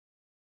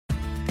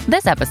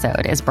This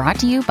episode is brought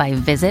to you by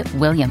Visit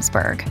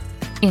Williamsburg.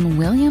 In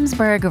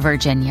Williamsburg,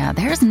 Virginia,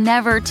 there's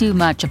never too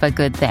much of a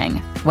good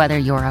thing. Whether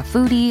you're a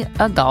foodie,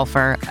 a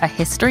golfer, a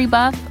history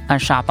buff, a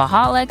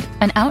shopaholic,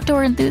 an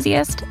outdoor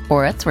enthusiast,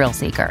 or a thrill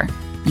seeker,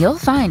 you'll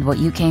find what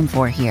you came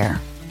for here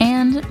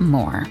and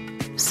more.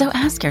 So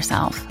ask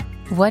yourself,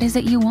 what is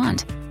it you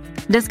want?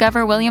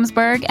 Discover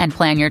Williamsburg and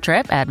plan your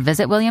trip at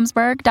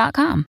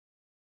visitwilliamsburg.com.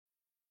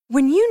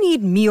 When you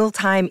need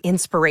mealtime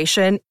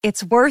inspiration,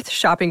 it's worth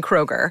shopping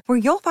Kroger, where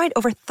you'll find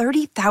over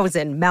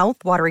 30,000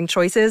 mouth-watering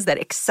choices that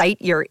excite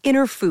your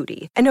inner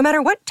foodie. And no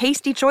matter what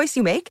tasty choice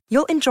you make,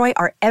 you'll enjoy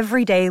our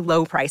everyday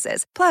low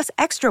prices, plus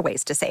extra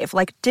ways to save,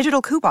 like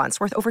digital coupons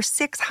worth over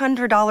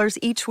 $600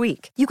 each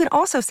week. You can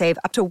also save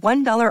up to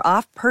 $1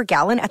 off per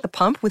gallon at the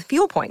pump with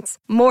fuel points.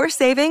 More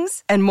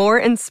savings and more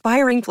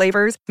inspiring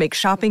flavors make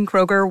shopping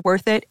Kroger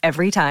worth it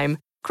every time.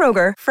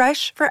 Kroger,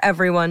 fresh for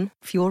everyone.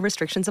 Fuel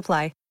restrictions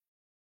apply.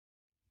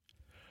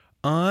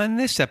 On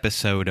this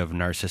episode of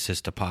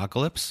Narcissist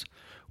Apocalypse,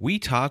 we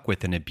talk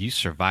with an abuse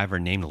survivor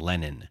named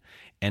Lennon.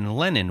 And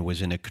Lennon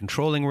was in a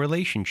controlling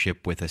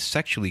relationship with a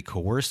sexually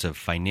coercive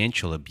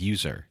financial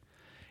abuser.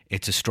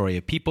 It's a story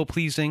of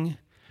people-pleasing,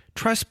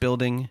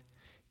 trust-building,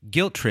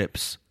 guilt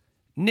trips,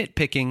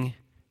 nitpicking,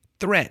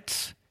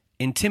 threats,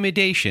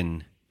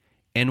 intimidation,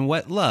 and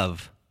what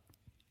love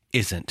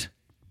isn't.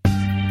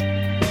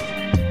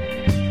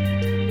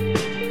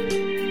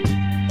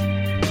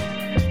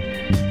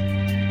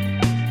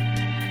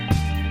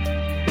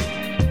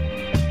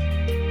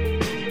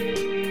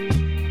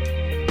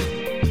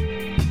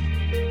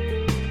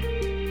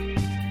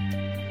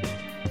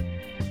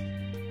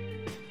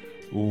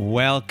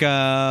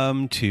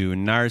 Welcome to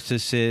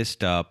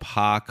Narcissist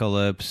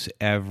Apocalypse,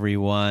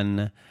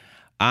 everyone.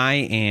 I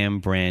am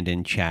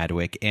Brandon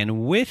Chadwick,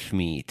 and with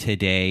me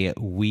today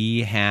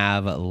we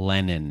have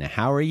Lennon.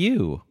 How are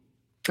you?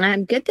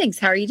 I'm good, thanks.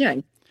 How are you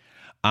doing?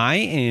 I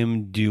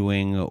am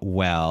doing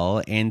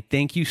well, and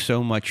thank you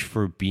so much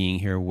for being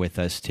here with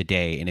us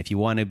today. And if you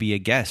want to be a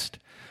guest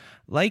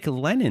like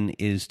Lennon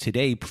is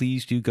today,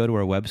 please do go to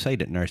our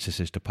website at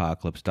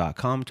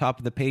narcissistapocalypse.com. Top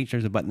of the page,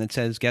 there's a button that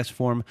says guest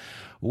form.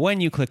 When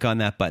you click on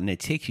that button, it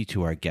takes you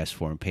to our guest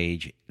form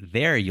page.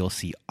 There you'll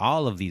see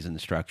all of these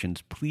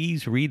instructions.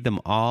 Please read them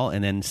all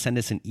and then send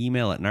us an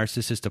email at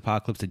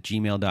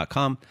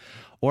narcissistapocalypse@gmail.com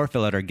or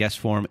fill out our guest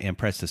form and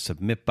press the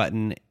submit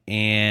button.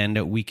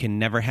 And we can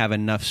never have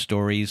enough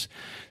stories,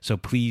 so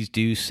please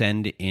do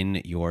send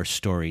in your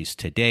stories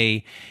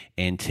today.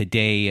 And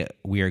today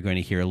we are going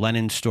to hear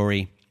Lennon's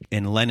story.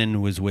 And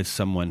Lennon was with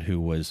someone who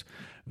was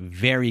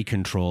very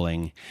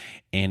controlling.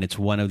 And it's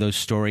one of those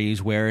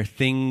stories where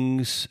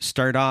things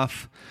start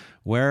off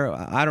where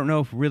I don't know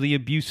if really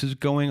abuse is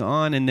going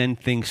on, and then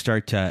things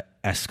start to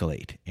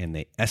escalate. And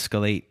they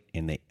escalate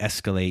and they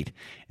escalate.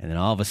 And then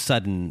all of a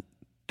sudden,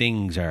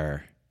 things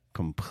are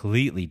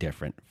completely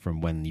different from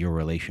when your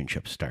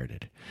relationship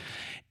started.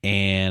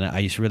 And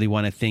I just really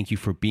want to thank you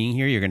for being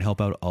here. You're going to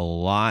help out a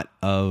lot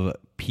of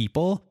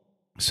people.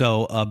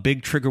 So a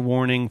big trigger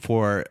warning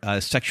for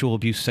sexual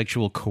abuse,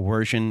 sexual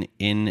coercion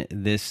in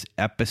this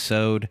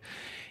episode.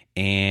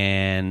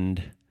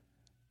 And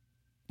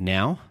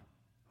now,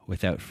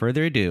 without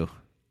further ado,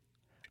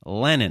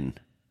 Lennon,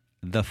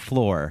 the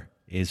floor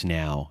is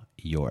now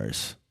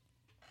yours.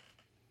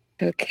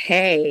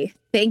 Okay,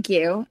 thank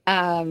you.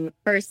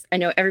 First, I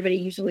know everybody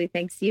usually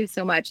thanks you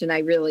so much. And I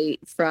really,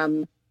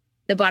 from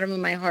the bottom of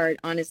my heart,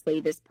 honestly,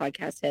 this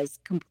podcast has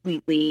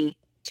completely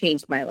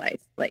changed my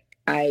life. Like,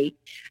 I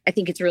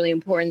think it's really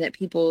important that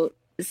people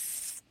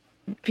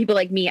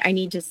like me, I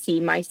need to see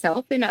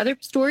myself in other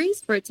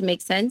stories for it to make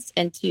sense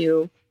and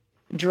to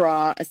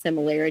draw a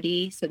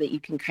similarity so that you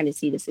can kind of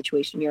see the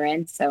situation you're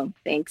in. So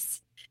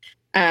thanks.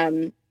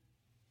 I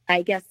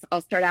guess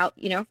I'll start out,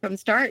 from the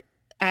start.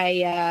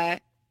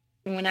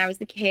 When I was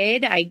a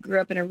kid, I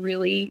grew up in a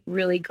really,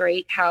 really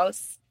great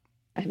house.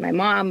 I had my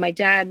mom, my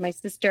dad, my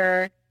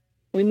sister.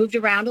 We moved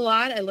around a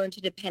lot. I learned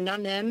to depend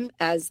on them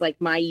as like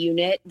my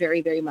unit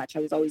very, very much. I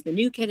was always the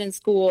new kid in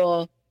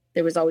school.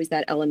 There was always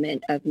that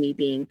element of me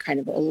being kind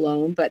of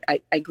alone, but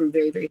I grew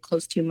very, very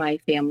close to my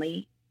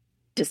family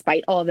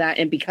despite all of that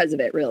and because of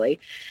it,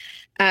 really.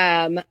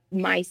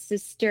 My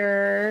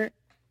sister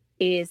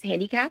is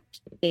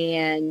handicapped,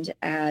 and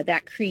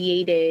that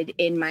created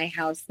in my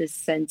house this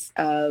sense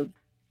of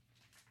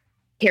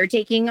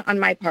caretaking on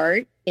my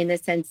part, in the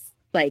sense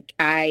like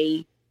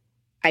I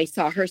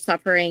saw her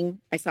suffering.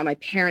 I saw my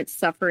parents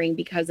suffering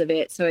because of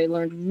it. So I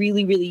learned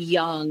really, really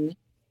young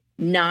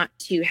not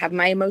to have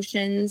my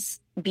emotions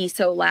be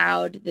so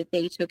loud that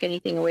they took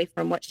anything away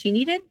from what she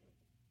needed.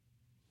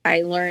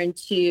 I learned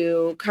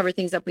to cover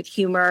things up with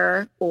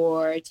humor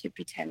or to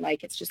pretend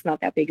like it's just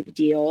not that big of a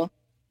deal.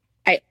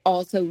 I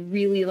also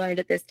really learned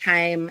at this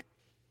time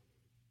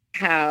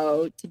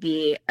how to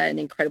be an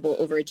incredible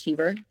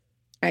overachiever.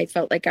 I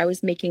felt like I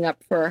was making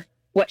up for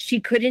what she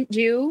couldn't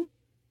do.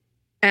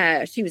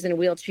 She was in a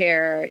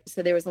wheelchair.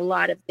 So there was a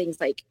lot of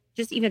things, like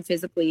just even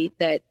physically,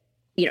 that,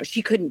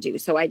 she couldn't do.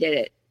 So I did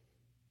it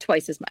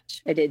twice as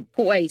much. I did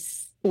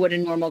twice what a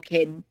normal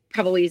kid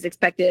probably is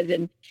expected.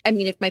 And I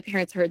mean, if my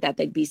parents heard that,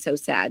 they'd be so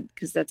sad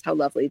because that's how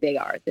lovely they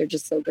are. They're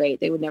just so great.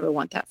 They would never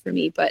want that for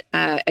me. But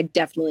I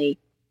definitely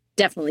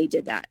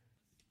did that.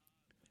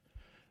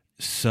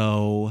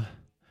 So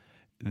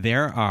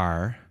there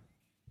are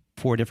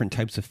 4 different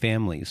types of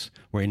families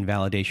where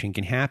invalidation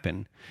can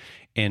happen.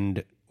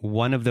 And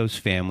one of those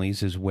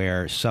families is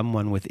where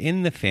someone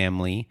within the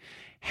family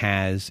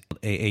has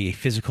a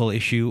physical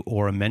issue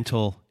or a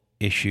mental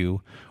issue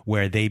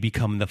where they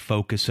become the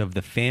focus of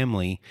the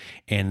family,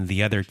 and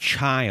the other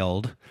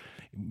child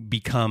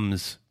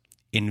becomes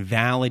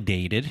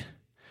invalidated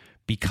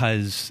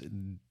because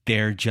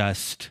they're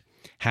just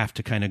have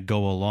to kind of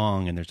go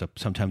along, and there's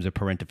sometimes a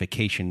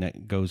parentification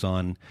that goes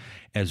on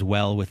as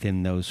well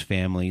within those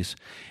families.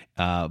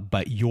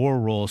 But your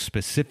role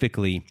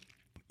specifically,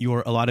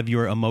 a lot of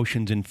your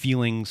emotions and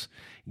feelings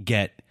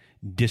get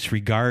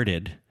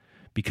disregarded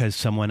because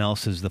someone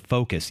else is the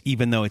focus,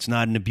 even though it's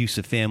not an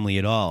abusive family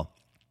at all.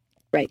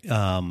 Right.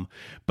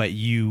 But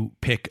you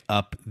pick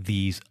up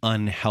these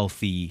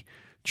unhealthy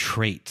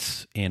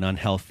traits and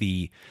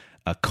unhealthy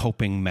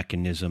coping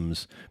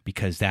mechanisms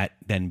because that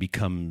then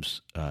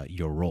becomes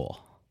your role.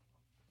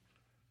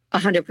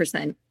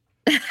 100%.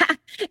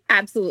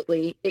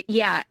 Absolutely.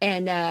 Yeah.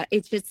 And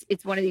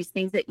it's one of these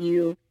things that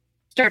you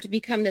start to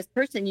become this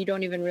person. You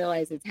don't even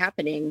realize it's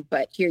happening,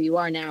 but here you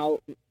are now,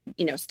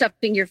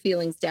 stuffing your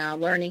feelings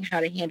down, learning how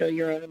to handle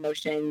your own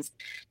emotions,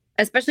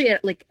 especially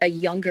at like a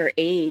younger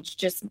age,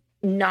 just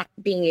not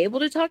being able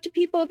to talk to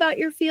people about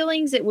your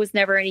feelings. It was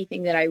never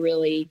anything that I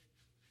really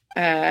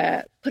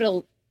put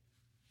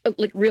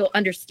a real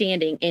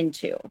understanding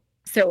into.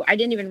 So I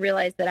didn't even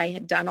realize that I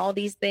had done all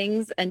these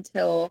things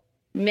until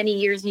many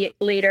years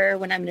later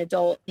when I'm an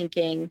adult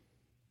thinking,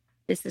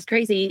 this is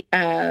crazy.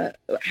 How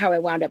I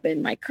wound up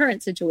in my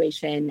current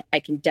situation, I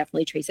can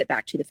definitely trace it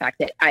back to the fact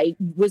that I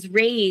was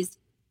raised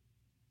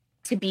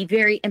to be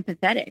very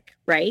empathetic,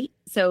 right?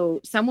 So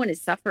someone is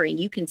suffering.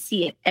 You can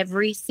see it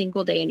every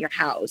single day in your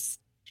house.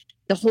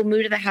 The whole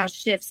mood of the house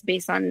shifts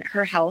based on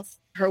her health,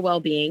 her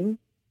well-being,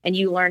 and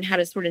you learn how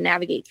to sort of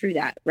navigate through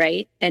that,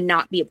 right? And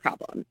not be a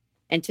problem,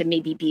 and to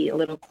maybe be a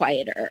little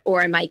quieter,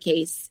 or in my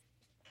case,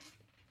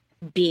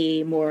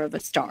 be more of a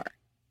star.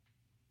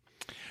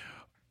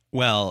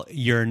 Well,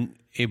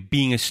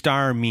 being a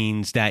star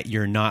means that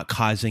you're not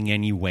causing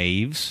any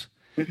waves.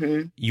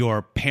 Mm-hmm.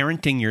 You're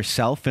parenting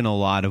yourself in a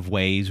lot of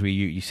ways where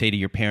you say to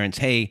your parents,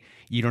 hey,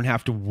 you don't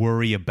have to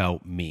worry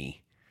about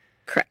me.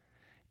 Correct.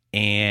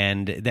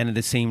 And then at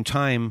the same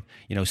time,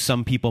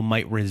 some people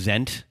might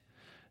resent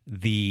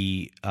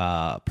the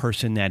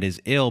person that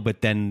is ill,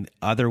 but then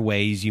other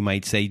ways you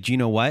might say, do you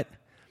know what?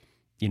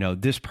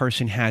 This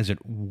person has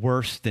it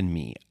worse than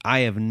me.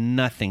 I have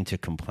nothing to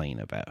complain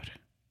about.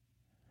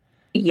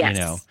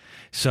 Yes.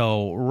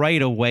 So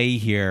right away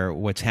here,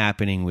 what's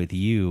happening with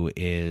you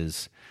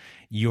is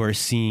you're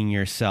seeing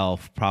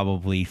yourself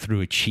probably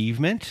through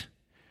achievement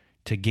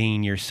to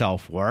gain your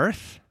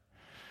self-worth.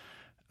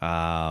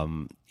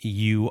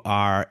 You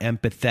are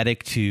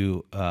empathetic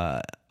to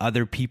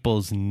other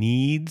people's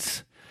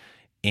needs,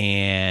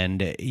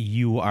 and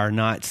you are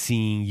not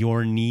seeing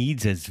your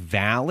needs as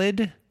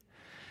valid,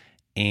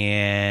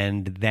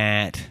 and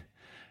that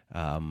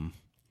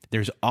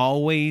there's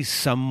always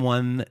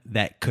someone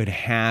that could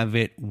have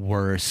it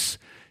worse.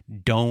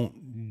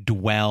 Don't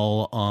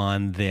dwell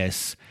on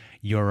this.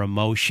 Your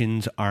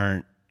emotions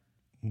aren't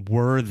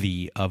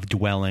worthy of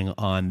dwelling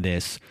on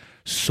this.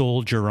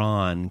 Soldier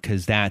on,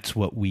 because that's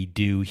what we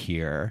do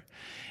here.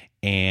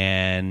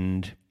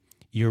 And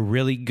you're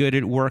really good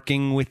at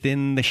working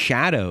within the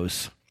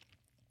shadows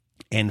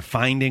and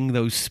finding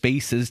those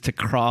spaces to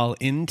crawl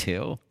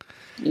into.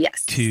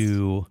 Yes.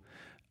 To,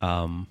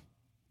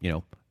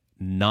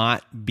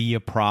 not be a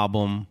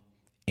problem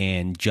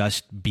and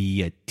just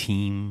be a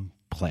team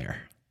player.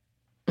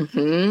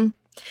 Mm-hmm.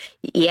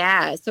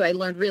 Yeah. So I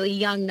learned really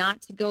young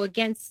not to go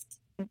against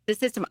the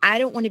system. I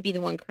don't want to be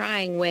the one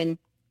crying when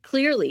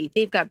clearly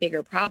they've got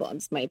bigger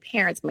problems. My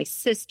parents, my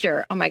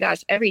sister, oh my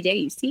gosh, every day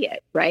you see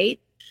it, right?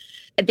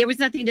 There was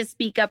nothing to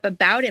speak up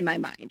about in my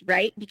mind,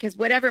 right? Because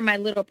whatever my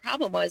little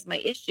problem was, my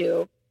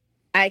issue,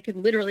 I could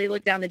literally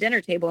look down the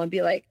dinner table and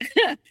be like,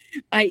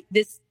 I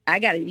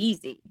got it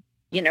easy.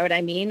 You know what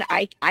I mean?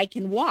 I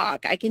can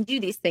walk, I can do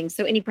these things.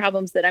 So any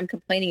problems that I'm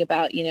complaining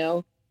about,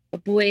 a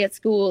boy at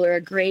school or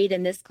a grade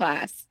in this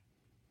class,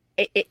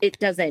 it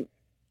doesn't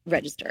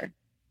register.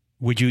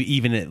 Would you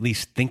even at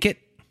least think it?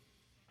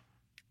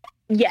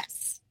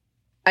 Yes,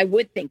 I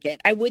would think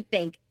it. I would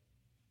think,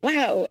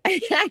 wow,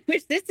 I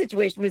wish this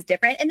situation was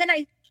different. And then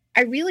I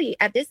really,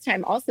 at this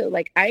time also,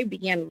 I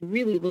began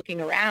really looking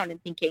around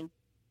and thinking,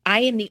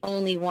 I am the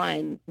only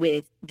one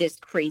with this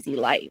crazy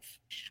life.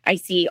 I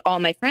see all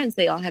my friends,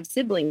 they all have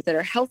siblings that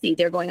are healthy.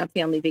 They're going on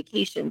family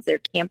vacations. They're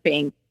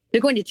camping.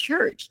 They're going to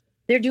church.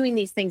 They're doing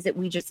these things that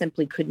we just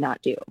simply could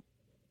not do.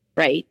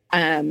 Right.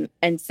 And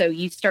so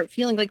you start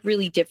feeling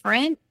really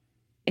different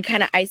and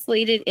kind of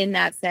isolated in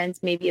that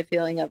sense, maybe a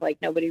feeling of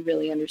nobody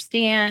really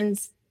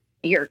understands.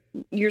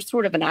 You're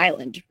sort of an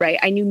island, right?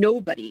 I knew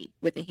nobody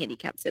with a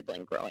handicapped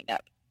sibling growing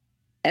up.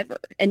 ever.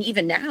 And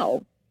even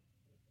now,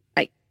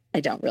 I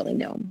don't really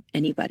know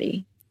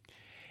anybody.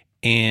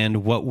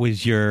 And what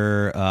was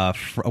your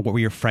what were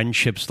your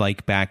friendships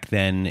like back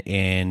then,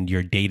 and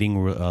your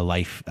dating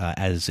life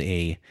as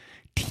a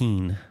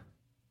teen?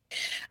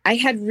 I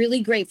had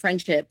really great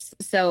friendships.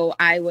 So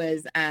I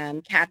was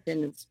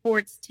captain of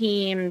sports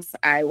teams.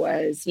 I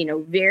was,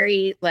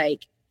 very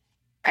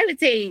I would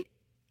say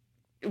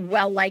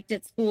well liked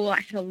at school.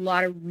 I had a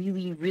lot of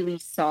really, really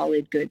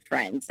solid, good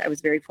friends. I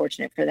was very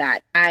fortunate for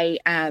that.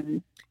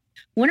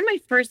 One of my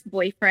first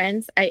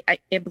boyfriends, I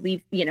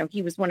believe,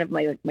 he was one of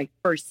my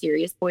first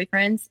serious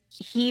boyfriends.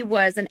 He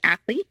was an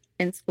athlete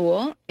in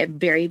school,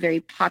 very, very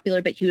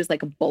popular, but he was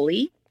like a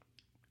bully.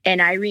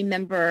 And I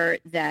remember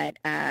that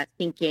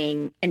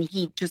thinking, and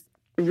he just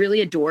really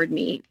adored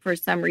me for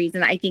some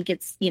reason. I think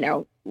it's,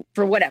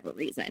 for whatever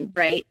reason,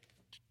 right?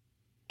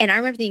 And I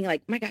remember thinking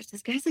like, my gosh,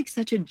 this guy's like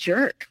such a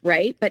jerk,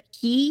 right? But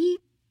he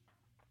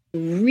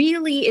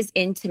really is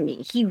into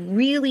me. He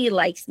really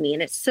likes me.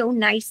 And it's so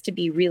nice to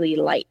be really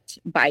liked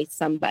by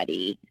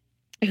somebody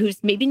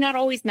who's maybe not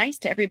always nice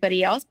to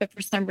everybody else, but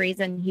for some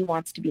reason he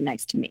wants to be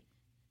nice to me.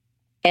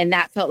 And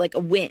that felt like a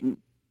win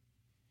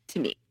to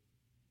me.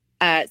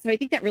 So I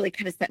think that really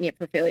kind of set me up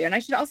for failure. And I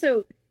should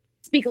also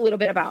speak a little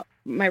bit about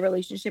my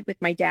relationship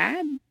with my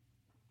dad.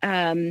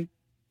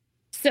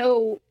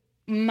 So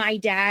my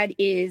dad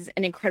is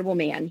an incredible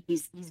man.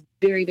 He's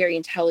very, very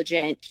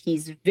intelligent.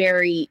 He's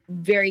very,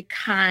 very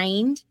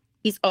kind.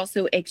 He's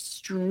also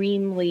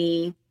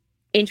extremely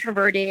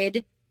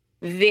introverted,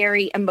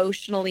 very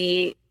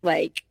emotionally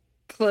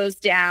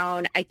closed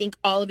down. I think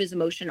all of his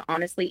emotion,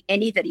 honestly,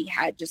 any that he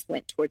had just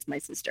went towards my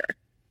sister.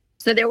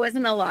 So there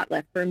wasn't a lot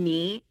left for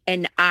me.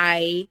 And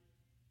I,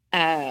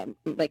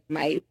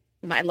 my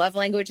love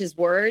language is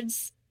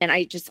words. And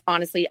I just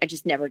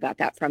never got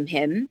that from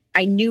him.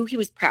 I knew he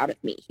was proud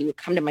of me. He would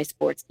come to my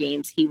sports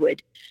games. He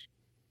would,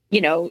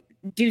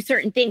 do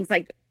certain things,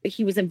 like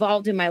he was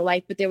involved in my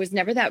life, but there was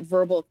never that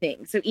verbal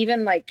thing. So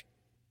even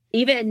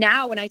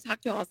now when I talk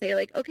to him, I'll say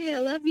like, okay, I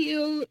love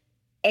you.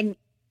 And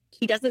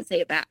he doesn't say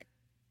it back.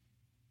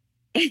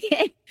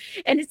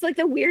 And it's like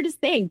the weirdest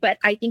thing. But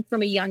I think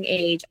from a young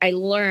age, I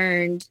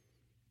learned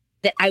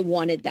that I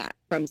wanted that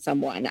from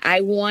someone.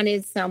 I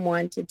wanted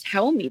someone to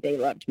tell me they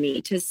loved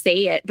me, to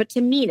say it, but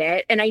to mean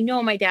it. And I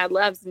know my dad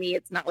loves me.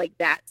 It's not like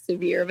that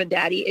severe of a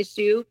daddy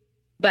issue.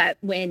 But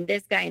when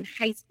this guy in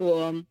high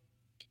school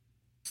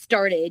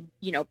started,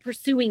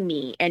 pursuing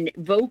me and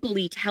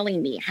vocally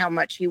telling me how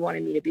much he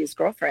wanted me to be his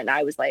girlfriend,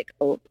 I was like,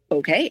 oh,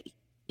 okay.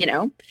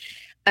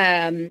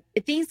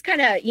 Things kind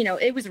of,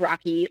 it was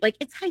rocky. Like,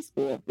 it's high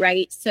school,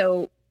 right?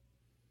 So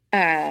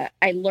I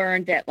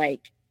learned that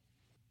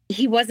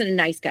he wasn't a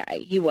nice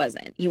guy. He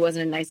wasn't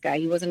a nice guy.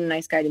 He wasn't a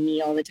nice guy to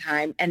me all the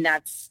time. And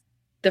that's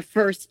the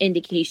first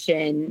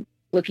indication,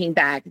 looking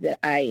back, that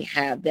I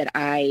have, that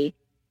I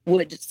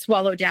would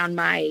swallow down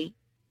my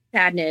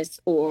sadness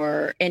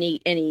or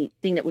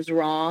anything that was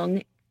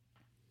wrong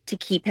to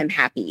keep him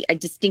happy. I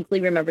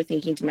distinctly remember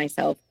thinking to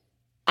myself,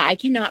 I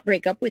cannot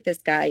break up with this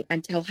guy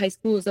until high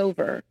school is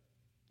over,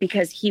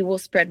 because he will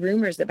spread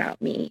rumors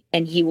about me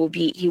and he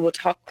will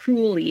talk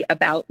cruelly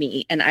about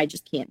me. And I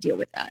just can't deal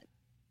with that.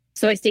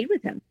 So I stayed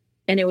with him,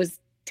 and it was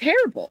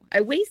terrible.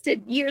 I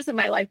wasted years of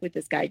my life with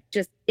this guy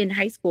just in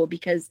high school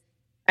because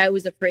I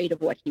was afraid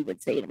of what he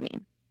would say to me.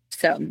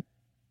 So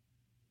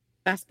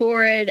fast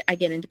forward, I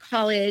get into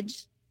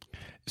college.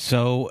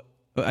 So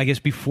I guess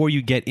before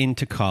you get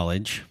into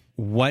college,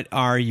 what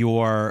are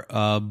your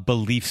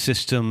belief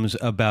systems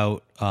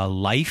about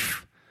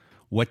life?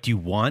 What do you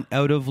want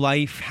out of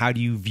life? How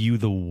do you view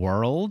the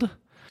world?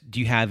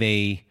 Do you have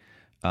a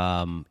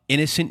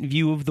innocent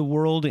view of the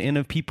world and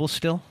of people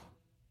still?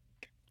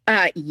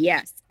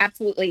 Yes,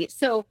 absolutely.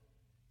 So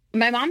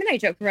my mom and I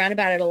joke around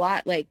about it a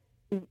lot. Like,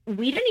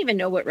 we didn't even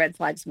know what red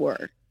flags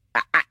were.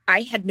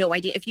 I had no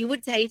idea. If you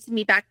would say to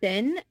me back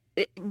then,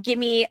 give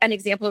me an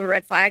example of a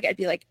red flag, I'd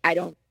be like, I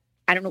don't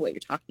know what you're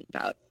talking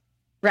about.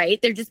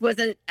 Right. There just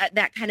wasn't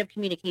that kind of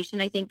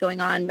communication, I think,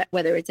 going on,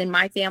 whether it's in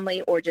my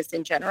family or just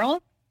in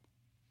general.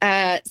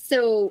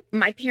 So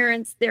my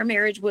parents, their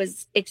marriage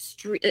was it's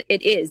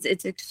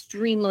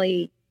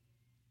extremely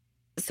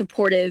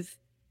supportive,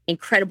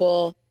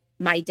 incredible.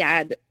 My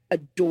dad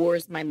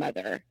adores my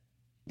mother.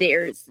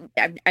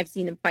 I've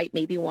seen them fight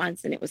maybe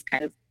once, and it was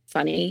kind of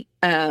funny.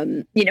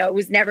 It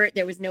was never,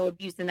 there was no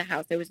abuse in the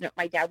house.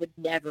 My dad would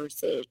never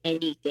say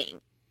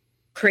anything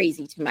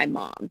crazy to my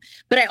mom.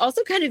 But I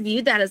also kind of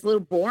viewed that as a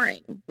little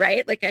boring,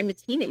 right? Like, I'm a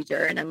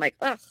teenager and I'm like,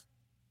 ugh,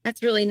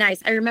 that's really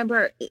nice. I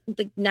remember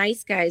the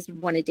nice guys would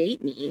want to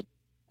date me,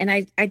 and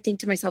I'd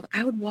think to myself,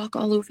 I would walk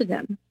all over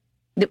them.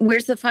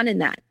 Where's the fun in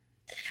that?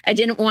 I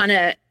didn't want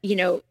to,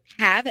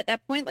 have at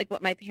that point, like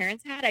what my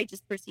parents had. I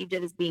just perceived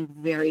it as being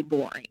very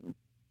boring,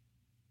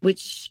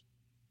 which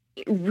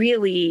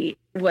really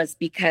was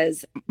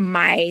because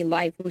my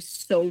life was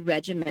so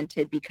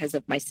regimented because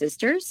of my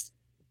sisters.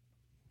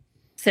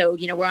 So,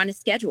 we're on a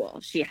schedule.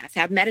 She has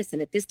to have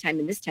medicine at this time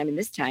and this time and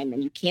this time,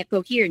 and you can't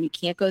go here and you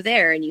can't go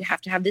there, and you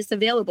have to have this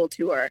available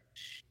to her.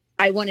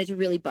 I wanted to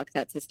really buck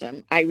that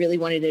system. I really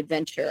wanted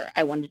adventure.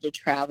 I wanted to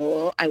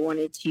travel. I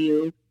wanted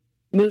to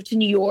move to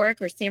New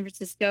York or San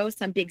Francisco,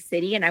 some big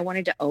city, and I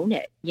wanted to own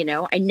it. You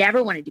know, I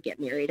never wanted to get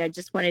married. I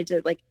just wanted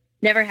to like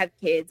never have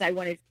kids. I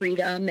wanted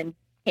freedom and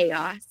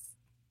chaos.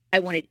 I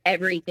wanted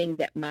everything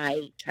that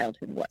my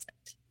childhood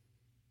wasn't.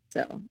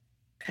 So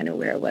kind of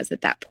where I was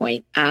at that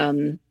point.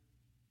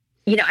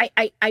 You know,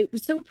 I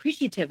was so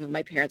appreciative of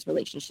my parents'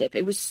 relationship.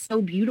 It was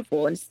so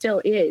beautiful and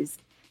still is.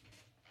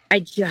 I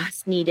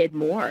just needed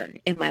more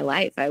in my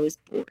life. I was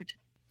bored.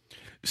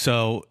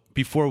 So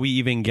before we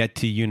even get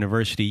to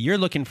university, you're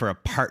looking for a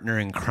partner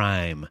in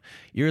crime.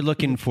 You're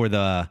looking for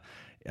the,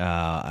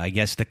 I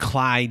guess, the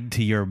Clyde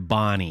to your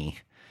Bonnie.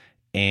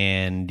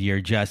 And you're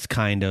just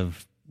kind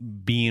of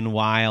being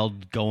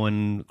wild,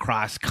 going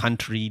cross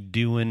country,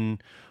 doing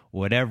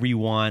whatever you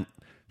want.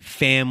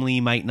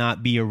 Family might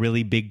not be a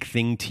really big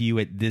thing to you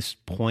at this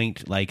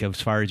point, like as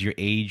far as your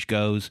age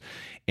goes,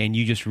 and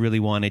you just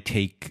really want to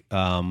take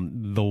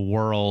the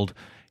world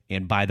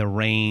and by the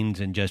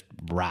reins and just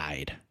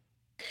ride.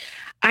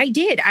 I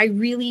did. I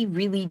really,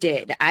 really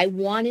did. I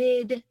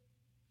wanted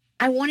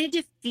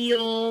to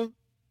feel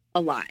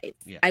alive.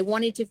 Yeah. I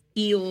wanted to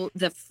feel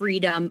the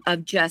freedom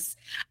of just,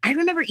 I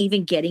remember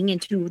even getting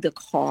into the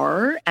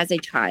car as a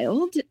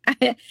child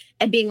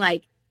and being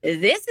like,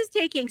 this is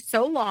taking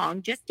so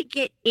long just to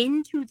get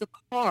into the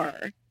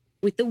car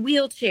with the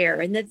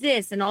wheelchair and the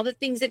this and all the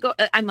things that go.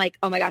 I'm like,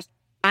 oh my gosh,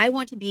 I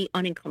want to be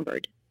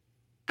unencumbered.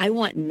 I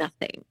want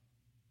nothing.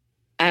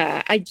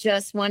 I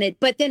just wanted,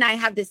 but then I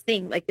have this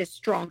thing, like this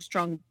strong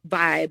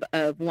vibe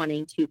of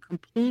wanting to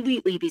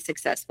completely be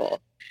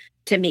successful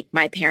to make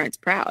my parents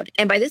proud.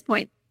 And by this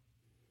point,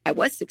 I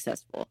was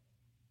successful.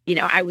 You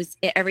know, I was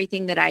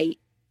everything that I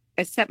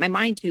set my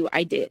mind to,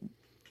 I did.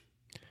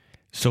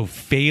 So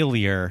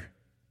failure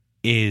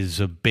is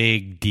a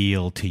big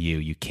deal to you.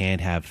 You can't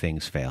have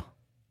things fail.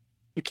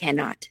 You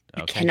cannot.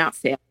 Okay. You cannot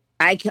fail.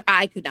 I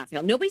could not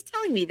fail. Nobody's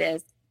telling me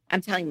this.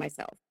 I'm telling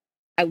myself.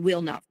 I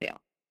will not fail.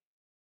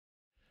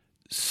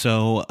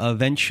 So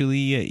eventually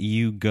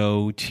you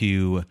go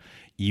to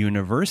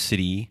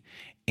university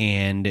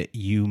and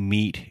you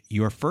meet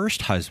your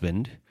first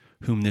husband,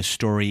 whom this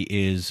story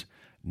is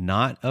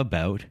not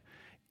about.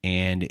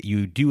 And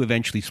you do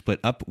eventually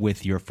split up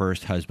with your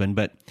first husband.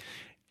 But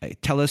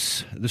tell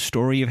us the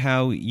story of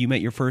how you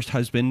met your first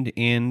husband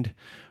and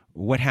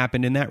what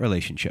happened in that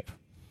relationship.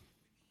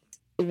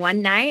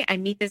 One night I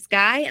meet this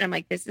guy and I'm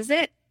like, this is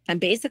it. I'm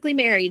basically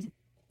married.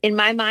 In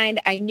my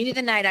mind, I knew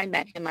the night I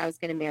met him, I was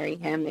going to marry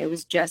him. It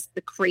was just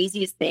the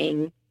craziest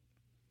thing.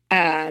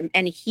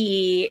 And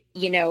he,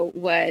 you know,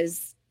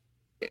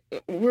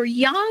 we're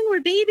young,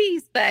 we're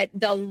babies, but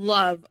the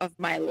love of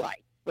my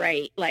life,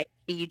 right? Like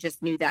you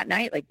just knew that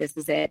night, like this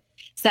is it.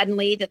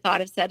 Suddenly the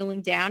thought of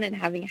settling down and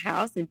having a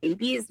house and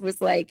babies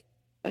was like,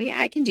 oh yeah,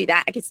 I can do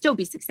that. I can still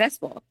be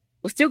successful.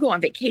 We'll still go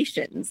on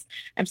vacations.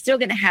 I'm still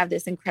going to have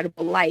this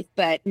incredible life.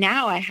 But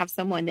now I have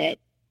someone that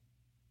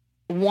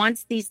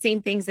wants these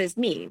same things as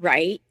me,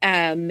 right?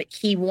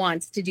 He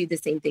wants to do the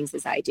same things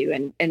as I do.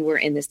 And we're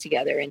in this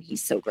together and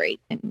he's so great.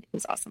 And it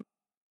was awesome.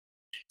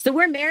 So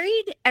we're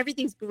married.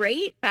 Everything's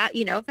great.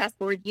 Fast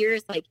forward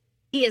years, like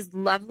he is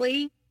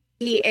lovely.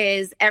 He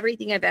is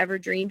everything I've ever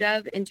dreamed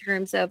of in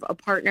terms of a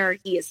partner.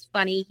 He is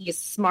funny. He is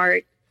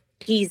smart.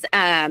 He's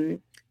a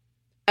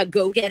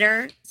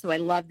go-getter. So I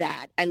love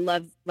that. I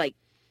love, like,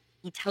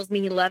 he tells me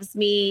he loves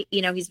me.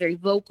 You know, he's very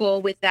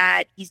vocal with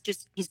that. He's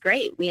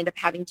great. We end up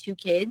having 2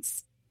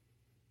 kids,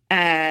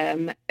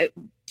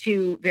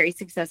 2 very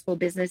successful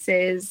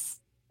businesses,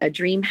 a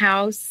dream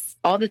house,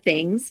 all the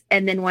things.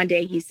 And then one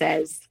day he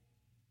says,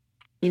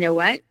 you know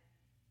what?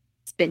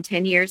 It's been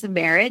 10 years of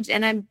marriage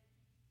and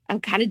I'm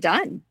kind of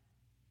done.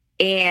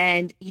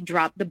 And he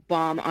dropped the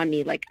bomb on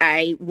me. Like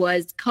I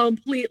was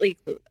completely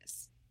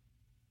clueless.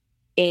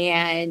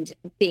 And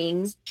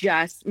things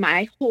just,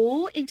 my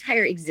whole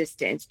entire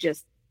existence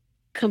just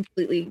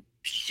completely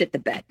shit the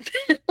bed.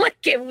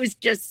 Like it was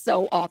just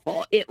so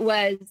awful. It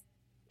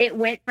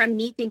went from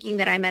me thinking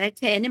that I'm at a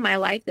 10 in my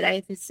life, that I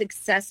have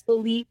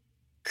successfully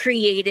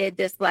created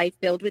this life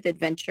filled with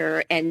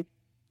adventure and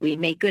we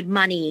made good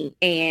money.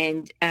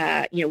 And,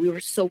 we were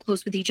so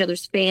close with each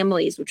other's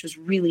families, which was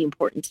really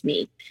important to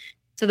me.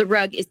 So the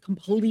rug is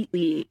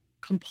completely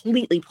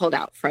pulled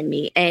out from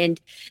me. And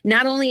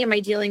not only am I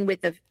dealing with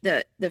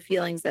the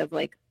feelings of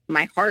like,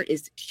 my heart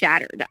is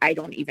shattered. I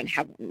don't even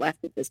have one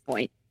left at this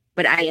point,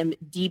 but I am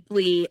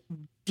deeply,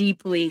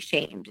 deeply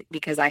shamed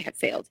because I have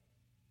failed.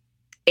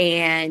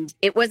 And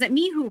it wasn't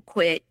me who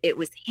quit. It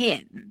was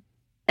him.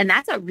 And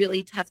that's a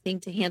really tough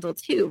thing to handle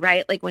too,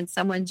 right? Like when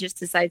someone just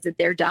decides that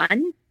they're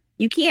done,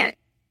 you can't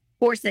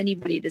force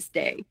anybody to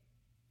stay.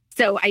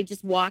 So I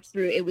just walked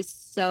through. It was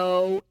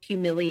so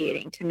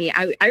humiliating to me.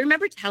 I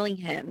remember telling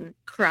him,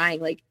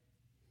 crying, like,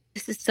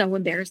 this is so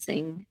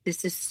embarrassing.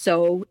 This is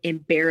so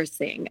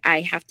embarrassing. I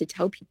have to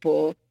tell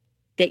people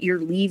that you're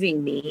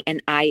leaving me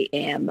and I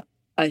am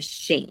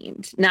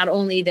ashamed. Not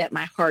only that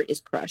my heart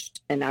is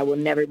crushed and I will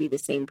never be the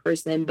same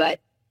person,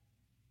 but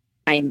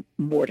I'm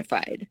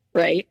mortified,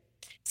 right?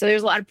 So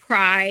there's a lot of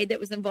pride that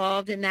was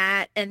involved in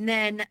that. And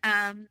then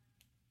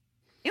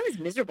it was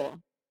miserable.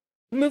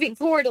 Moving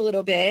forward a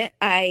little bit,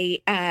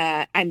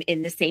 I'm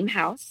in the same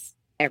house.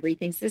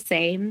 Everything's the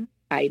same.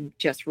 I'm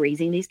just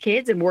raising these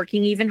kids and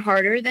working even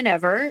harder than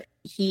ever.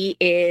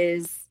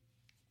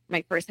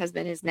 My first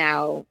husband is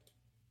now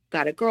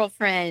got a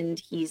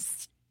girlfriend.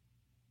 He's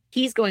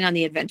going on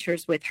the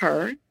adventures with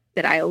her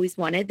that I always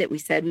wanted, that we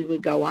said we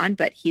would go on,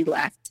 but he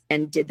left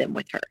and did them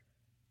with her.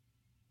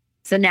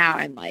 So now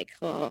I'm like,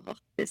 oh,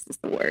 this is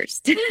the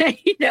worst.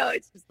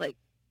 It's just like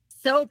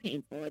so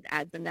painful. It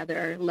adds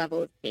another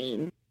level of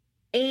pain.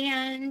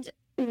 And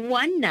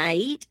one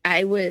night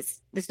this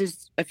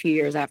is a few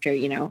years after,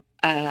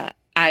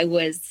 I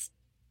was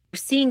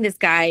seeing this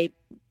guy.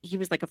 He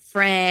was like a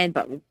friend,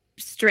 but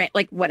straight,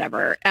 like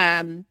whatever.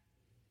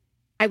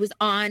 I was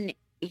at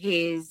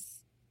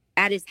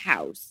his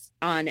house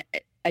on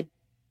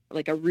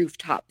a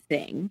rooftop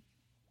thing.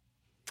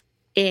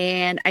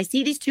 And I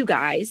see these two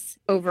guys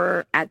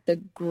over at the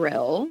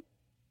grill,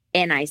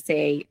 and I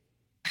say,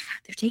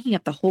 they're taking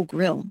up the whole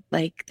grill.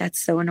 Like, that's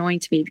so annoying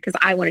to me because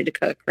I wanted to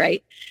cook,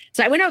 right?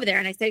 So I went over there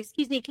and I said,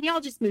 excuse me, can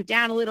y'all just move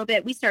down a little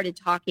bit? We started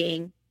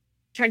talking.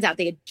 Turns out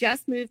they had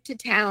just moved to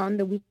town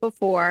the week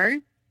before.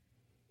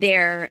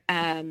 They're,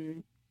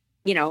 alone.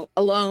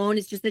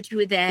 It's just the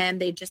two of them.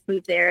 They just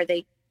moved there.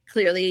 They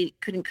clearly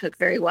couldn't cook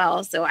very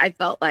well. So I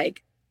felt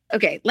like,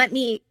 okay, let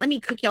me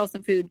cook y'all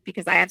some food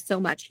because I have so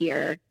much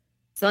here.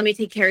 So let me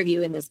take care of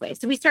you in this way.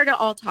 So we started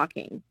all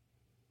talking.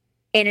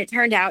 And it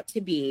turned out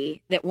to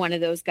be that one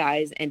of those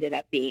guys ended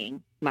up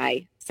being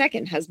my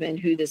second husband,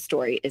 who this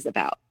story is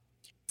about.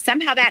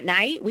 Somehow that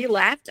night we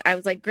left. I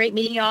was like, great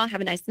meeting y'all.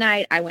 Have a nice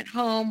night. I went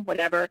home,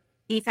 whatever.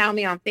 He found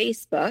me on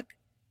Facebook.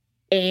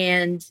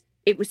 And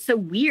it was so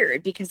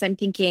weird because I'm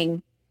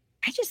thinking,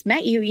 I just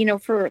met you,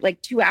 for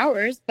like 2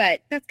 hours, but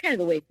that's kind of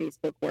the way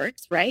Facebook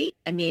works, right?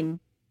 I mean,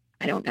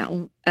 I don't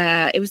know.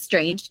 It was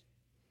strange.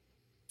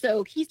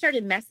 So he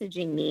started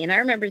messaging me, and I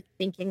remember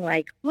thinking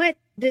like, what?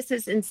 This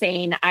is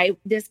insane.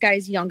 This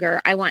guy's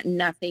younger. I want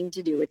nothing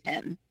to do with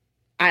him.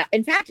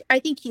 In fact, I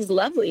think he's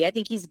lovely. I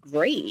think he's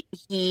great.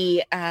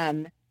 He's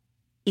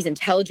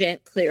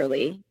intelligent,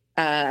 clearly.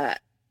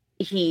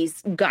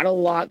 He's got a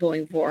lot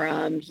going for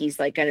him. He's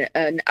like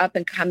an up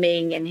and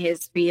coming in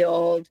his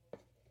field.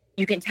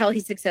 You can tell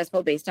he's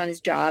successful based on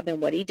his job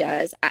and what he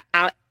does.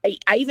 I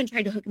even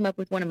tried to hook him up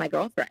with one of my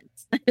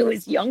girlfriends who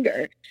was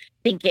younger,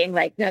 thinking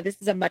like, no,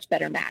 this is a much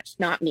better match.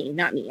 Not me.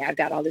 I've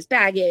got all this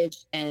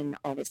baggage and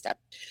all this stuff.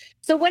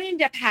 So what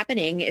ended up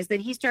happening is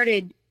that he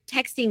started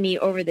texting me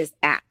over this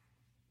app,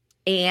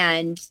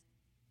 and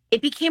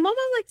it became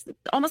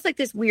almost like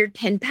this weird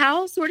pen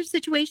pal sort of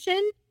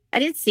situation. I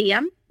didn't see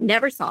him,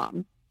 never saw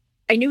him.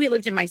 I knew he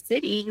lived in my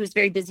city. He was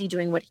very busy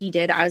doing what he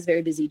did. I was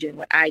very busy doing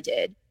what I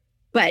did.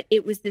 But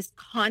it was this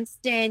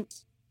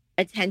constant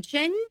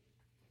attention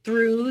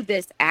through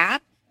this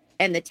app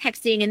and the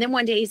texting. And then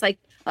one day he's like,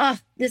 oh,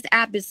 this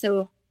app is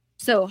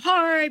so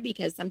hard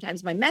because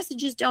sometimes my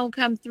messages don't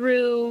come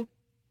through.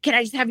 Can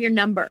I just have your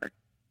number?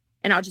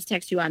 And I'll just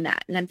text you on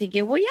that. And I'm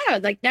thinking, well, yeah,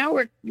 like now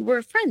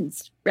we're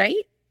friends,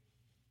 right?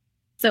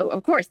 So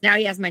of course, now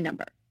he has my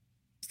number.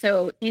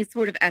 So he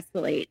sort of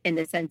escalate in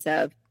the sense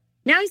of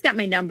now he's got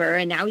my number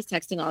and now he's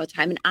texting all the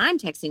time and I'm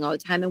texting all the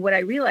time. And what I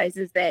realize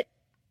is that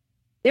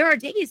there are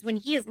days when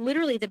he is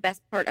literally the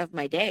best part of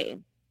my day.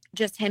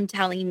 Just him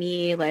telling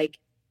me like,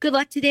 good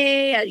luck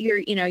today at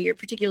your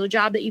particular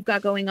job that you've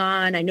got going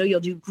on. I know you'll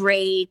do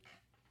great.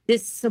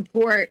 This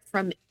support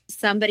from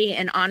somebody,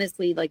 and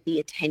honestly, like the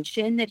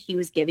attention that he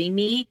was giving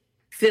me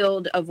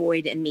filled a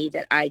void in me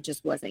that I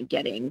just wasn't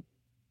getting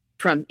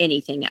from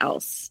anything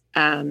else.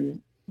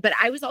 But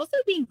I was also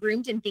being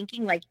groomed and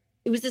thinking like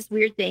it was this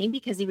weird thing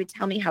because he would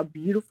tell me how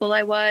beautiful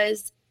I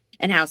was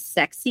and how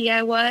sexy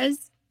I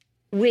was.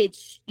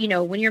 Which,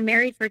 when you're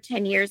married for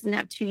 10 years and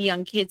have 2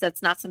 young kids,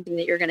 that's not something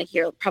that you're going to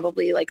hear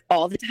probably like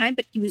all the time.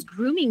 But he was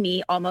grooming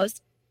me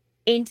almost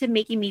into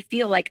making me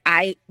feel like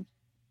I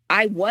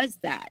was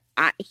that.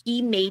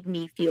 He made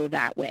me feel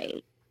that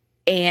way.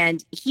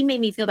 And he made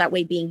me feel that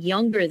way being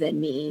younger than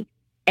me.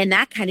 And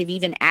that kind of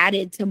even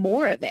added to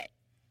more of it.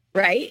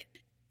 Right.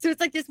 So it's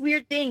like this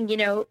weird thing,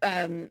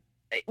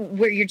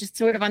 where you're just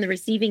sort of on the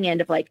receiving end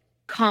of like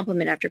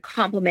compliment after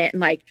compliment. And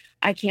like,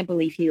 I can't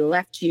believe he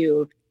left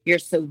you. You're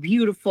so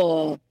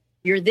beautiful.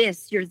 You're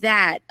this, you're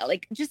that.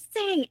 Like just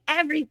saying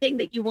everything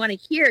that you want to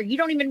hear. You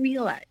don't even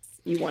realize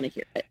you want to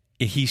hear it.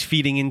 He's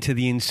feeding into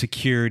the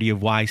insecurity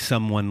of why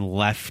someone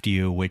left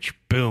you, which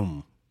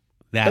boom,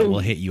 that will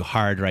hit you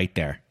hard right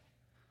there.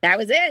 That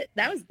was it.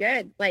 That was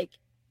good. Like,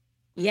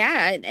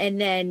 yeah. And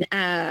then,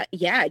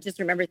 I just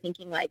remember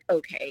thinking like,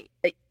 okay,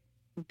 like,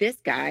 this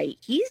guy,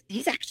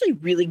 he's actually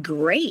really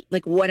great.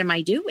 Like, what am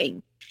I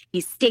doing?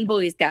 He's stable.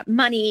 He's got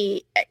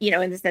money,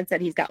 in the sense that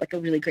he's got like a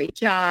really great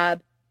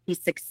job. He's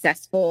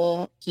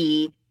successful.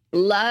 He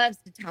loves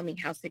to tell me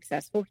how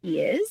successful he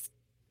is.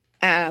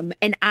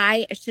 And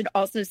I should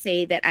also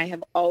say that I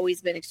have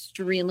always been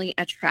extremely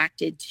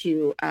attracted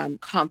to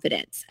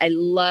confidence. I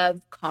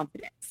love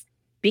confidence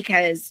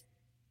because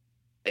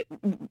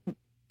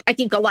I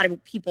think a lot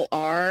of people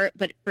are,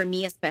 but for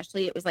me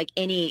especially, it was like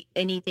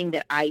anything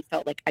that I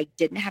felt like I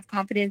didn't have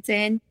confidence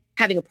in,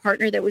 having a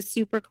partner that was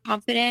super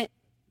confident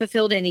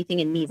fulfilled anything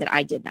in me that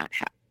I did not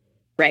have,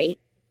 right?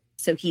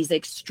 So he's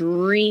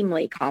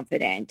extremely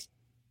confident.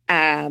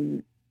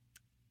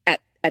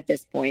 At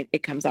this point,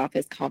 it comes off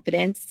as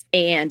confidence,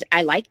 and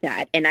I like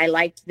that. And I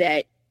liked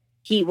that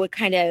he would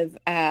kind of,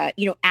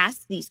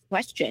 ask these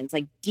questions,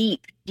 like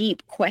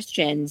deep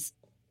questions.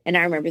 And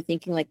I remember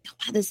thinking like,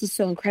 wow, this is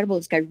so incredible.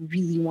 This guy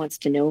really wants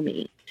to know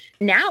me.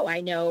 Now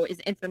I know is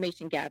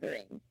information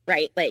gathering,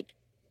 right? Like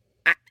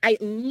I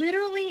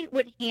literally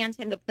would hand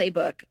him the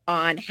playbook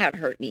on how to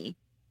hurt me.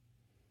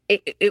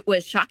 It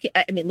was shocking.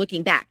 I mean,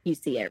 looking back, you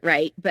see it,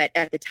 right? But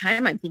at the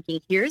time I'm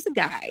thinking, here's a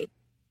guy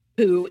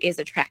who is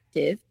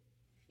attractive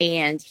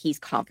and he's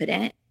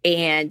confident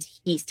and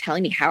he's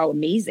telling me how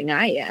amazing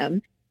I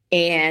am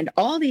and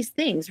all these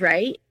things,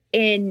 right?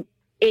 And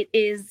it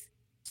is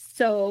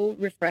so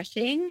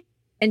refreshing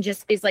and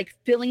just is like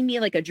filling me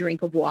like a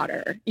drink of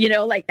water,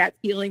 like that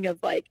feeling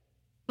of like,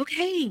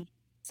 okay,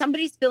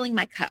 somebody's filling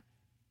my cup.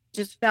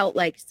 Just felt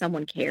like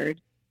someone cared.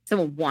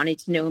 Someone wanted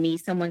to know me.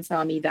 Someone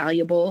saw me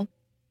valuable.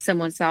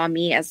 Someone saw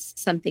me as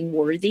something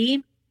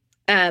worthy.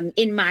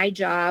 In my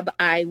job,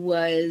 I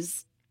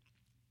was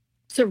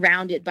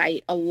surrounded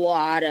by a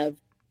lot of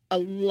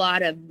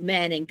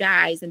men and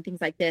guys and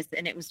things like this.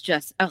 And it was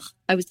just,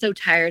 I was so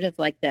tired of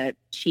like the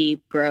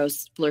cheap,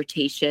 gross,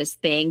 flirtatious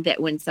thing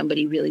that when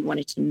somebody really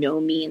wanted to know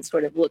me and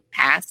sort of look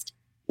past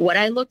what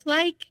I looked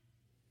like,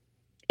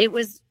 it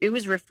was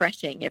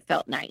refreshing. It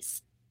felt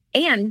nice.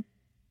 And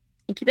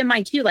keep in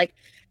mind too, like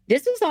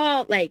this was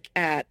all like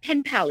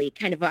pen pally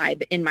kind of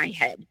vibe in my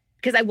head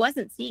because I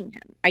wasn't seeing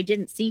him. I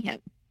didn't see him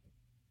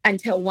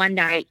until one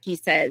night he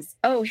says,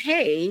 oh,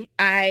 hey,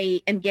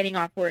 I am getting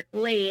off work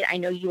late. I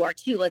know you are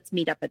too. Let's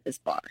meet up at this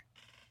bar.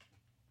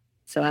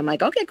 So I'm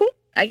like, okay, cool.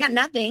 I got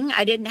nothing.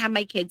 I didn't have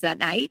my kids that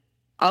night.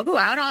 I'll go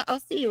out. I'll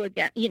see you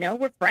again.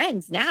 We're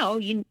friends now.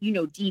 You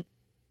know, deep,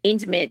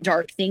 intimate,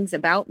 dark things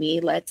about me.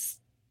 Let's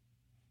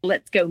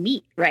go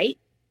meet. Right.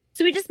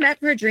 So we just met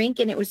for a drink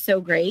and it was so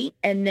great.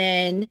 And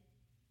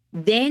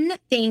then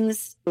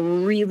things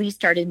really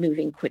started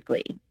moving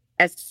quickly.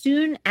 As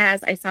soon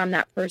as I saw him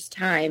that first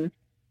time,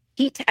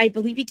 I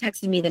believe he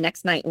texted me the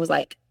next night and was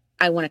like,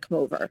 I want to come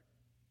over.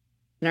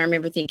 And I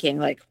remember thinking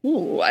like,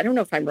 ooh, I don't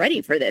know if I'm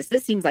ready for this.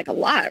 This seems like a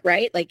lot,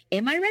 right? Like,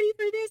 am I ready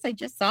for this? I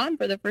just saw him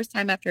for the first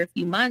time after a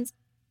few months,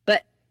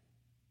 but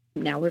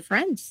now we're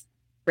friends,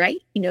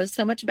 right? He knows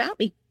so much about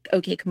me.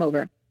 Okay, come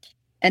over.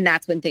 And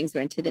that's when things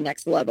went to the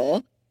next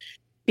level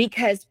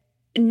because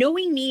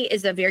knowing me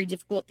is a very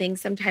difficult thing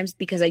sometimes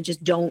because I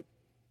don't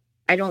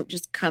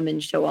just come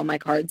and show all my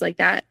cards like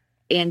that.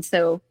 And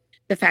so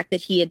the fact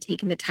that he had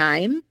taken the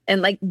time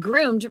and like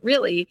groomed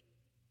me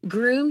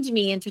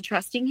into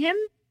trusting him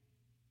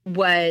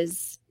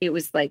was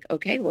like,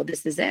 okay, well,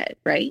 this is it.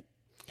 Right.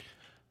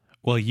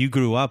 Well, you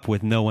grew up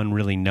with no one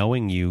really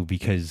knowing you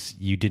because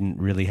you didn't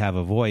really have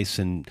a voice.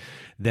 And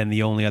then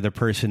the only other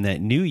person that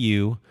knew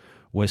you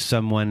was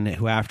someone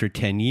who after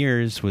 10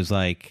 years was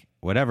like,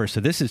 whatever. So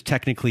this is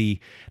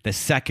technically the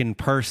second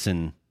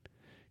person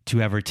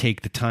to ever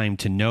take the time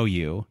to know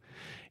you.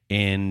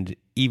 And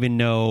even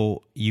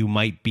though you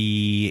might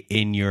be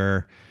in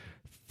your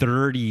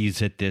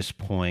 30s at this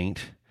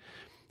point,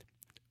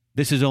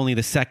 this is only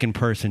the second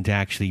person to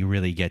actually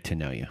really get to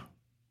know you.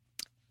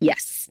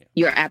 Yes,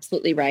 you're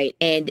absolutely right.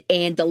 And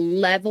the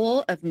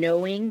level of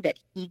knowing that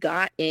he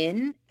got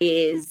in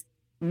is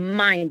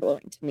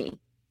mind-blowing to me,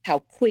 how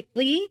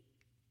quickly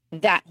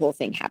that whole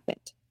thing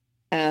happened.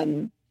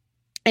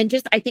 And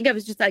just, I think I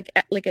was just like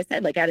I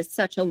said, like at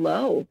such a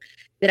low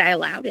that I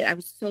allowed it. I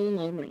was so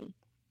lonely.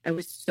 I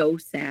was so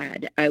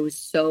sad. I was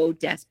so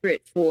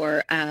desperate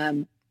for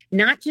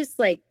not just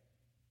like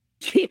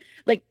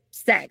like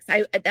sex.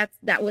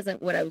 That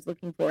wasn't what I was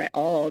looking for at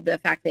all. The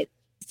fact that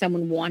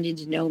someone wanted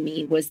to know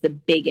me was the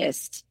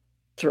biggest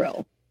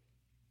thrill.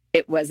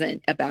 It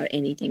wasn't about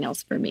anything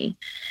else for me.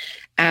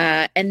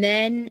 And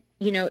then,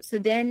 so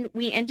then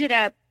we ended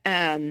up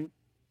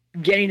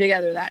getting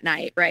together that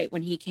night, right,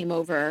 when he came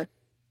over.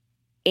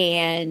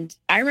 And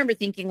I remember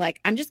thinking like,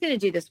 I'm just going to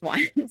do this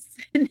once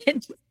and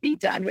then just be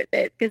done with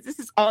it because this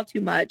is all too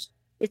much.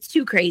 It's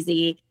too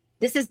crazy.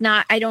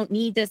 I don't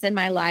need this in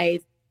my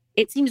life.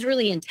 It seems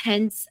really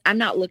intense. I'm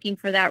not looking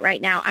for that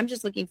right now. I'm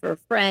just looking for a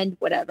friend,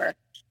 whatever.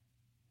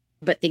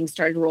 But things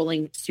started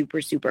rolling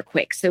super, super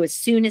quick. So as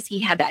soon as he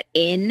had that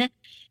in,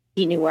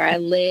 he knew where I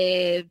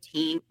lived.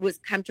 He was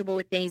comfortable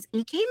with things.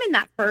 He came in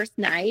that first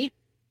night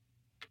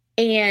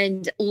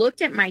and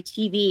looked at my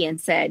TV and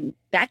said,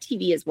 that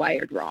TV is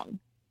wired wrong.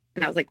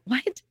 And I was like,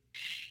 what?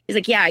 He's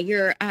like, yeah,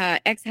 your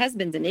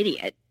ex-husband's an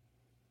idiot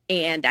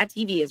and that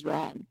TV is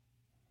wrong.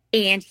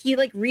 And he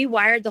like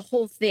rewired the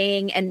whole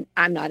thing. And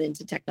I'm not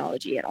into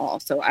technology at all.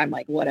 So I'm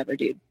like, whatever,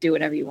 dude, do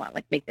whatever you want.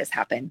 Like, make this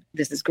happen.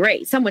 This is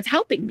great. Someone's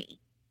helping me.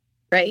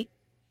 Right.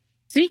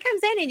 So he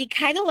comes in and he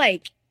kind of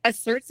like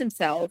asserts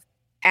himself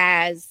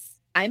as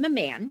I'm a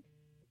man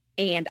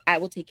and I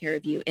will take care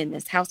of you in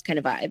this house kind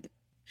of vibe.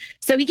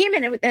 So he came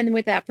in and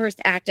with that first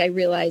act, I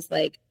realized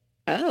like,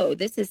 oh,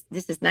 this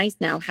is nice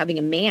now having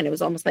a man. It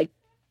was almost like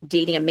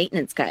dating a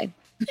maintenance guy.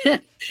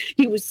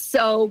 He was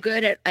so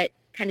good at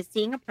kind of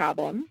seeing a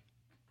problem,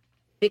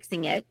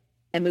 fixing it,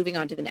 and moving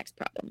on to the next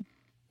problem.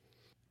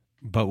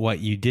 But what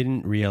you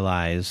didn't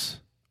realize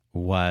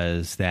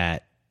was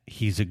that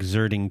he's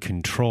exerting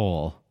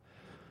control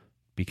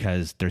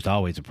because there's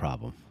always a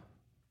problem.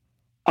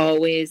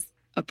 Always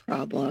a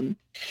problem.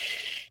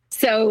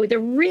 So the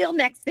real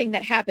next thing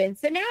that happened,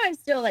 so now I'm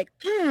still like,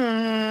 do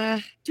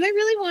I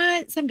really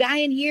want some guy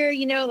in here,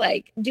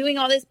 like doing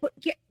all this?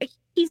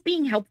 He's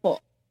being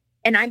helpful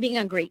and I'm being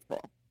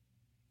ungrateful.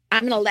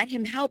 I'm going to let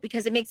him help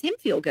because it makes him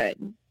feel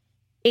good.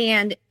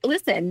 And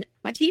listen,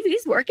 my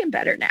TV's working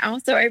better now,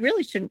 so I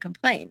really shouldn't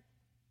complain,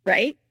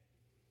 right?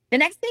 The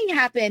next thing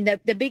happened,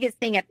 the biggest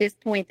thing at this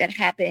point that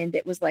happened,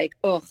 it was like,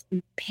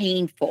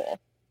 painful.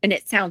 And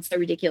it sounds so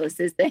ridiculous,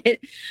 is that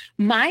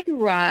my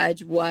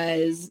garage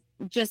was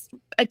just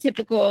a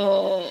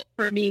typical,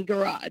 for me,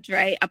 garage,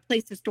 right? A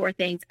place to store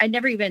things. It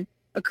never even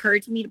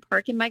occurred to me to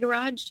park in my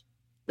garage.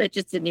 That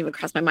just didn't even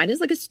cross my mind. It's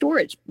like a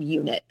storage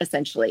unit,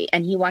 essentially.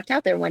 And he walked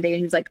out there one day and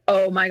he was like,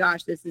 oh my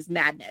gosh, this is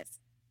madness.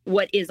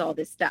 What is all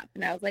this stuff?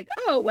 And I was like,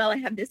 oh, well, I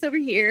have this over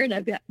here and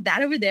I've got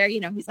that over there.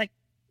 He's like,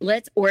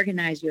 let's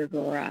organize your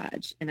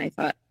garage. And I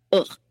thought,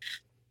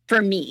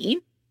 for me,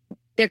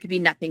 there could be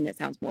nothing that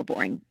sounds more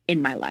boring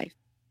in my life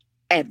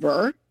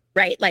ever,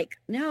 right? Like,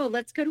 no,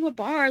 let's go to a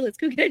bar. Let's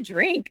go get a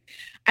drink.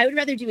 I would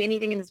rather do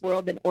anything in this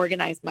world than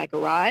organize my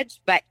garage.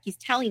 But he's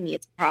telling me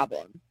it's a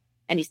problem.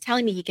 And he's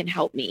telling me he can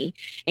help me.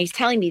 And he's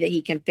telling me that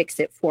he can fix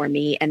it for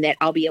me and that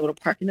I'll be able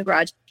to park in the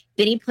garage.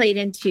 Then he played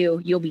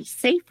into, you'll be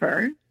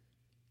safer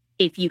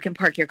if you can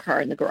park your car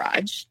in the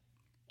garage,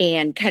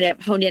 and kind of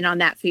honed in on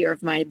that fear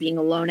of mine of being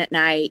alone at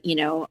night,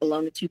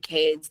 alone with 2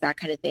 kids, that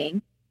kind of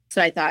thing.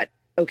 So I thought,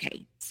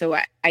 okay, so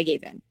I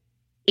gave in.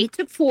 It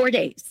took 4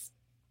 days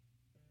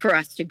for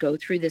us to go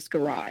through this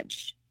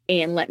garage.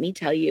 And let me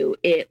tell you,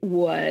 it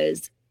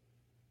was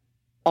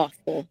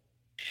awful.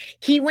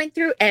 He went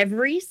through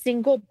every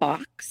single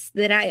box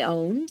that I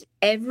owned,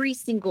 every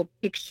single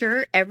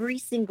picture, every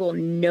single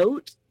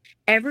note,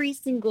 every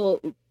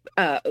single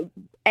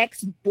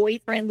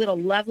ex-boyfriend little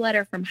love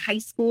letter from high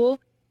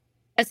school.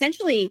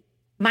 Essentially,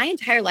 my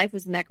entire life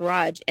was in that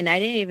garage and I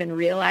didn't even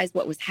realize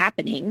what was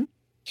happening.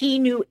 He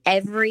knew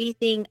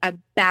everything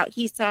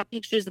he saw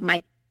pictures of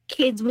my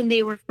kids when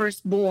they were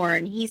first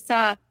born. He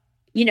saw,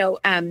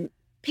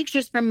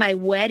 pictures from my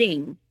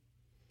wedding,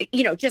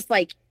 just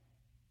like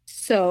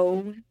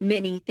so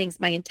many things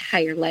my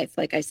entire life,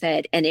 like I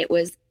said. And it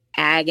was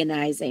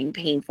agonizing,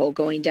 painful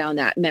going down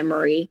that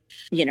memory,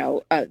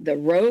 the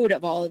road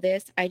of all of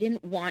this. I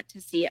didn't want to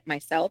see it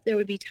myself. There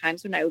would be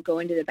times when I would go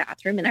into the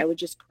bathroom and I would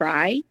just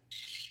cry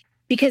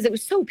because it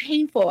was so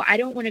painful. I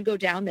don't want to go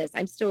down this.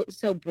 I'm still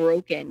so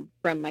broken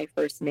from my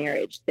first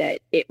marriage that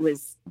it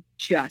was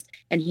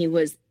and he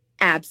was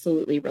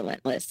absolutely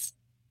relentless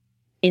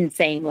in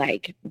saying,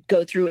 like,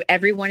 go through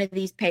every one of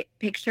these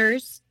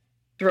pictures,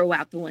 throw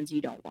out the ones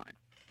you don't want.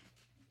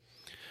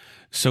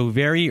 So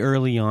very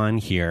early on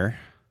here,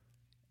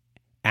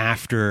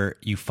 after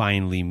you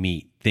finally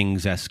meet,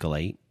 things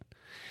escalate.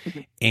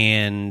 Mm-hmm.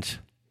 And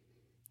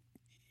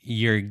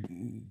you're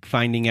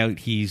finding out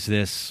he's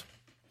this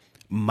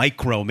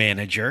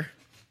micromanager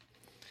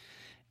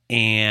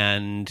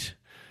and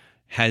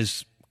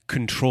has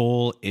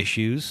control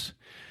issues.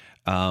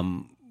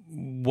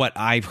 What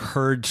I've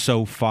heard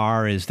so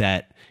far is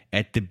that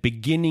at the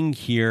beginning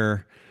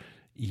here,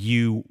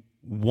 you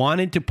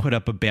wanted to put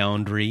up a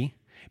boundary,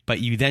 but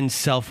you then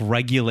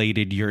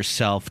self-regulated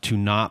yourself to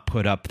not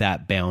put up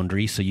that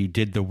boundary. So you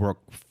did the work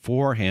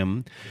for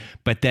him.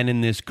 But then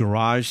in this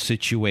garage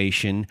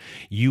situation,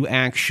 you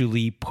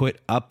actually put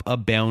up a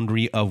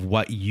boundary of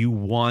what you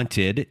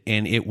wanted,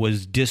 and it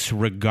was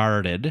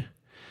disregarded.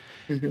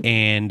 Mm-hmm.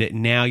 And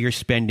now you're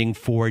spending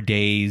 4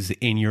 days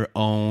in your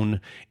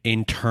own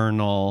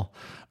internal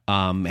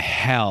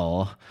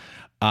hell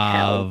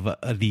of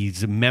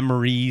these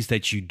memories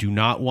that you do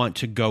not want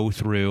to go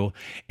through.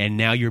 And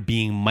now you're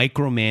being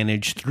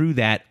micromanaged through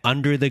that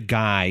under the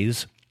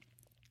guise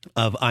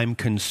of, I'm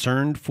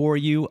concerned for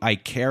you, I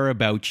care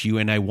about you,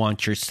 and I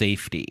want your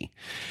safety.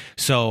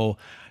 So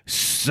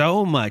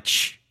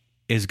much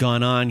has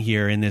gone on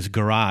here in this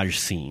garage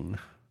scene.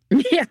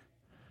 Yeah.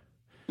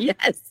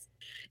 Yes.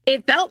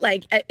 It felt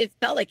like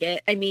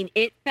it. I mean,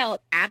 it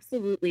felt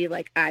absolutely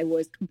like I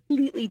was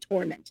completely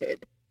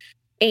tormented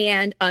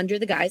and under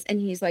the guise. And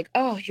he's like,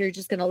 oh, you're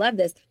just going to love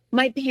this.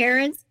 My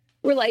parents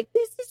were like,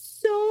 this is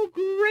so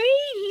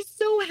great. He's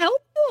so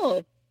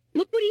helpful.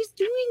 Look what he's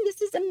doing.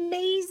 This is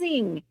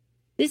amazing.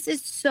 This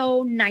is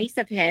so nice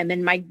of him.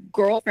 And my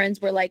girlfriends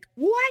were like,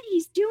 what?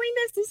 He's doing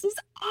this? This is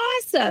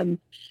awesome.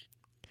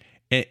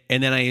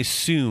 And then I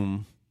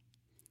assume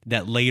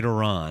that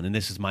later on, and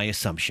this is my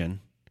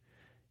assumption,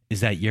 is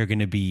that you're going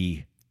to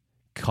be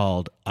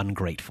called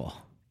ungrateful.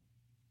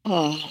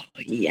 Oh,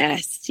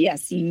 yes.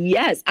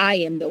 I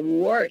am the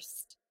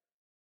worst.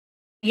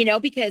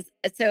 Because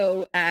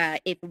so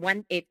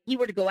if he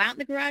were to go out in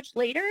the garage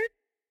later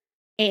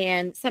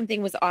and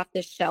something was off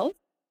the shelf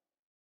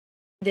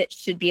that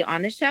should be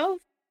on the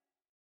shelf,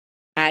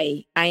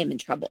 I am in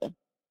trouble.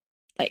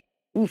 Like,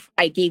 oof,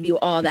 I gave you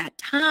all that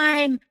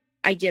time.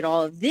 I did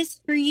all of this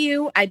for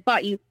you. I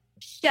bought you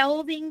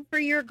shelving for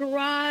your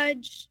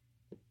garage.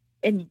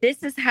 And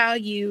this is how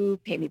you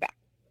pay me back.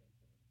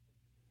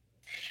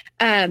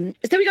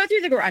 So we go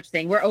through the garage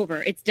thing. We're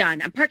over. It's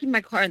done. I'm parking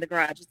my car in the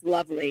garage. It's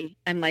lovely.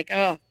 I'm like,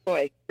 oh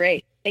boy,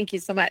 great. Thank you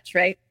so much.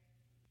 Right.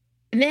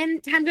 And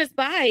then time goes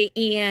by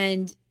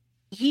and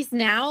he's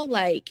now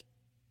like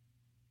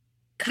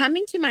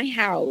coming to my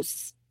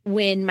house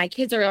when my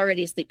kids are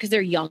already asleep because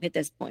they're young at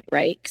this point.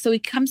 Right. So he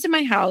comes to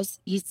my house.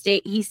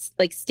 He's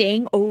like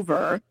staying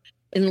over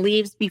and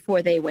leaves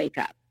before they wake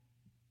up.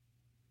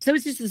 So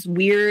it's just this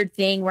weird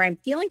thing where I'm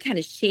feeling kind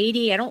of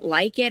shady. I don't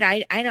like it.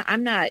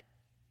 I'm not,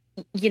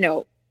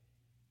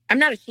 I'm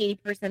not a shady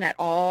person at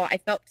all. I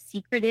felt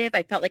secretive.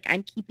 I felt like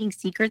I'm keeping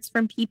secrets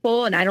from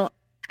people, and I don't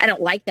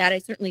like that. I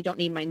certainly don't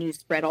need my news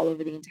spread all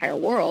over the entire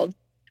world.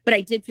 But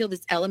I did feel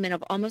this element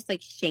of almost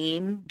like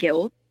shame,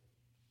 guilt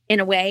in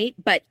a way.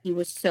 But he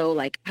was so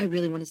like, I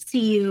really want to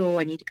see you.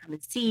 I need to come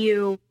and see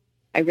you.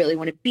 I really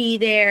want to be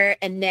there.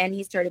 And then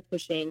he started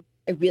pushing,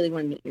 I really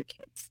want to meet your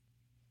kids.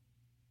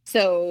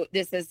 So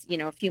this is,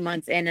 a few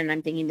months in, and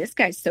I'm thinking, this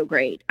guy's so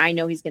great. I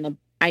know he's going to,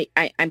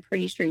 I'm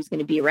pretty sure he's going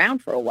to be around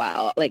for a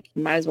while. Like,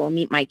 might as well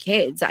meet my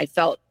kids. I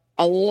felt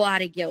a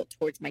lot of guilt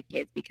towards my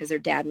kids because their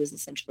dad was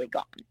essentially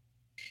gone.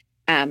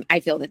 I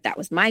feel that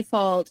was my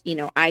fault.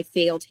 I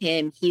failed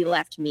him. He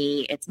left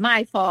me. It's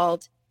my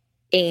fault.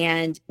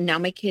 And now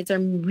my kids are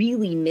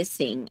really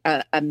missing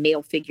a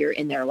male figure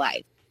in their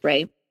life.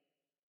 Right.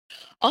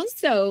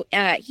 Also,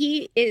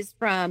 he is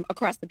from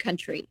across the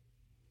country.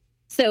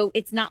 So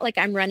it's not like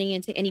I'm running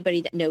into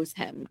anybody that knows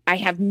him. I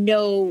have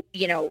no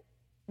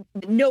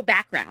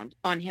background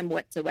on him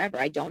whatsoever.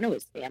 I don't know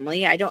his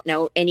family. I don't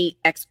know any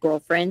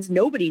ex-girlfriends.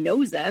 Nobody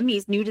knows him.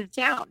 He's new to the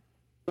town.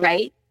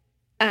 Right.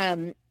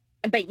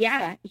 But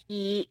yeah,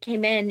 he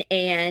came in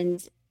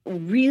and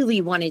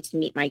really wanted to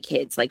meet my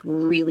kids, like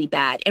really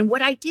bad. And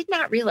what I did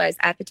not realize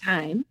at the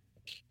time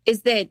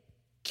is that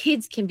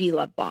kids can be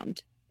love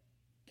bombed.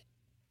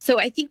 So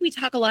I think we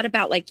talk a lot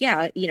about like,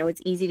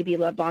 it's easy to be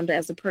love bombed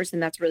as a person.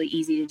 That's really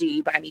easy to do.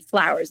 You buy me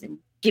flowers and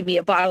give me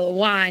a bottle of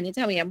wine and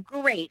tell me I'm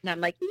great. And I'm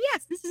like,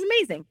 yes, this is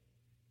amazing.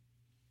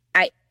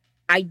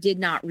 I did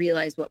not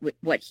realize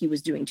what he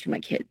was doing to my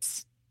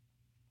kids.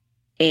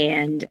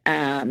 And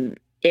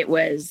it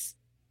was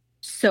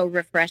so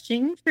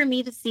refreshing for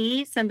me to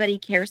see somebody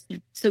care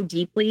so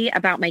deeply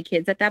about my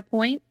kids at that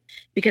point,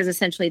 because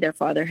essentially their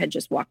father had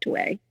just walked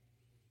away.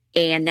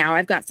 And now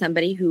I've got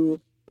somebody who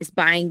is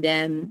buying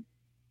them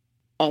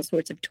all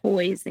sorts of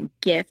toys and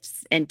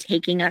gifts and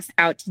taking us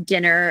out to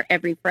dinner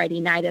every Friday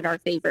night at our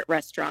favorite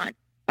restaurant.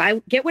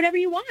 Get whatever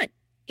you want.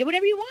 Get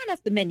whatever you want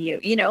off the menu,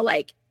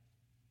 like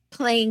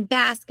playing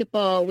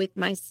basketball with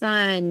my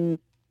son,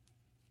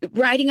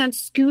 riding on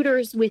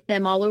scooters with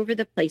them all over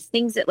the place,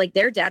 things that like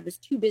their dad was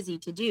too busy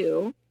to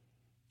do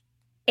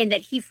and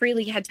that he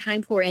freely had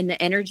time for and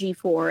the energy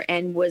for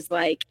and was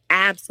like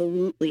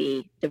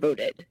absolutely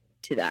devoted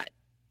to that.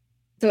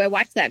 So I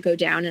watched that go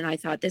down and I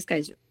thought, this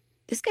guy's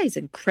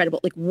incredible.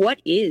 Like,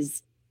 what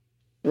is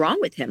wrong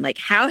with him? Like,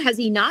 how has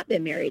he not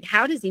been married?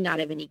 How does he not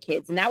have any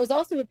kids? And that was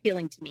also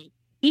appealing to me.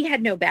 He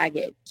had no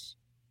baggage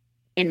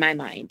in my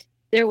mind.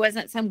 There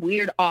wasn't some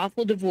weird,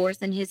 awful divorce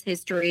in his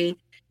history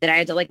that I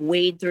had to like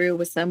wade through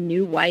with some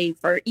new wife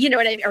or,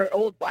 or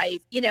old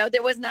wife.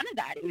 There was none of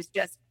that. It was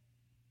just,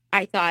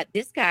 I thought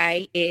this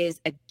guy is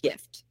a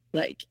gift.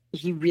 Like,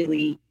 he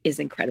really is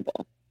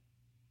incredible.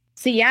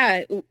 So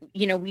yeah,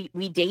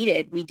 we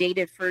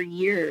dated for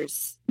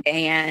years,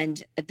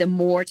 and the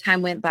more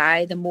time went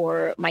by, the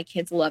more my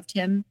kids loved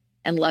him.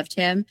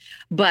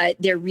 But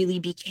there really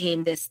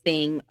became this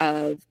thing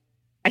of,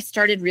 I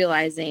started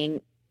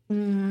realizing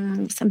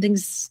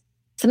something's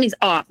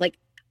off. Like,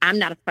 I'm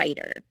not a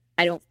fighter.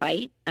 I don't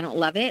fight. I don't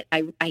love it.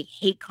 I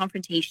hate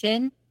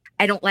confrontation.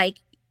 I don't like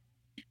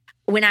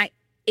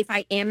if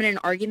I am in an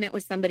argument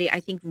with somebody,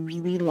 I think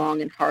really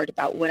long and hard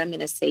about what I'm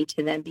going to say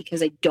to them,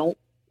 because I don't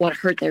want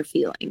to hurt their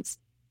feelings.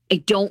 I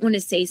don't want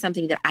to say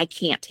something that I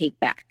can't take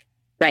back.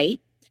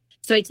 Right.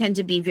 So I tend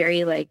to be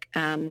very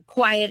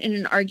quiet in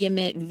an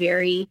argument,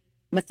 very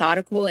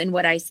methodical in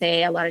what I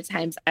say. A lot of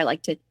times I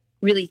like to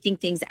really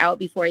think things out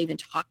before I even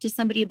talk to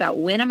somebody about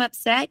when I'm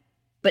upset.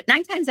 But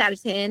 9 times out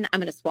of 10, I'm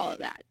going to swallow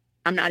that.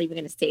 I'm not even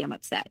going to say I'm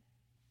upset.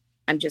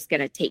 I'm just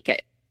going to take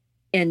it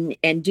and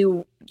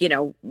do,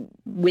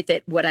 with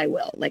it what I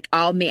will. Like,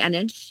 I'll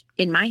manage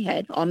in my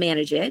head. I'll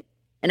manage it.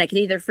 And I can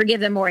either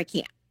forgive them or I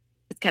can't.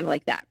 It's kind of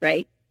like that,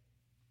 right?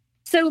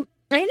 So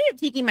I ended up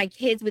taking my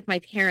kids with my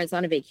parents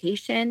on a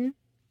vacation.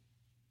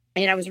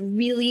 And I was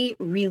really,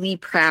 really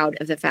proud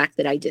of the fact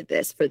that I did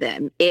this for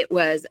them. It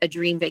was a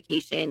dream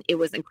vacation. It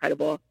was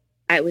incredible.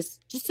 I was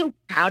just so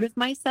proud of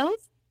myself.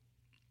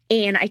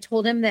 And I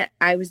told him that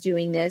I was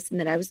doing this and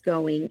that I was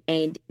going.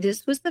 And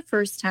this was the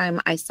first time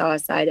I saw a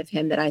side of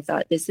him that I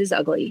thought, this is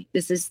ugly.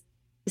 This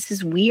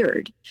is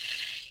weird.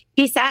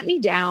 He sat me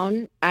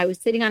down. I was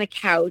sitting on a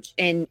couch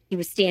and he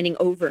was standing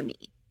over me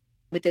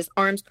with his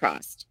arms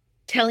crossed,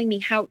 telling me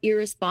how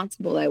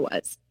irresponsible I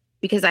was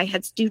because I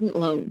had student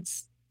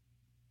loans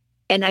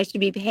and I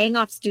should be paying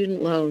off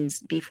student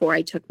loans before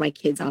I took my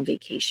kids on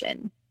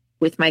vacation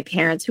with my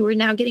parents who are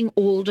now getting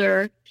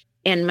older,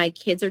 and my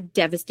kids are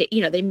devastated.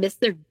 You know, they miss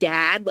their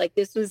dad. Like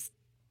I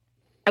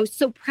was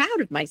so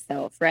proud of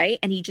myself, right?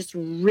 And he just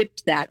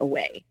ripped that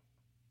away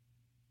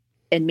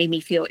and made me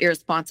feel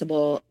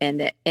irresponsible,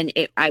 and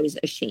I was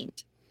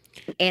ashamed.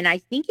 And I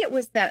think it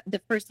was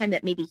the first time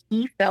that maybe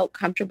he felt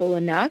comfortable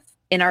enough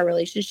in our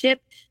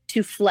relationship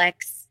to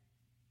flex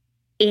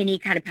any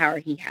kind of power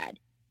he had.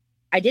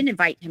 I didn't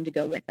invite him to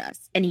go with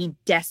us, and he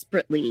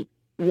desperately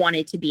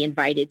wanted to be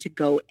invited to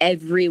go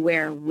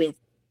everywhere with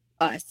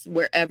us,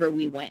 wherever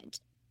we went.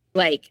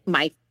 Like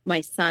my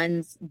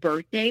son's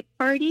birthday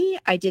party,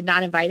 I did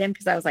not invite him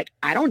because I was like,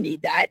 I don't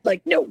need that.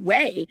 Like, no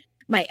way.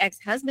 My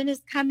ex-husband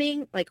is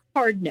coming. Like,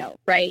 hard no,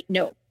 right?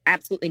 No,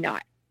 absolutely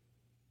not.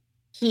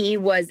 He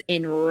was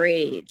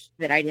enraged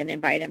that I didn't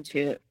invite him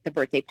to the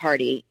birthday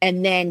party.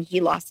 And then he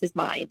lost his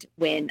mind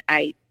when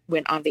I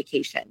went on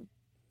vacation.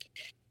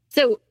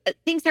 So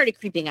things started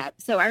creeping up.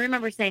 So I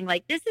remember saying,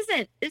 like, this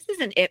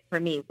isn't it for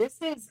me. This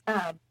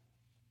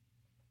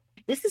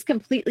is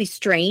completely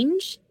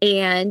strange,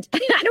 and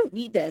I don't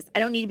need this. I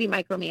don't need to be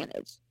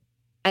micromanaged.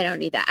 I don't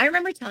need that. I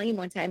remember telling him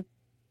one time,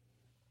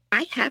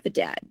 I have a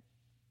dad.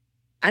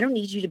 I don't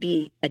need you to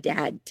be a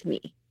dad to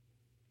me.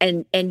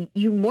 And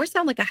you more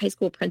sound like a high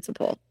school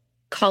principal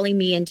calling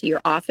me into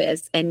your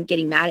office and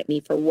getting mad at me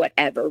for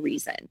whatever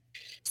reason.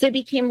 So it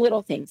became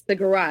little things. The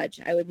garage,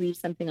 I would leave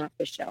something off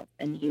the shelf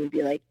and he would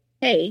be like,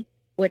 hey,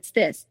 what's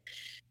this?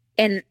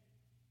 And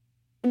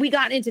we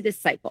got into this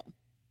cycle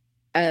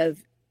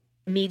of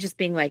me just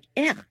being like,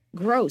 yeah,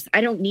 gross.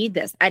 I don't need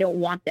this. I don't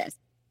want this.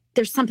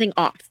 There's something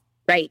off,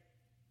 right?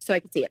 So I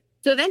could see it.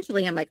 So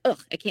eventually I'm like,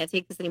 ugh, I can't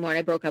take this anymore. And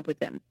I broke up with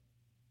him.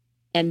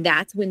 And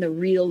that's when the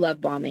real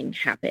love bombing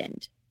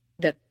happened.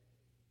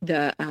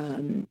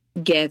 The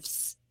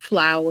gifts,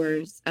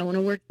 flowers. I want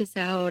to work this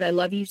out. I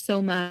love you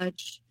so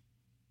much.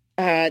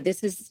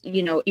 This is,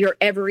 you're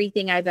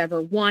everything I've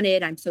ever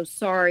wanted. I'm so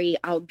sorry.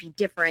 I'll be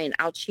different.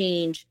 I'll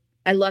change.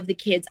 I love the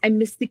kids. I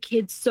miss the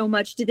kids so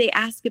much. Did they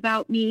ask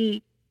about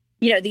me?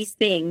 These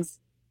things.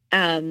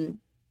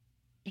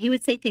 He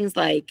would say things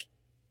like,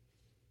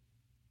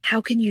 how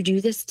can you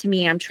do this to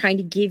me? I'm trying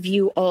to give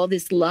you all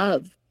this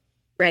love.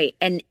 Right.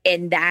 And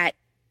that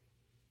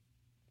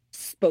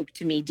spoke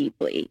to me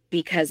deeply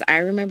because I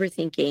remember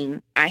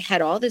thinking I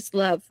had all this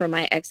love for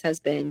my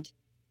ex-husband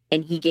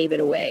and he gave it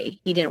away.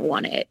 He didn't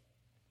want it.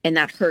 And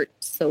that hurt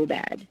so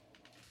bad.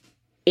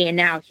 And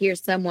now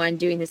here's someone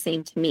doing the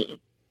same to me.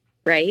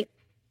 Right.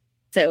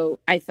 So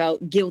I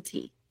felt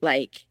guilty.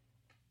 Like,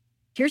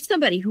 here's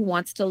somebody who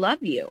wants to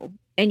love you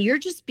and you're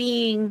just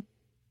being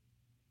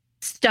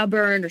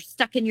stubborn or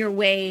stuck in your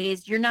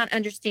ways. You're not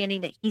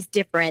understanding that he's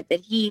different,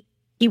 that he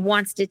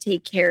wants to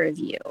take care of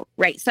you.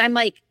 Right. So I'm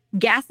like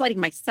gaslighting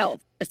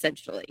myself,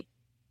 essentially,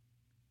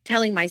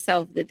 telling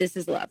myself that this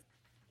is love.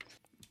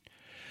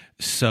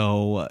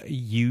 So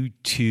you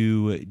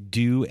two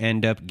do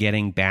end up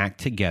getting back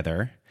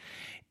together,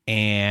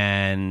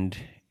 and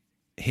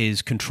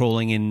his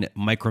controlling and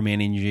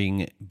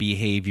micromanaging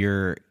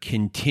behavior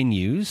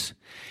continues.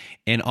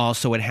 And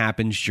also what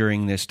happens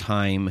during this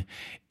time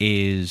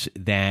is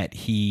that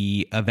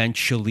he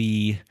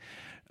eventually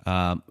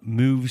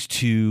moves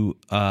to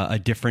a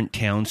different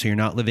town. So you're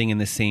not living in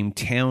the same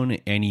town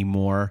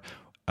anymore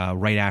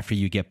right after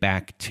you get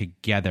back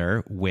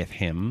together with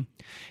him.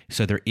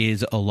 So there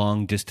is a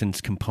long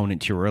distance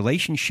component to your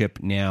relationship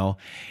now.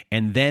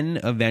 And then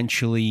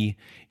eventually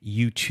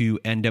you two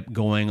end up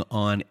going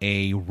on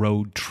a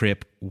road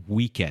trip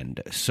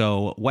weekend.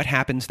 So what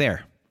happens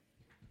there?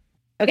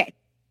 Okay.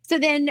 So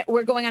then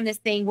we're going on this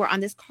thing. We're on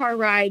this car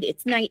ride.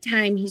 It's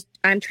nighttime.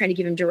 I'm trying to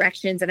give him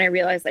directions. And I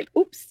realize, like,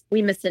 oops,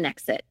 we missed an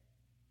exit.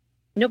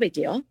 No big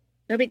deal.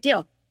 No big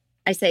deal.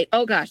 I say,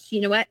 oh gosh, you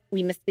know what?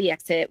 We missed the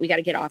exit. We got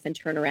to get off and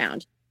turn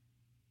around.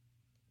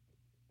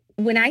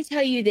 When I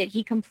tell you that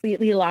he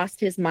completely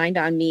lost his mind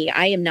on me,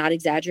 I am not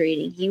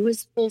exaggerating. He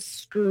was full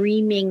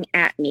screaming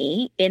at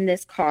me in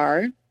this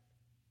car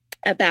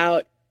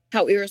about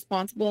how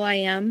irresponsible I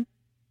am,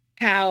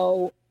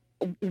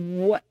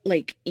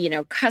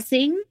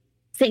 cussing,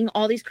 saying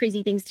all these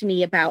crazy things to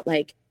me about,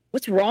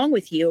 what's wrong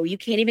with you? You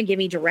can't even give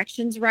me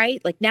directions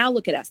right. Like, now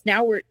look at us.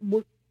 Now we're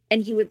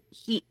and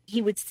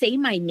he would say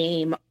my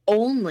name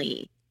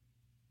only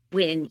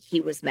when he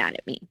was mad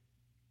at me.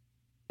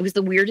 It was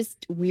the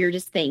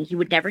weirdest thing. He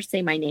would never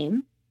say my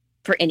name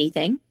for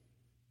anything.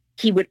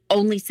 He would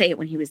only say it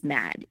when he was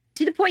mad,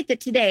 to the point that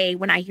today,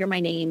 when I hear my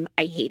name,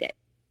 I hate it.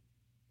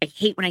 I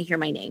hate when I hear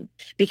my name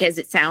because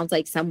it sounds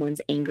like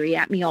someone's angry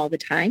at me all the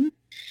time.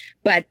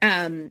 But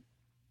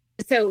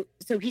so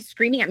he's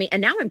screaming at me,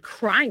 and now I'm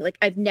crying. Like,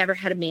 I've never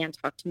had a man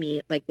talk to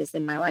me like this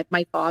in my life.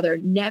 My father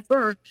would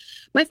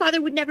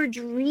never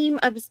dream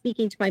of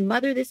speaking to my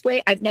mother this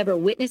way. I've never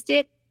witnessed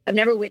it. I've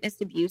never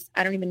witnessed abuse.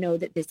 I don't even know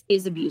that this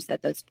is abuse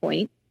at this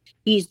point.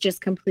 He's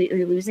just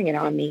completely losing it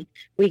on me.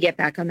 We get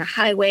back on the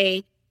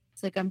highway.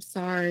 It's like, I'm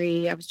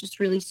sorry. I was just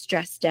really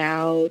stressed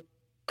out.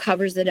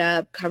 Covers it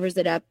up.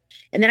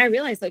 And then I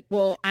realized, like,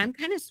 well, I'm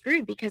kind of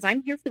screwed because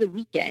I'm here for the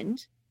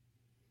weekend.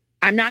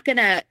 I'm not going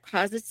to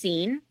cause a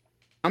scene.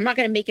 I'm not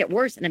going to make it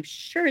worse. And I'm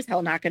sure as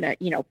hell not going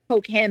to,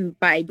 poke him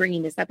by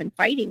bringing this up and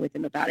fighting with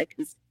him about it,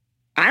 because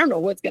I don't know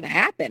what's going to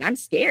happen. I'm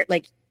scared.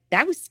 Like,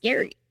 that was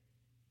scary.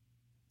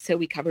 So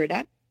we cover it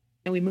up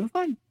and we move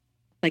on.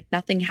 Like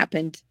nothing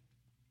happened.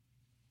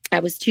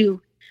 I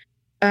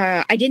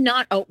did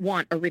not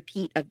want a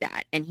repeat of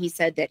that. And he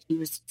said that he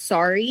was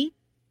sorry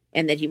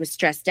and that he was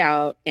stressed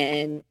out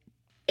and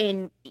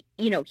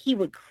he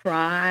would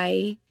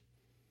cry.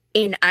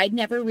 And I'd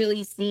never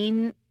really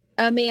seen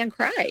a man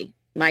cry.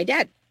 My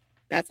dad,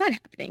 that's not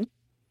happening.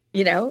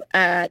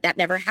 That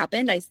never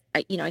happened.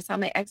 I saw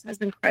my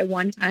ex-husband cry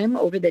one time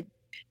over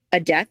a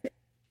death,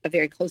 a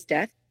very close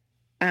death.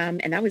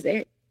 And that was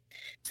it.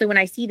 So when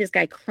I see this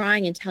guy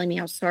crying and telling me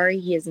how sorry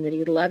he is and that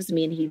he loves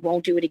me and he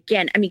won't do it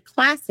again, I mean,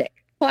 classic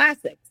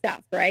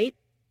stuff, right?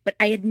 But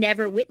I had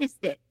never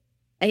witnessed it.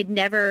 I had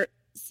never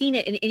seen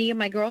it in any of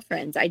my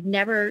girlfriends. I'd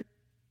never,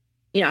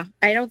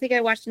 I don't think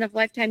I watched enough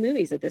Lifetime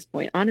movies at this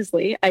point.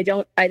 Honestly, I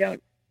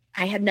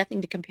had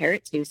nothing to compare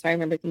it to. So I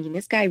remember thinking,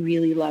 this guy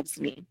really loves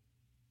me.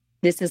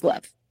 This is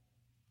love.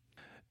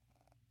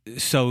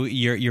 So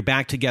you're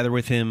back together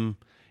with him.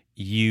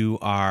 You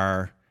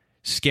are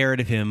scared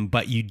of him,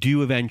 but you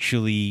do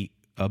eventually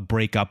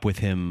break up with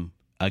him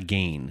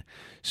again.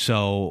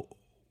 So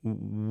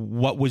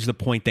what was the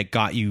point that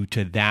got you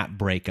to that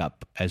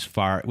breakup?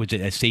 Was it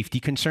a safety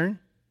concern?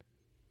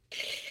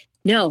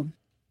 No.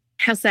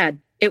 How sad.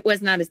 It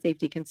was not a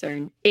safety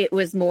concern. It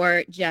was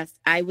more just,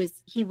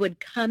 he would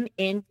come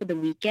in for the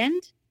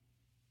weekend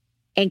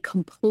and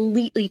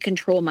completely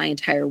control my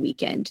entire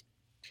weekend.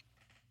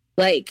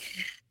 Like,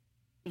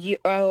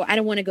 I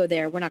don't want to go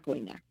there. We're not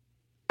going there.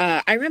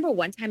 I remember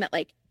one time at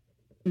like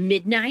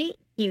midnight,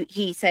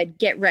 he said,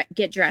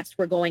 get dressed.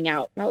 We're going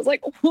out. And I was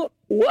like,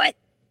 what?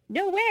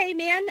 No way,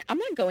 man. I'm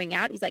not going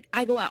out. He's like,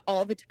 I go out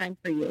all the time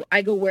for you.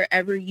 I go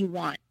wherever you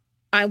want.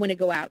 I want to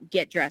go out,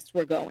 get dressed.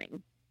 We're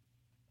going.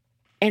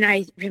 And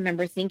I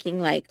remember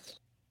thinking like,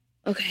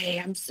 okay,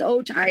 I'm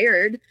so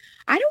tired.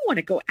 I don't want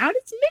to go out.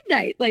 It's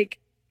midnight. Like,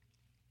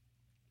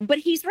 but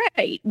he's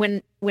right.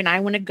 When I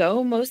want to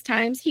go, most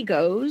times he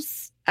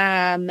goes.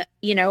 I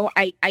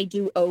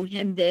do owe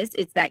him this.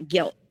 It's that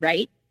guilt,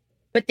 right?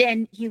 But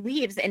then he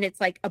leaves and it's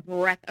like a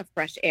breath of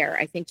fresh air.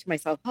 I think to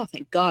myself, oh,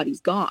 thank God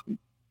he's gone.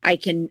 I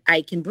can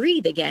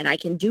breathe again. I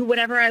can do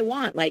whatever I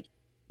want. Like,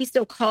 he's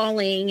still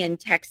calling and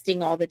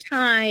texting all the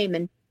time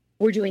and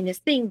we're doing this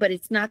thing, but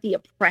it's not the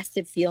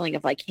oppressive feeling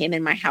of like him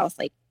in my house,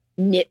 like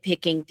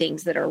nitpicking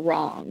things that are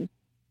wrong.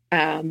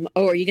 Oh,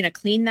 are you going to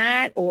clean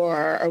that? Or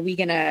are we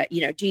going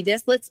to, do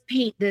this? Let's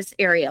paint this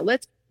area.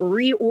 Let's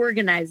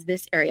reorganize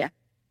this area.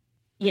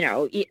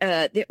 What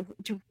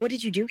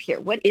did you do here?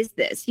 What is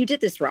this? You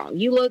did this wrong.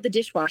 You load the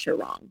dishwasher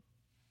wrong.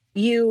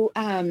 You,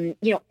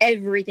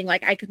 everything.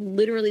 Like, I could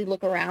literally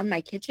look around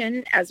my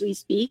kitchen as we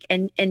speak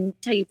and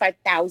tell you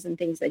 5,000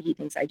 things that he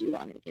thinks I do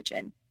wrong in the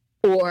kitchen.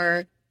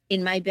 Or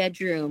in my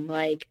bedroom,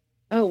 like,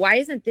 oh, why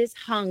isn't this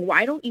hung?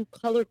 Why don't you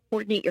color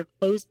coordinate your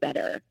clothes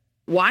better?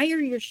 Why are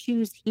your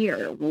shoes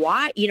here?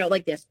 Why,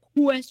 like this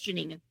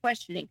questioning,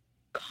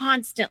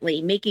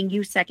 constantly making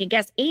you second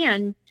guess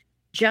and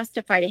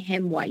justify to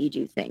him why you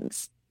do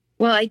things.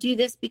 Well, I do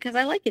this because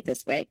I like it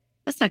this way.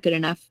 That's not good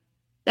enough.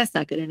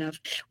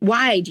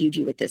 Why do you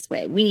do it this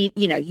way? We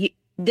need,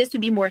 this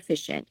would be more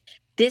efficient.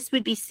 This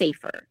would be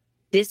safer.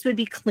 This would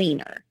be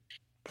cleaner.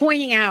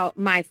 Pointing out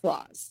my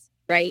flaws,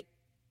 right?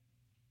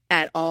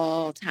 At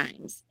all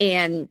times.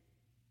 And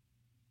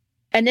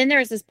then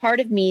there's this part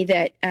of me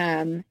that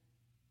I'm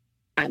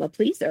a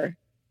pleaser.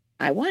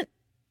 I want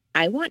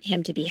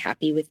him to be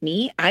happy with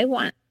me.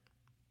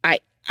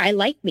 I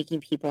like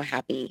making people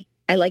happy.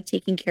 I like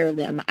taking care of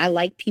them. I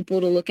like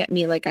people to look at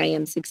me like I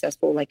am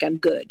successful, like I'm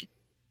good.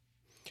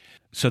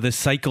 So the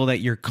cycle that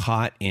you're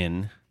caught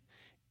in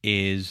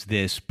is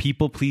this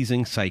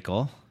people-pleasing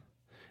cycle,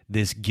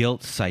 this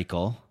guilt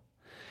cycle,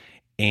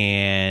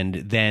 and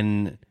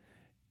then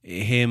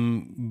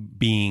him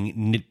being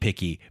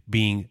nitpicky,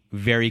 being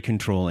very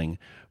controlling,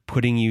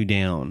 putting you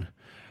down,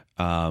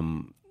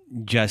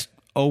 just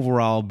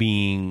overall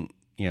being,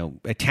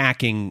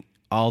 attacking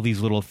all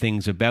these little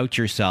things about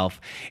yourself.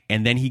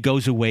 And then he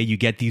goes away. You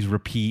get these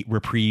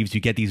reprieves.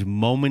 You get these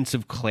moments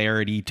of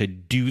clarity to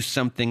do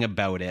something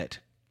about it.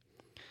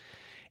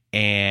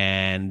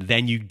 And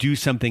then you do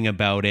something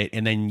about it.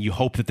 And then you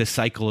hope that the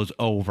cycle is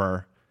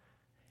over.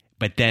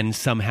 But then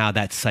somehow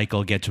that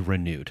cycle gets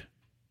renewed.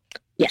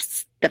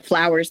 Yes. The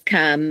flowers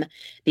come,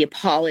 the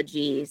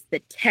apologies, the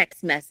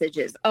text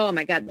messages. Oh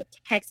my God, the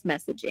text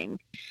messaging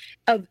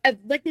of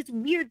like this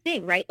weird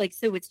thing, right? Like,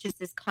 so it's just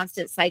this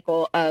constant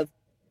cycle of,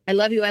 I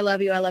love you. I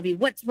love you. I love you.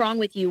 What's wrong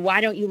with you?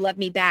 Why don't you love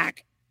me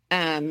back?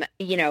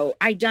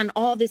 I've done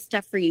all this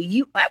stuff for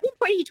you. At one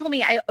point he told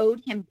me I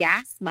owed him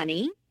gas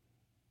money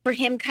for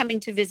him coming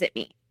to visit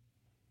me.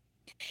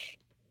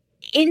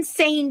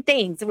 insane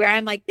things where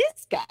I'm like,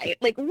 this guy,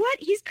 like, what?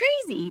 He's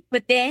crazy.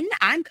 But then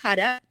I'm caught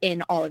up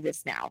in all of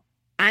this now.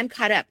 I'm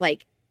caught up,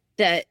 like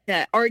the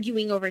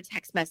arguing over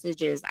text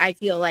messages. I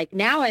feel like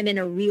now I'm in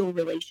a real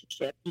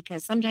relationship,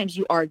 because sometimes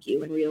you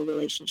argue in real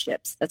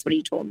relationships. That's what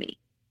he told me.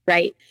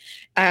 Right.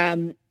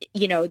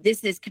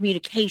 This is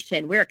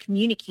communication. We're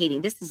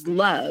communicating. This is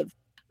love.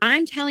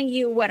 I'm telling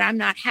you what I'm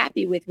not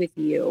happy with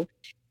you.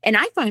 And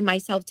I find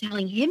myself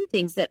telling him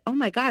things that, oh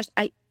my gosh,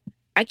 I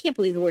can't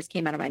believe the words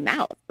came out of my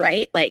mouth.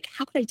 Right. Like,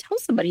 how could I tell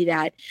somebody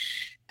that?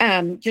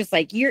 Just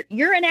like, you're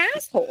an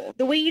asshole.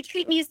 The way you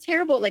treat me is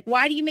terrible. Like,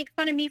 why do you make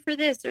fun of me for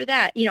this or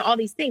that? All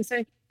these things.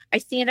 So I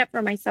stand up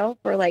for myself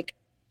for like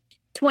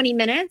 20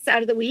 minutes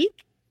out of the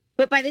week.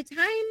 But by the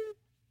time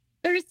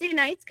Thursday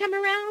nights come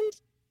around,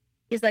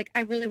 he's like,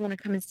 I really want to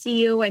come and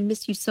see you. I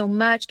miss you so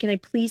much. Can I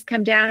please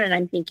come down? And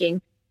I'm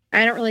thinking,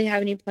 I don't really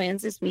have any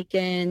plans this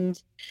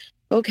weekend.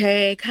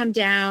 Okay, come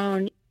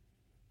down.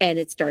 And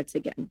it starts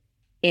again.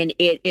 And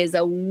it is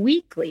a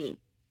weekly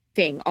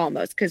thing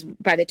almost, because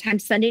by the time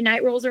Sunday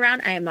night rolls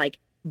around, I am like,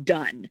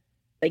 done.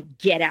 Like,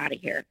 get out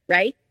of here.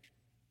 Right.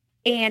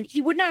 And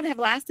he would not have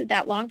lasted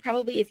that long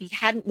probably if he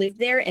hadn't lived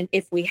there and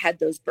if we had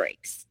those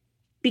breaks,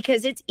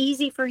 because it's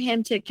easy for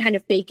him to kind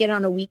of fake it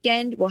on a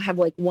weekend. We'll have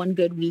like one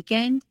good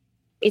weekend.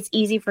 It's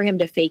easy for him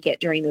to fake it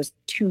during those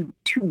two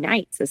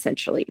nights,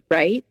 essentially,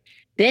 right?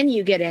 Then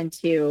you get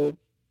into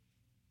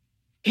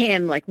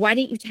him like, why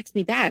didn't you text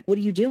me back? What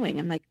are you doing?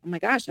 I'm like, oh my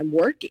gosh, I'm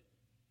working.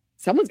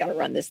 Someone's got to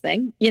run this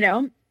thing,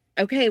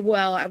 Okay,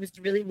 well, I was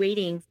really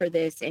waiting for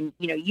this. And,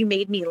 you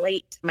made me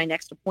late to my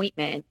next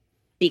appointment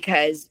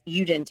because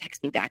you didn't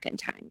text me back in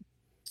time.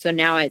 So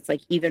now it's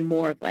like even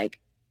more of like,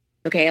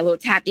 okay, a little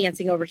tap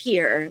dancing over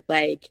here.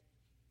 Like,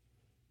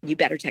 you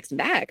better text him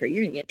back or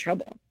you're going to get in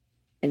trouble.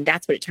 And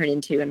that's what it turned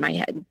into in my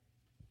head.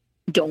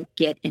 Don't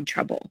get in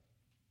trouble.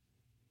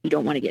 You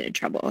don't want to get in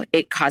trouble.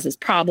 It causes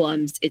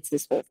problems. It's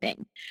this whole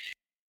thing.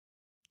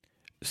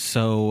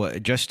 So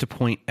just to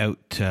point out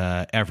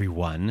to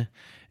everyone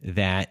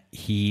that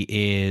he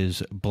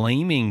is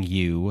blaming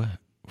you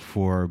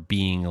for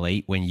being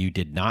late when you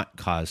did not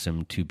cause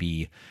him to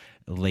be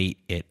late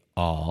at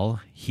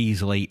all.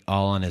 He's late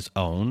all on his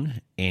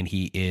own, and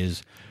he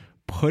is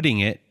putting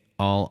it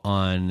all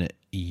on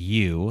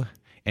you.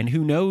 And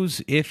who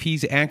knows if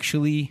he's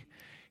actually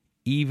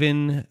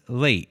even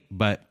late.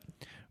 But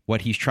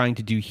what he's trying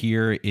to do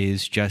here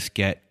is just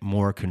get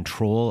more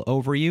control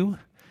over you.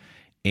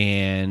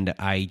 And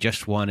I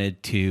just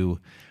wanted to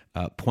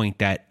point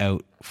that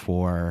out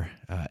for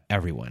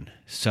everyone.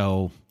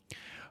 So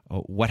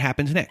what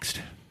happens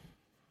next?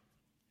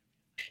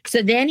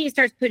 So then he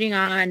starts putting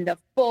on the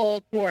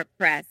full court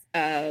press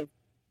of,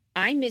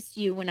 I miss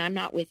you when I'm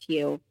not with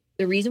you.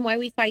 The reason why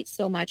we fight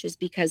so much is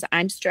because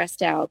I'm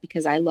stressed out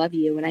because I love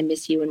you and I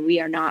miss you and we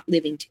are not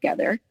living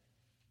together.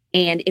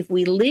 And if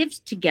we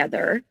lived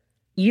together,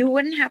 you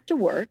wouldn't have to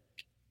work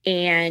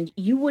and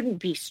you wouldn't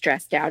be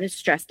stressed out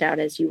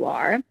as you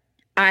are.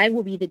 I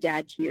will be the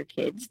dad to your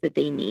kids that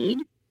they need.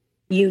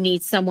 You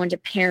need someone to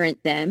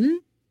parent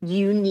them.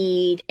 You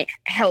need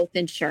health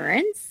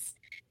insurance.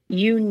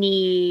 You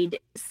need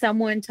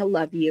someone to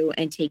love you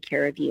and take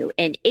care of you.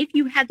 And if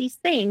you had these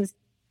things,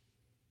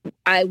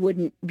 I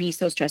wouldn't be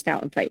so stressed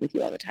out and fight with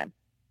you all the time.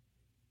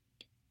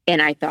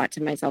 And I thought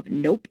to myself,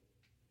 nope.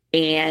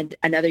 And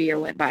another year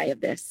went by of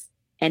this.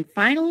 And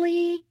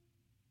finally,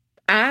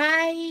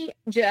 I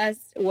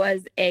just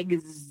was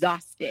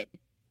exhausted.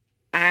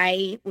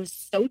 I was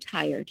so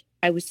tired.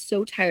 I was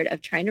so tired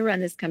of trying to run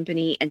this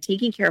company and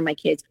taking care of my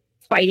kids,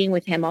 fighting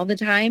with him all the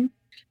time,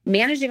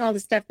 managing all the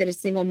stuff that a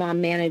single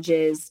mom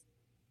manages.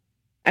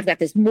 I've got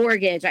this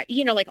mortgage,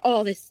 like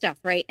all this stuff,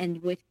 right?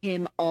 And with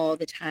him all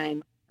the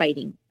time,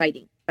 fighting,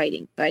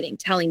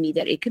 telling me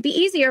that it could be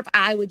easier if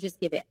I would just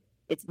give in.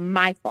 It's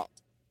my fault.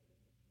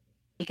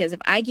 Because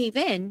if I gave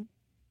in,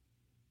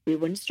 we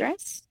wouldn't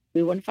stress.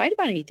 We wouldn't fight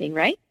about anything,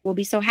 right? We'll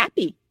be so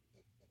happy.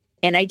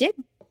 And I did.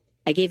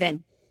 I gave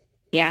in.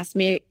 He asked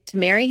me to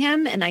marry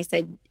him, and I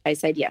said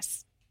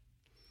yes.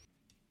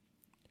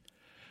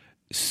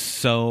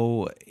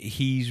 So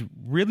he's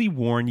really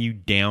worn you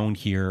down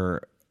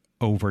here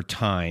over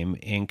time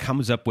and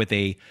comes up with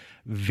a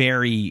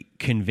very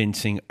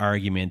convincing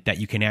argument that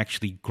you can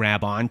actually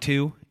grab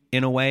onto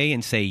in a way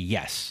and say,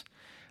 yes,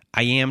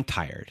 I am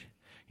tired.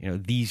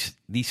 These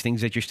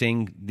things that you're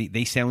saying,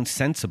 they sound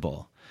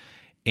sensible.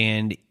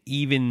 And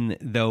even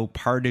though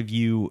part of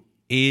you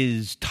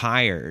is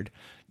tired,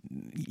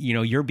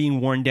 you're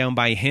being worn down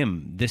by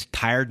him. This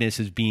tiredness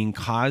is being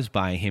caused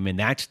by him. And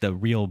that's the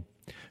real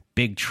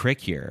big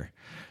trick here.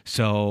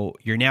 So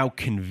you're now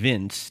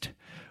convinced,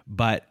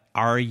 but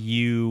are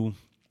you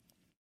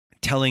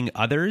telling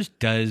others?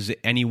 Does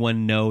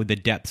anyone know the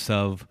depths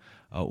of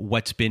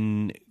what's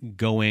been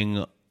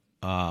going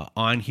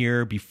on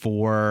here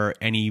before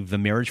any of the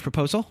marriage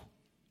proposal?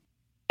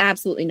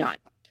 Absolutely not.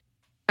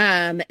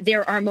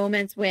 There are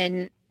moments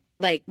when,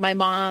 like, my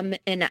mom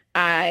and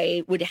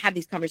I would have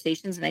these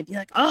conversations and I'd be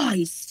like, oh,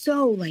 he's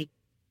so, like,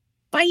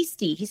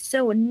 feisty. He's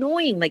so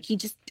annoying. Like he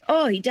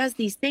does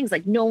these things.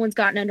 Like no one's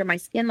gotten under my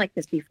skin like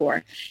this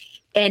before.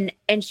 And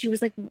she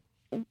was like,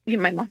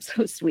 my mom's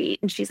so sweet.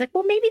 And she's like,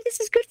 well, maybe this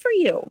is good for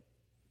you.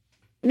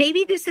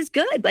 Maybe this is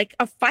good. Like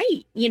a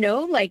fight,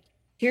 like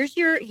here's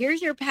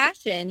your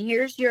passion.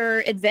 Here's your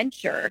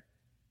adventure.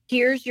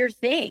 Here's your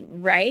thing,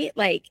 right?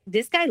 Like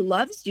this guy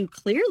loves you.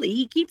 Clearly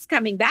he keeps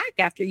coming back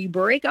after you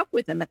break up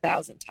with him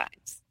 1,000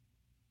 times.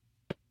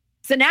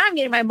 So now I'm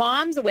getting my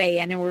mom's way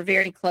in and we're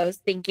very close,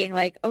 thinking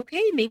like,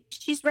 okay, maybe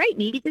she's right.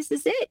 Maybe this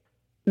is it.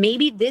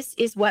 Maybe this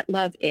is what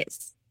love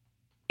is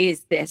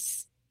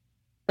this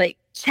like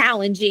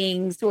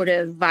challenging sort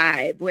of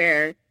vibe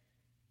where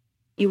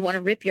you want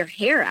to rip your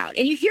hair out.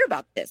 And you hear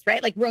about this,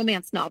 right? Like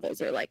romance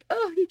novels are like,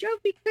 oh, he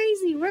drove me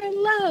crazy. We're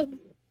in love,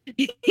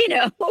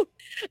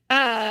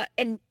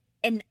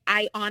 and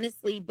I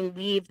honestly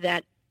believe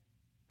that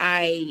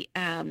I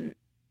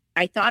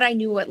thought I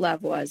knew what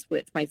love was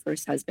with my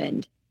first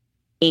husband.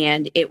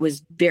 And it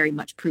was very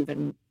much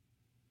proven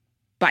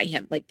by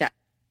him. Like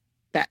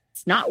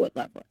that's not what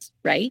love was,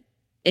 right?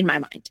 In my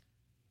mind.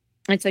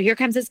 And so here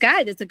comes this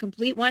guy that's a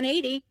complete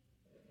 180,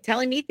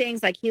 telling me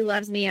things like he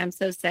loves me. I'm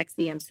so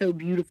sexy. I'm so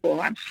beautiful.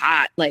 I'm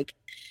hot. Like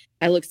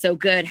I look so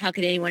good. How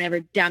could anyone ever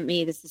dump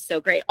me? This is so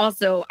great.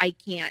 Also, I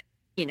can't,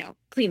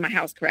 clean my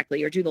house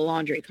correctly or do the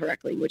laundry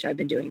correctly, which I've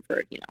been doing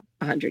for,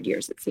 100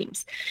 years, it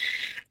seems.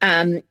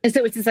 And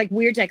so it's this like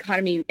weird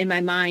dichotomy in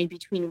my mind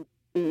between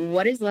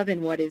what is love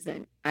and what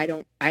isn't. I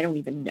don't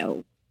even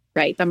know.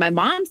 Right. But my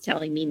mom's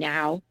telling me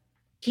now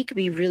he could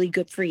be really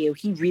good for you.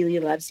 He really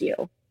loves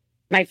you.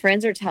 My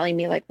friends are telling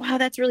me like, wow,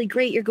 that's really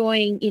great. You're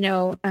going,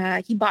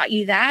 he bought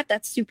you that.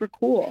 That's super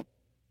cool.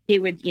 He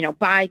would,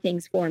 buy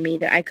things for me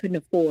that I couldn't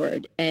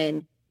afford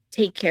and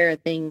take care of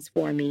things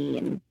for me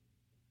and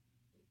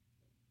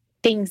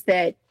things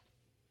that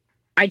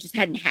I just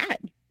hadn't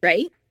had.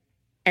 Right.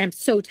 And I'm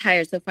so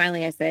tired. So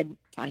finally I said,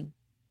 fine.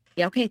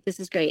 Yeah, okay, this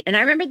is great. And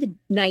I remember the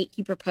night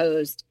he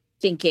proposed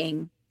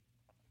thinking,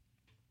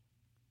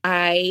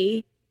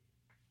 I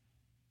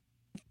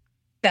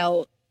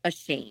felt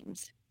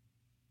ashamed.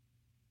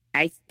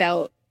 I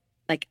felt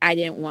like I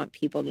didn't want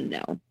people to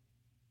know.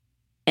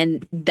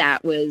 And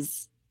that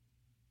was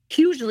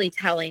hugely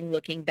telling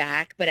looking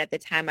back. But at the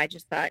time I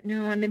just thought,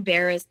 no, I'm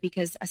embarrassed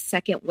because a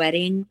second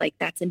wedding, like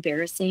that's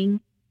embarrassing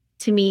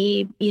to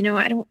me.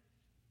 I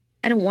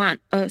don't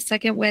want a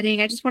second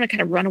wedding. I just want to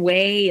kind of run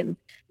away and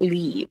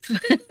leave.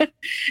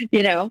 We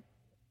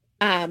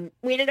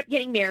ended up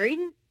getting married.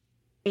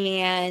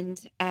 And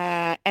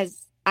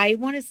as I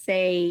want to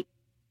say,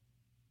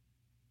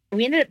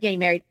 we ended up getting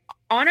married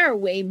on our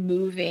way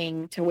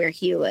moving to where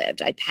he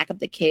lived. I'd pack up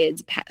the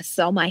kids,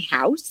 sell my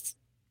house,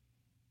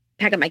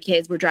 pack up my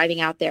kids. We're driving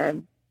out there.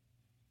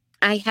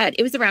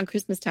 It was around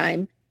Christmas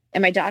time.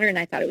 And my daughter and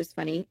I thought it was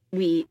funny.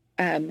 We,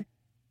 in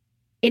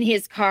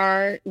his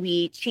car,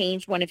 we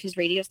changed one of his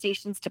radio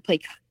stations to play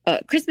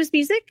Christmas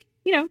music.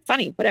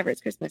 Funny, whatever,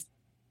 it's Christmas.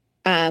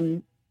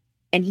 And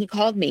he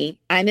called me.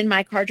 I'm in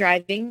my car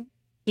driving.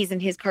 He's in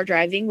his car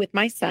driving with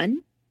my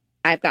son.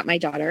 I've got my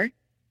daughter.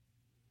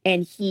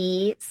 And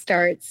he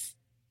starts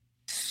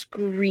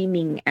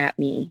screaming at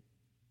me,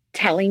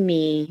 telling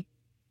me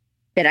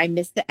that I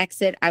missed the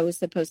exit I was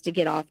supposed to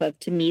get off of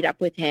to meet up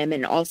with him.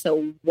 And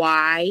also,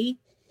 why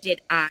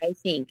did I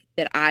think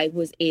that I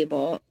was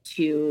able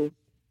to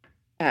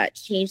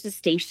change the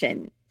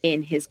station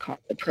in his car,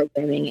 the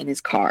programming in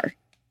his car?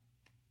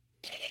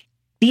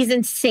 These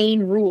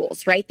insane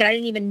rules, right? That I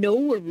didn't even know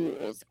were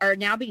rules are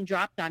now being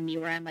dropped on me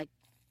where I'm like,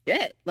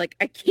 shit, like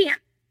I can't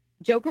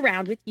joke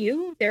around with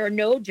you. There are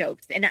no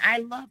jokes. And I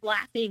love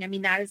laughing. I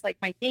mean, that is like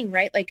my thing,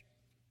 right? Like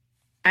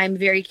I'm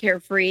very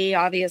carefree,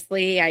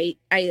 obviously.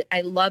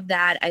 I love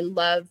that. I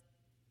love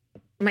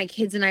my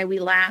kids and we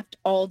laughed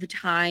all the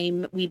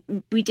time. We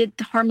did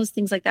harmless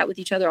things like that with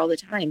each other all the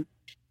time.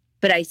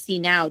 But I see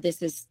now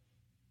this is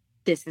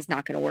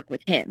not going to work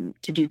with him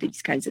to do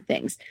these kinds of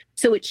things.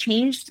 So it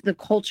changed the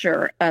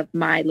culture of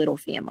my little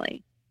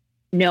family,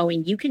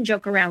 knowing you can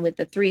joke around with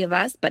the three of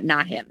us, but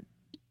not him.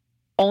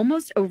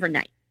 Almost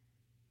overnight,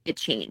 it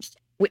changed.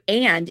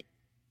 And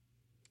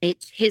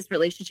his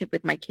relationship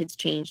with my kids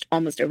changed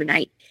almost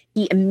overnight.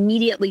 He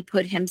immediately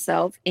put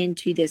himself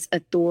into this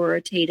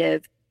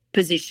authoritative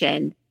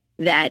position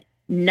that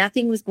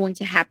nothing was going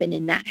to happen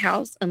in that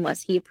house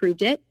unless he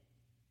approved it.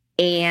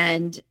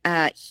 And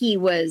he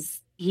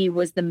was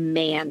the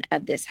man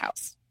of this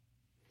house.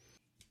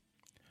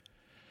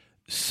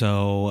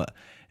 So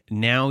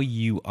now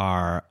you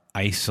are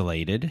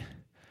isolated.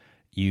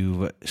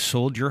 You've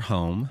sold your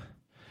home.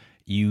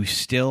 You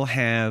still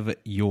have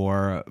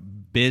your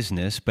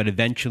business, but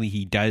eventually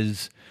he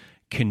does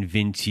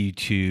convince you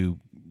to,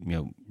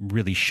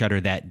 really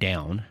shutter that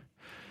down.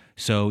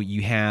 So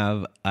you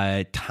have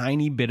a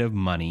tiny bit of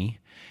money,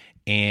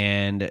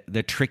 and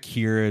the trick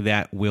here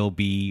that will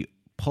be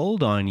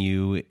pulled on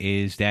you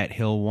is that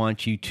he'll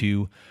want you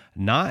to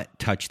not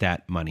touch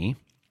that money,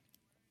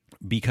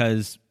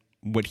 because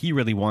what he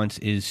really wants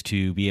is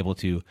to be able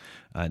to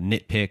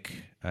nitpick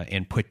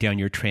and put down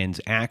your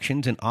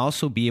transactions, and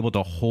also be able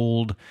to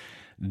hold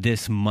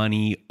this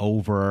money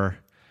over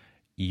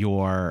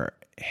your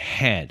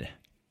head.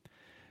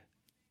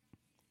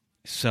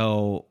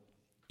 So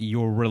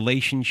your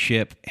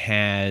relationship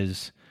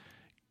has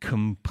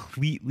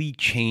completely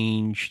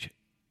changed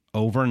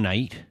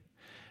overnight.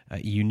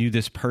 You knew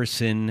this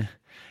person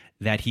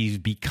that he's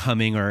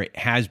becoming or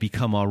has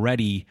become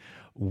already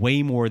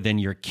way more than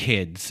your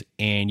kids,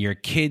 and your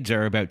kids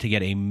are about to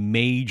get a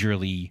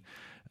majorly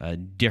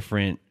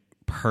different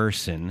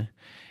person,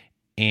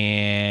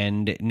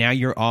 and now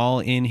you're all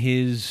in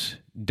his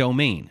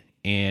domain,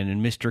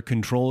 and Mr.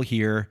 Control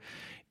here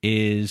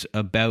is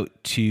about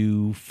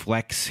to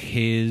flex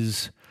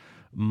his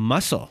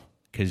muscle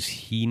because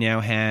he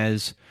now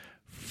has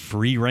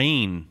free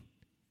reign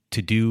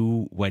to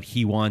do what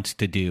he wants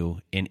to do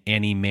in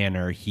any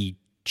manner he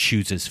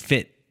chooses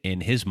fit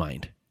in his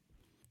mind.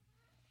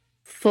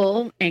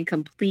 Full and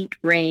complete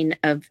reign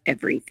of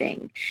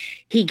everything.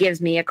 He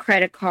gives me a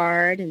credit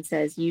card and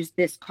says, use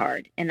this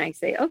card. And I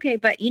say, okay,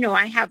 but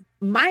I have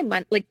my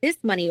money, like this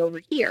money over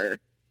here.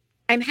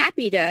 I'm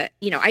happy to,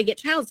 I get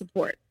child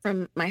support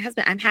from my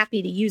husband. I'm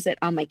happy to use it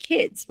on my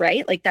kids,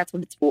 right? Like that's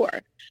what it's for.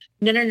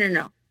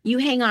 No. You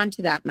hang on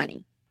to that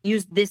money.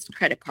 Use this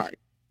credit card.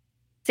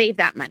 Save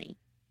that money.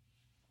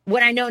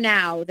 What I know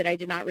now that I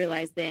did not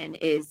realize then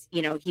is,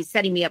 he's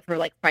setting me up for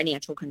like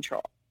financial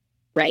control,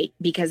 right?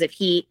 Because if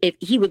he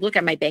would look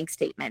at my bank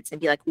statements and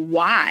be like,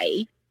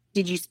 why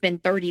did you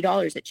spend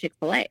 $30 at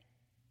Chick-fil-A?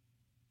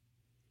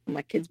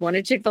 My kids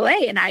wanted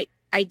Chick-fil-A and I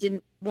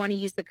didn't want to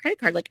use the credit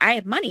card. Like I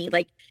have money,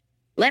 like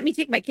let me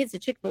take my kids to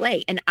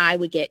Chick-fil-A, and I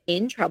would get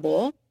in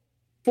trouble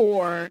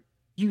for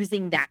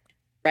using that,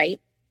 right?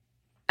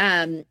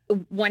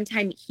 One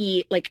time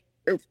he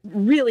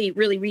really,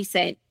 really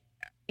recent,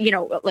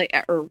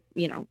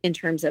 in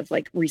terms of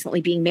like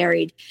recently being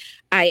married,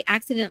 I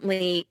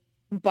accidentally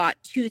bought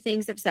 2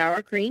 things of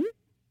sour cream,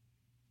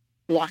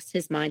 lost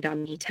his mind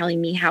on me, telling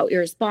me how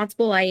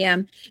irresponsible I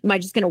am. Am I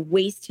just going to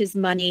waste his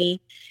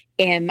money?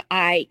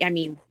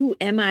 Who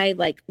am I?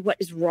 Like, what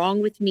is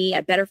wrong with me?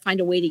 I better find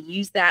a way to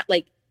use that.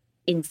 Like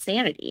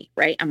insanity,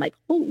 right? I'm like,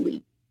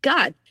 holy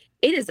God,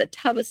 it is a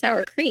tub of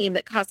sour cream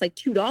that costs like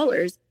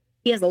 $2.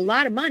 He has a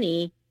lot of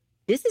money.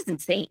 This is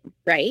insane,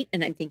 right?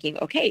 And I'm thinking,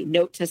 okay,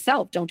 note to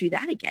self, don't do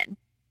that again.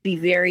 Be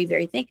very,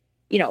 very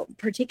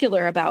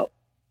particular about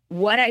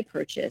what I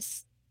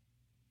purchase,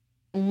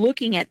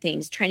 looking at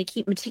things, trying to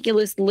keep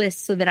meticulous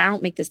lists so that I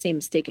don't make the same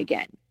mistake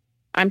again.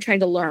 I'm trying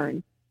to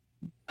learn.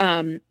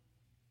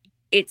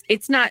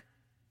 It's not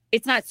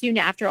soon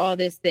after all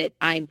this that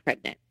I'm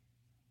pregnant.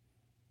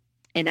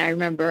 And I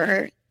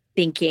remember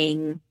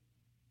thinking,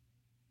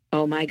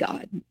 oh my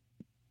God.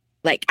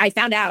 Like I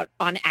found out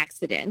on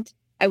accident.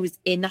 I was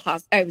in the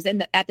hospital. I was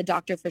at the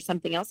doctor for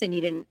something else. I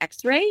needed an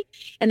x-ray.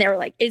 And they were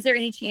like, is there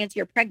any chance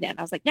you're pregnant?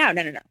 I was like, no.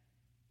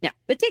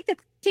 But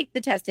take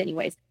the test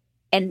anyways.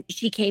 And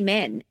she came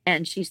in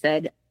and she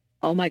said,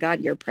 oh my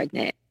God, you're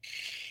pregnant.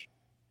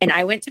 And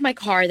I went to my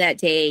car that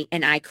day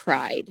and I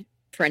cried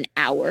for an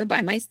hour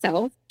by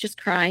myself,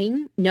 just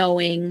crying,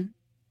 knowing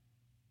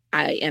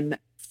I am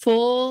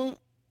full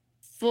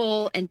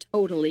and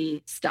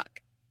totally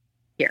stuck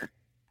here.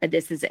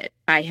 This is it.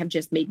 I have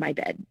just made my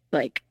bed.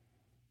 Like,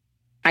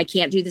 I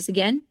can't do this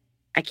again.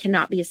 I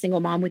cannot be a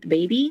single mom with a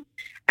baby.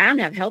 I don't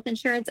have health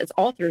insurance. It's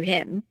all through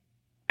him.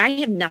 I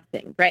have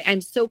nothing, right? I'm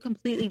so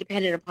completely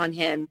dependent upon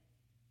him.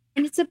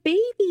 And it's a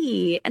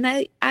baby.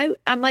 And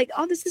I'm like,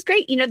 oh, this is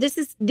great. This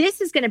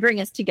is going to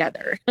bring us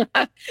together.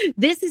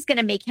 This is going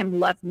to make him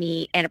love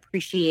me and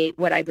appreciate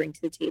what I bring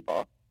to the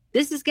table.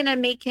 This is going to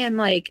make him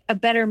like a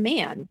better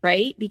man,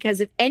 right?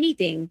 Because if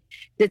anything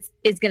that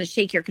is going to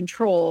shake your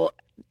control,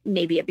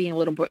 maybe it being a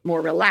little bit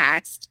more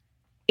relaxed,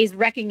 is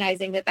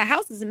recognizing that the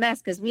house is a mess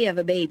because we have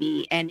a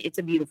baby and it's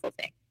a beautiful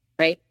thing,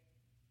 right?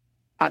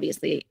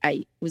 Obviously,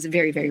 I was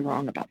very, very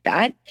wrong about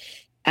that.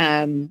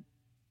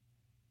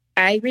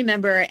 I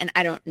remember, and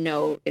I don't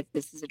know if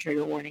this is a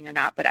trigger warning or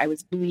not, but I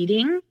was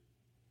bleeding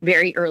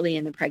very early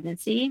in the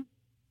pregnancy.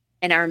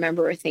 And I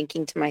remember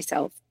thinking to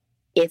myself,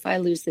 if I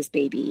lose this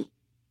baby,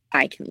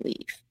 I can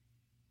leave.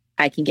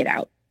 I can get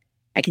out.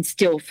 I can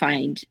still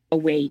find a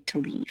way to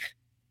leave.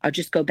 I'll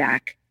just go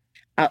back.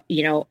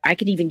 I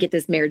could even get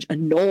this marriage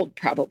annulled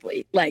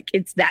probably. Like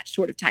it's that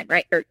short of time,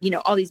 right? Or,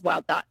 all these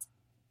wild thoughts.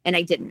 And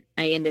I didn't.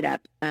 I ended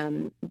up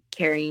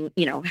carrying,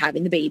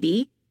 having the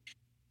baby.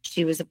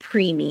 She was a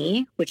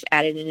preemie, which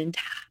added an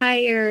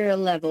entire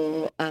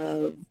level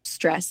of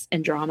stress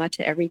and drama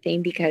to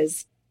everything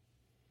because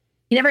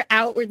he never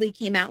outwardly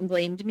came out and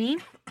blamed me.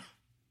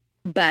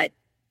 But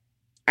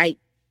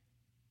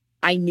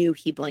I knew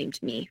he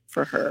blamed me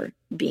for her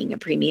being a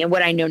preemie. And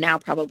what I know now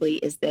probably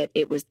is that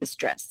it was the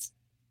stress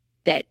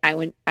that I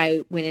went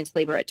into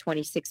labor at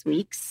 26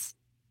 weeks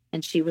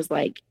and she was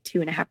like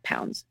 2.5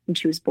 pounds when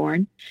she was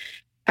born.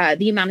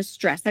 The amount of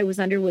stress I was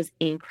under was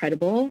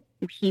incredible.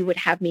 He would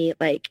have me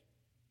like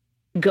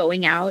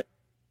going out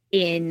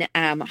in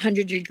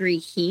 100-degree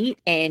heat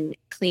and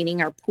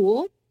cleaning our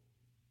pool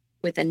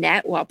with a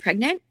net while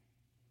pregnant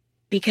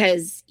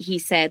because he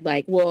said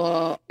like,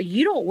 well,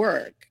 you don't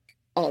work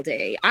all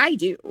day. I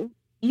do.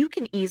 you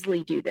can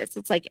easily do this.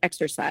 It's like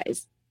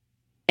exercise.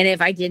 And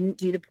if I didn't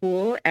do the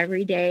pool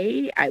every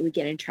day, I would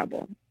get in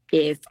trouble.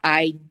 If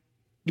I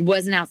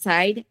wasn't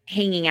outside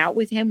hanging out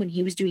with him when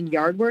he was doing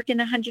yard work in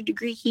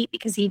 100-degree heat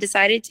because he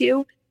decided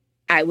to,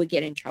 I would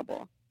get in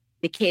trouble.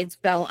 The kids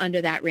fell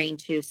under that rain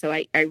too. So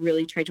I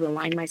really tried to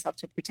align myself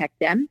to protect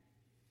them.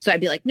 So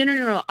I'd be like,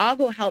 no, I'll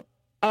go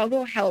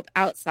help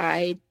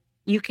outside.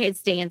 You kids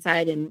stay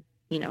inside and,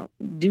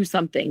 do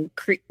something,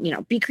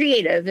 be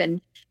creative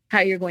and how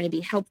you're going to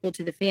be helpful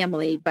to the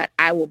family, but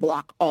I will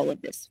block all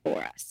of this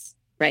for us.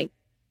 Right.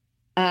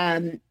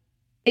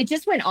 It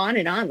just went on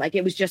and on. Like,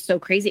 it was just so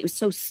crazy. It was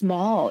so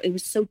small. It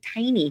was so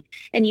tiny.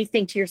 And you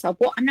think to yourself,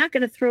 well, I'm not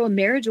going to throw a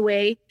marriage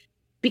away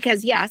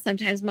because, yeah,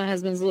 sometimes my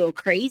husband's a little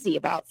crazy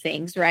about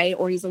things, right?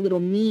 Or he's a little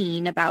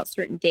mean about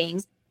certain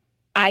things.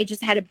 I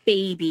just had a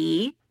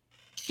baby.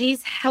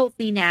 She's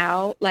healthy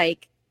now.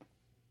 Like,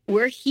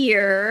 we're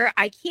here.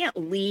 I can't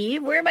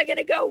leave. Where am I going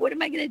to go? What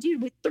am I going to do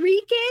with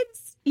 3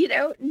 kids?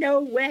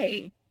 No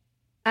way.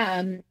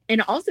 And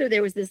also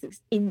there was this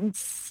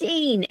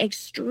insane,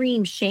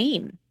 extreme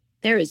shame.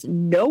 There is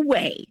no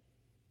way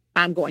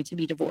I'm going to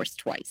be divorced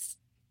twice.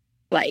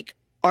 Like,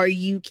 are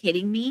you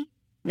kidding me?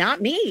 Not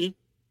me.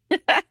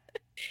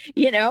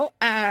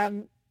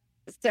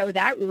 So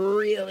that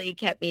really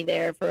kept me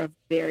there for a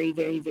very,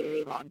 very,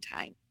 very long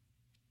time.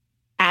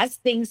 As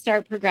things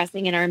start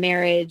progressing in our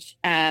marriage,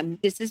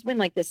 this is when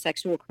like the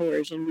sexual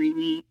coercion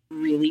really,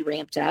 really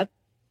ramped up.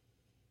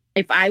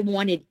 If I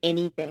wanted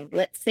anything,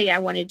 let's say I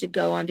wanted to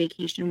go on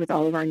vacation with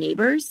all of our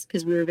neighbors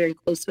because we were very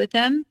close with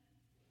them,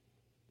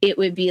 it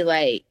would be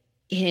like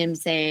him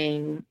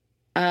saying,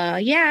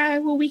 yeah,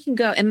 well, we can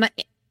go. And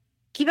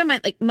keep in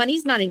mind, like,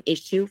 money's not an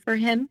issue for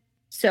him.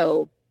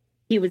 So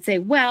he would say,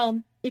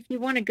 well, if you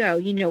want to go,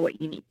 you know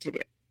what you need to do.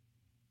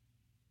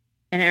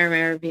 And I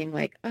remember being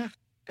like, oh,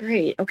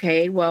 great.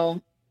 Okay,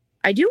 well,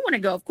 I do want to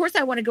go. Of course,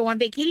 I want to go on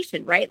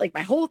vacation, right? Like,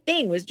 my whole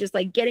thing was just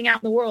like getting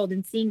out in the world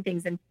and seeing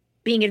things and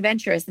being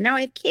adventurous. And now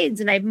I have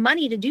kids and I have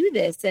money to do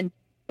this.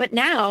 But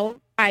now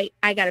I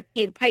got to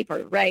pay the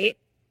piper, right?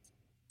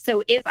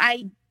 So if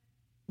I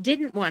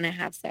didn't want to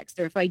have sex,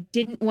 or if I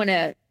didn't want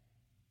to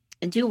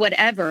do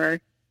whatever,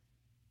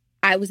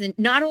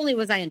 not only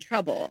was I in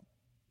trouble,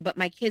 but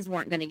my kids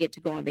weren't going to get to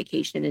go on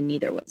vacation, and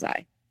neither was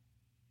I.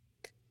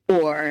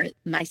 Or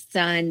my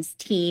son's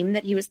team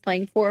that he was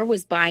playing for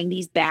was buying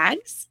these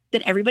bags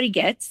that everybody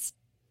gets.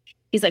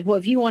 He's like, well,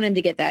 if you want him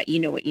to get that, you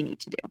know what you need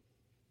to do.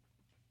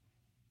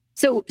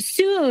 So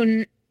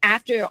soon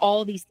after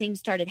all these things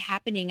started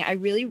happening, I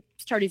really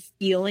started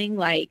feeling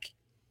like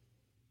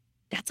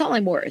that's all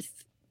I'm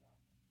worth,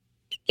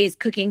 is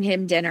cooking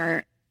him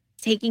dinner,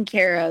 taking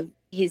care of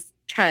his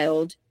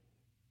child,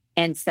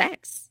 and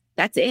sex.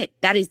 That's it.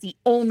 That is the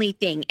only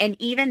thing. And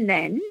even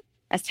then,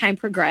 as time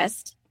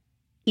progressed,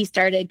 he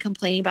started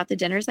complaining about the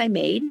dinners I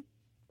made.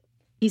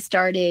 He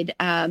started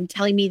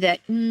telling me that,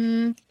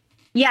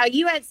 yeah,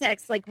 you had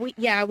sex. Like, we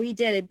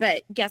did it.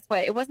 But guess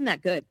what? It wasn't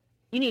that good.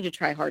 You need to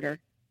try harder.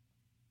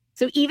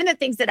 So even the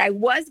things that I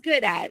was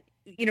good at,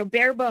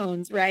 bare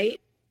bones, right?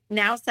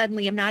 Now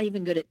suddenly I'm not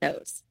even good at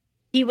those.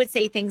 He would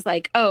say things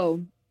like,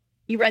 oh,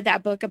 you read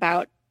that book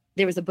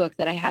there was a book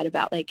that I had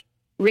about like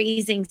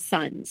raising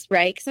sons,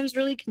 right? Because I was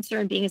really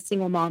concerned being a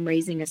single mom,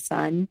 raising a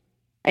son.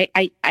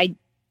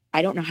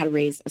 I don't know how to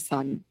raise a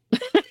son.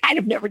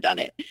 I've never done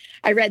it.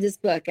 I read this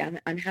book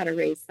on how to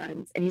raise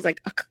sons. And he's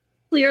like, oh,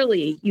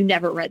 clearly you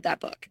never read that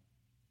book.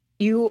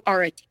 You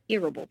are a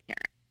terrible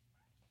parent.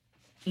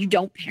 You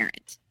don't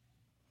parent.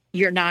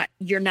 You're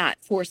not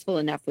forceful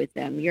enough with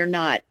them. You're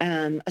not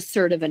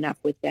assertive enough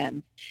with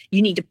them.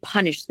 You need to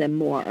punish them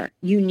more.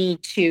 You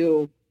need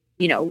to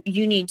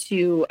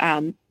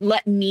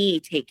let me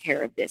take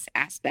care of this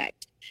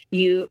aspect.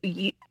 You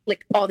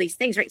like all these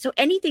things, right? So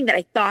anything that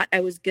I thought I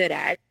was good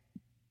at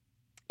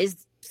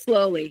is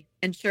slowly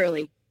and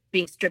surely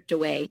being stripped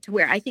away, to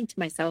where I think to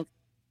myself,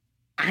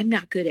 I'm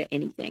not good at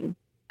anything.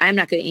 I'm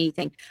not good at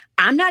anything.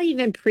 I'm not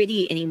even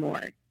pretty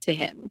anymore to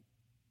him.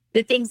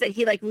 The things that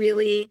he like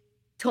really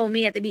told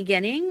me at the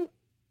beginning,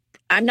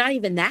 I'm not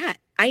even that.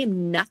 I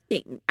am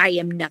nothing.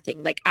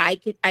 Like,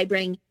 I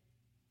bring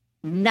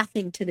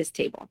nothing to this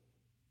table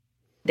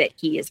that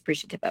he is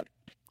appreciative of.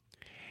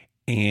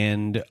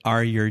 And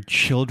are your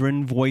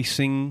children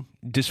voicing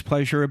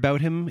displeasure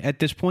about him at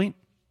this point?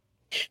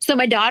 So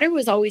my daughter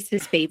was always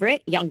his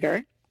favorite,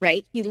 younger,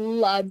 right? He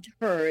loved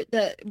her.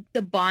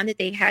 The bond that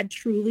they had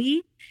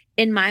truly,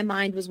 in my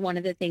mind, was one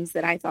of the things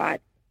that I thought,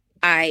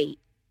 I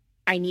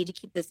need to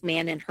keep this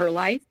man in her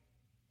life,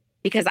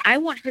 because I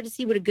want her to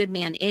see what a good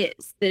man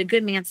is, that a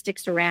good man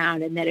sticks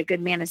around and that a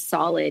good man is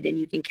solid and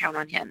you can count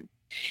on him.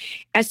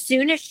 As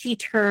soon as she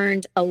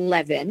turned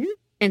 11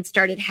 and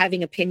started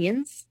having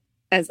opinions,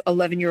 as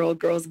 11-year-old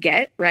girls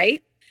get,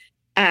 right?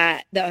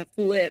 The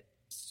flip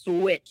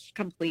switched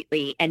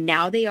completely. And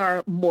now they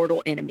are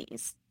mortal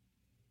enemies.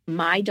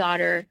 My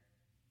daughter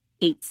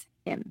hates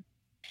him.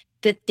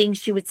 The things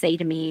she would say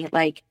to me,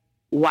 like,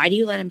 why do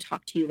you let him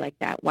talk to you like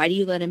that? Why do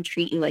you let him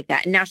treat you like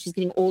that? And now she's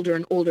getting older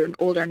and older and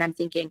older. And I'm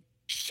thinking,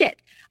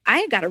 shit,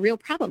 I got a real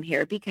problem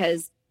here,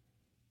 because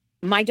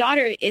my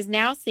daughter is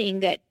now seeing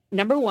that,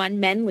 number one,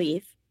 men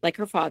leave like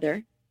her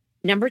father.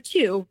 Number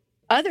two,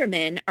 other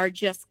men are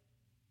just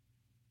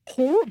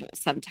horrible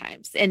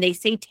sometimes. And they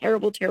say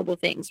terrible, terrible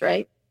things,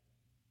 right?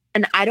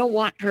 And I don't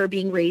want her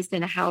being raised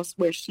in a house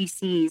where she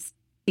sees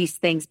these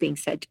things being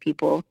said to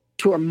people,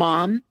 to her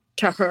mom,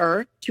 to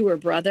her, to her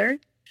brother.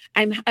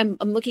 I'm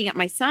looking at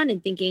my son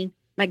and thinking,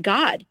 my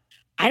God,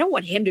 I don't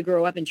want him to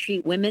grow up and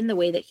treat women the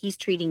way that he's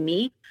treating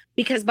me.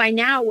 Because by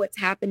now what's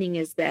happening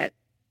is that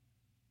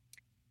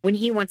when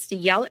he wants to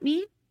yell at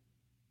me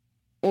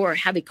or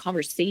have a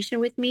conversation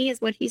with me, is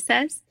what he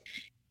says,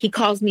 he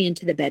calls me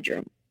into the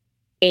bedroom.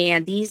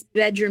 And these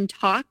bedroom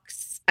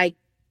talks,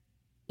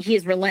 he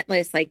is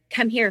relentless. Like,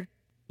 come here.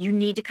 You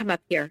need to come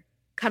up here.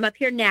 Come up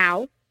here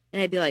now.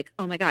 And I'd be like,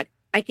 oh my God,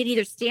 I could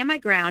either stand my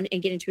ground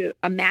and get into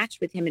a match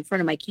with him in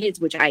front of my kids,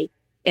 which I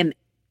am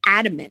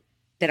adamant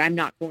that I'm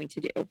not going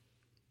to do.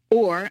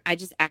 Or I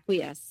just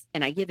acquiesce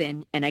and I give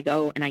in and I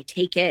go and I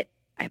take it.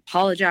 I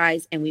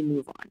apologize and we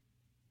move on.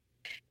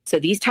 So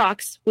these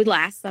talks would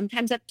last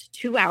sometimes up to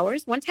 2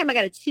 hours. One time I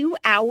got a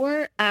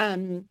 2-hour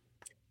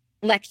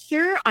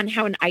lecture on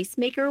how an ice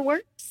maker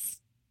works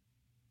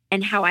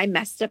and how I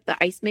messed up the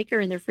ice maker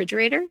in the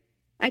refrigerator.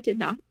 I did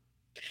not.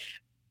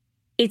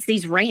 It's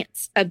these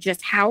rants of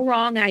just how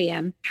wrong I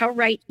am, how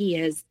right he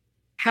is,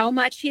 how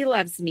much he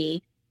loves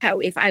me, how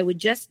if I would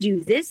just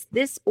do this,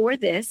 this, or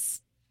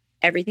this,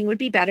 everything would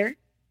be better,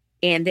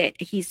 and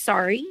that he's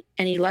sorry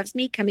and he loves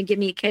me. Come and give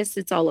me a kiss.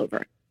 It's all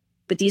over.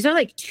 But these are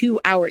like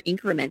 2-hour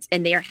increments,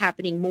 and they are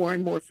happening more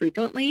and more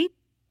frequently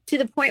to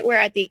the point where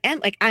at the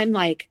end, like, I'm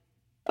like,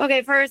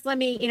 okay, first let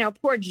me,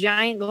 pour a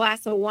giant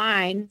glass of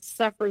wine,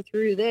 suffer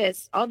through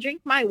this. I'll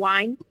drink my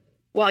wine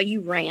while you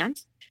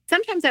rant.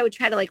 Sometimes I would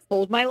try to like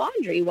fold my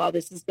laundry while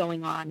this is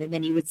going on. And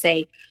then he would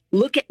say,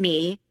 look at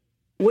me.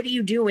 What are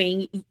you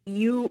doing?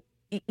 You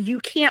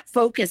can't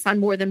focus on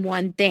more than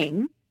one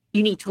thing.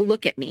 You need to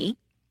look at me.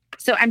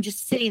 So I'm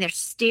just sitting there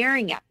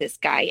staring at this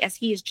guy as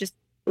he is just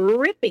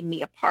ripping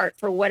me apart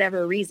for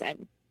whatever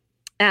reason.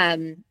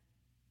 One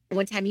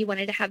time he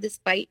wanted to have this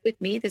fight with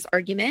me, this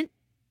argument.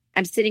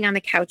 I'm sitting on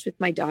the couch with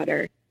my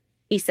daughter.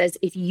 He says,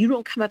 if you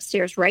don't come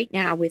upstairs right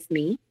now with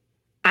me,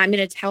 I'm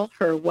going to tell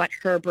her what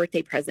her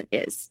birthday present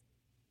is.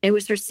 It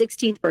was her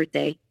 16th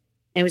birthday.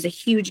 And it was a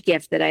huge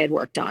gift that I had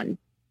worked on. It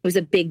was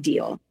a big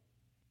deal.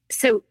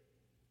 So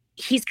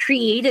he's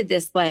created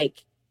this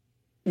like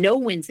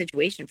no-win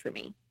situation for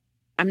me.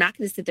 I'm not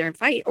going to sit there and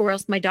fight or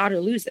else my daughter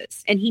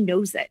loses. And he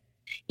knows it.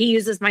 He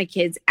uses my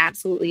kids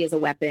absolutely as a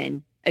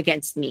weapon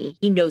against me.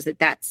 He knows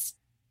that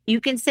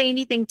you can say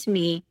anything to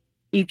me.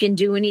 You can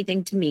do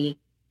anything to me.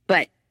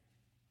 But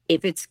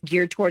if it's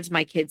geared towards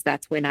my kids,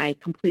 that's when I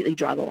completely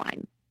draw the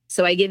line.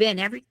 So I give in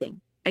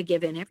everything.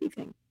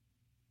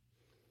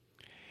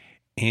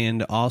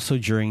 And also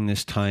during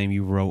this time,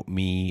 you wrote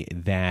me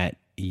that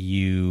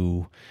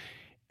you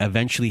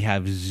eventually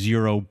have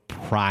zero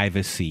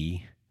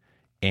privacy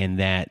and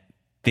that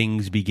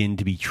things begin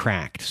to be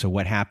tracked. So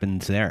what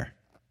happens there?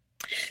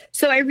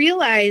 So I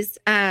realized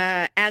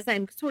as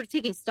I'm sort of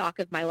taking stock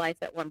of my life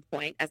at one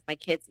point, as my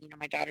kids,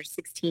 my daughter's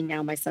 16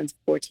 now, my son's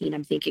 14,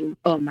 I'm thinking,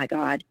 oh my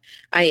God,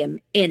 I am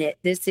in it.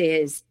 This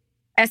is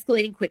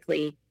escalating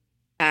quickly.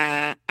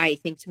 I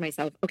think to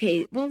myself,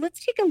 okay, well,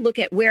 let's take a look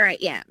at where I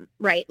am,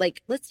 right?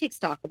 Like, let's take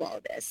stock of all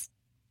of this.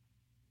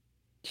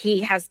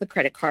 He has the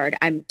credit card.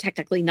 I'm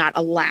technically not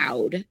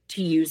allowed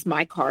to use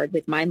my card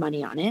with my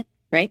money on it,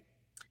 right?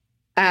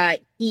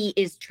 He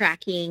is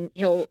tracking,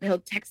 he'll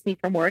text me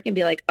from work and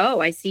be like, oh,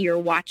 I see you're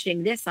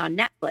watching this on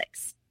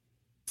Netflix.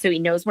 So he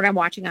knows what I'm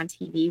watching on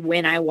TV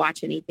when I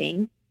watch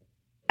anything.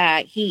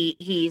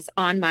 He's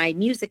on my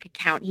music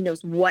account. He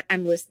knows what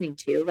I'm listening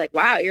to. Like,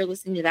 wow, you're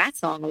listening to that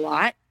song a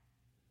lot.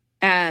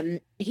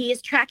 He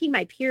is tracking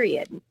my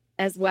period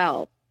as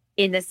well,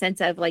 in the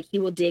sense of like, he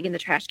will dig in the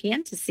trash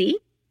can to see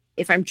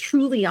if I'm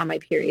truly on my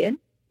period.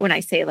 When I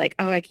say like,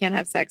 oh, I can't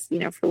have sex,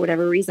 for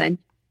whatever reason,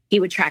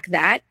 he would track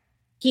that.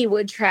 He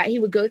would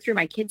go through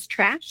my kids'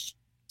 trash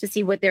to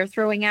see what they're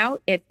throwing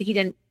out. If he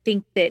didn't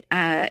think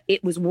that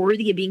it was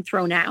worthy of being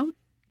thrown out,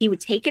 he would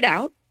take it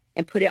out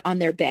and put it on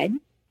their bed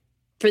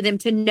for them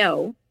to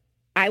know,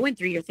 I went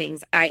through your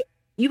things.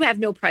 You have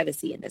no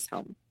privacy in this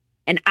home,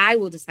 and I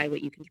will decide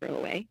what you can throw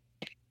away.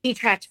 He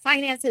tracked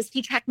finances.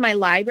 He tracked my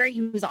library.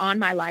 He was on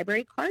my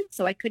library card,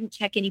 so I couldn't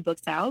check any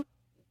books out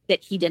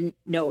that he didn't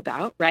know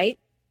about, right?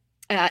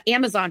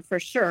 Amazon for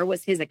sure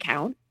was his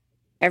account.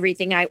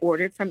 Everything I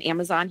ordered from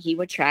Amazon, he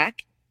would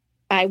track.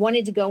 I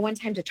wanted to go one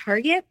time to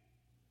Target,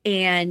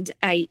 and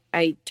I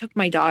took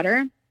my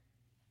daughter.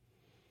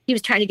 He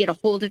was trying to get a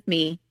hold of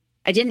me.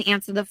 I didn't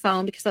answer the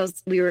phone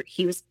because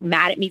he was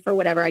mad at me for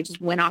whatever. I just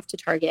went off to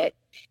Target.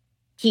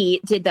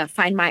 He did the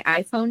Find My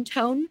iPhone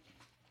tone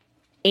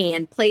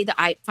and played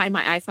the Find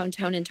My iPhone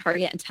tone in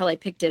Target until I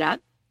picked it up.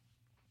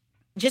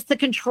 Just the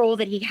control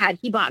that he had.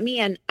 He bought me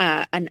an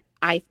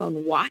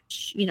iPhone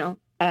watch,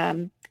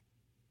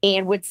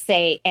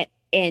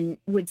 and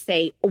would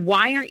say,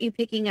 why aren't you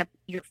picking up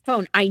your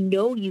phone? I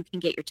know you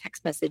can get your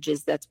text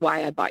messages. That's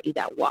why I bought you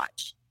that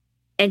watch.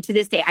 And to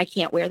this day, I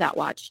can't wear that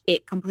watch.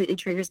 It completely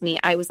triggers me.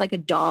 I was like a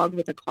dog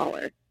with a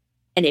collar.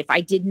 And if I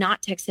did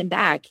not text him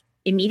back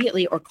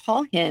immediately or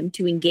call him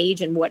to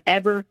engage in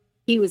whatever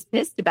he was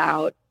pissed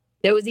about,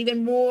 there was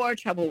even more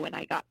trouble when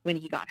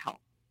he got home.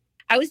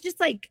 I was just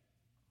like,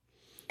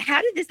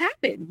 how did this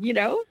happen? You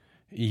know?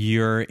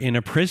 You're in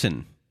a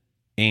prison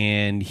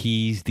and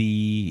he's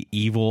the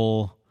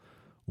evil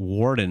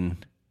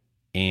warden,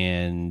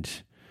 and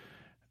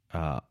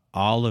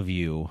all of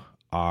you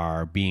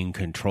are being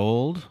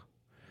controlled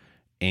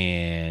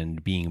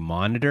and being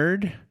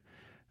monitored.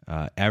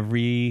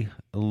 Every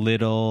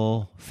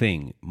little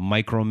thing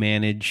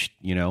micromanaged.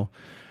 You know,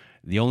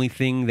 the only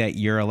thing that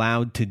you're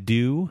allowed to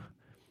do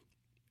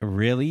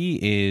really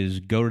is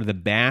go to the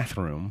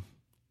bathroom,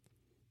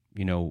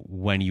 you know,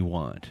 when you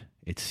want,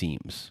 it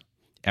seems.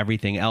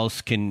 Everything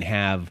else can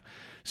have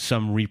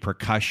some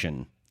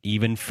repercussion,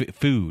 even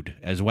food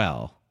as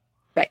well.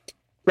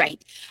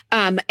 Right.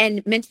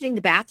 And mentioning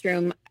the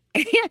bathroom,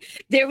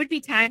 there would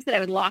be times that I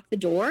would lock the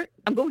door.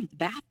 I'm going to the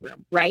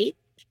bathroom, right?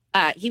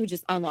 He would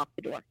just unlock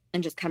the door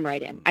and just come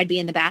right in. I'd be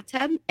in the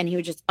bathtub and he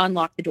would just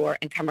unlock the door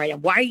and come right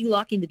in. Why are you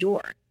locking the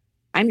door?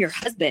 I'm your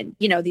husband,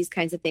 you know, these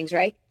kinds of things,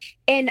 right?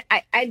 And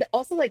I'd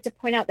also like to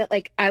point out that,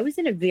 like, I was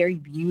in a very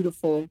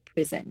beautiful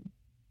prison.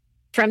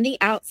 From the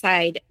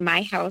outside,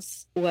 my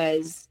house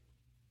was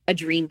a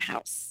dream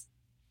house.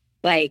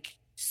 Like,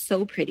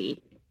 so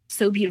pretty,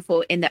 so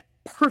beautiful, in the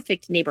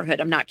perfect neighborhood.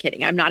 I'm not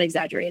kidding. I'm not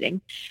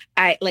exaggerating.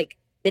 The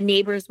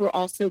neighbors were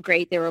also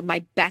great. They were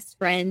my best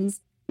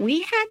friends.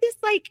 We had this,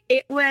 like,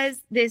 it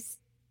was this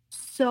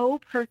so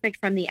perfect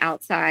from the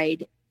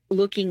outside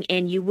looking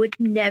in. You would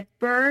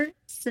never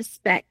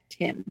suspect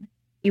him.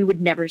 You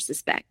would never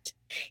suspect.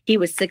 He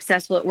was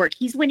successful at work.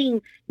 He's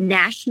winning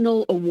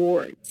national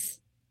awards,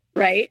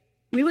 right?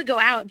 We would go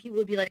out and people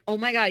would be like, oh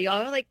my God,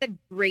 y'all are like the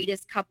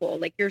greatest couple.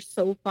 Like, you're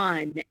so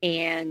fun.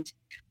 And,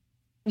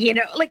 you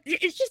know, like,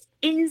 it's just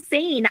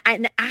insane.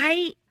 And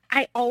I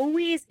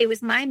always, it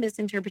was my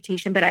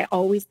misinterpretation, but I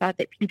always thought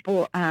that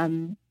people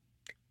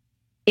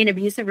in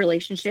abusive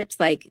relationships,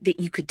 like, that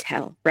you could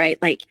tell,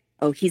 right? Like,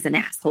 oh, he's an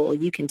asshole.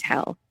 You can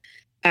tell.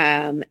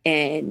 I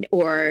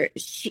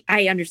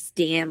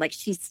understand, like,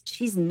 she's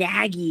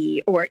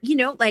naggy, or, you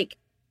know, like,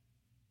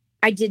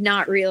 I did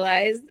not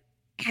realize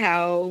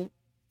how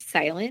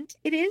silent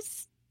it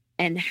is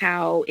and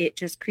how it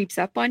just creeps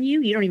up on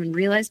you. You don't even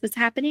realize what's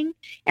happening.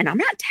 And I'm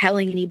not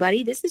telling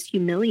anybody. This is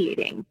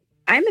humiliating.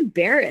 I'm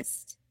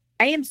embarrassed.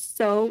 I am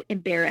so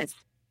embarrassed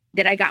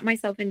that I got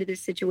myself into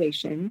this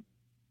situation.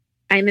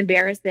 I'm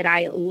embarrassed that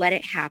I let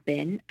it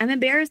happen. I'm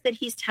embarrassed that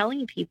he's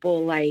telling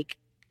people, like,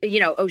 you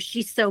know, oh,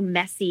 she's so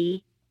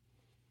messy.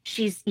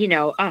 She's, you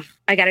know, oh,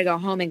 I got to go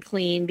home and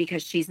clean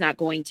because she's not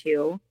going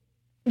to.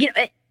 You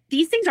know,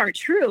 these things aren't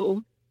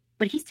true,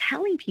 but he's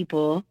telling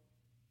people,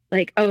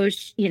 like, oh,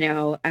 you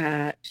know,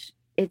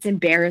 it's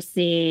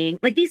embarrassing.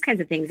 Like, these kinds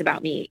of things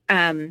about me.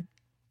 I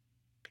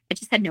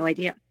just had no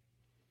idea.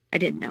 I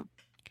didn't know.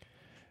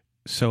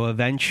 So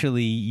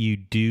eventually you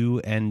do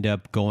end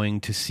up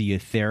going to see a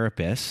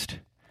therapist,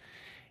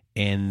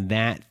 and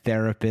that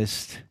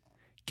therapist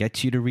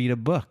gets you to read a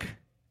book.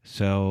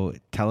 So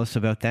tell us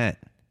about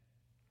that.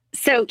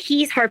 So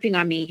he's harping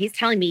on me. He's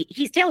telling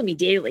me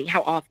daily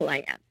how awful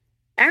I am.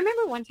 I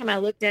remember one time I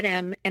looked at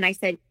him and I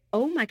said,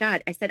 oh my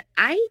God. I said,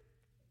 I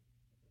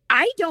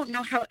don't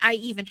know how I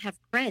even have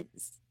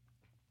friends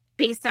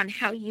based on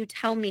how you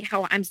tell me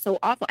how I'm so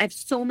awful. I have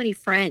so many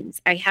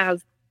friends. I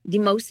have the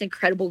most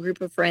incredible group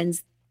of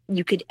friends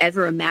you could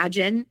ever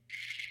imagine.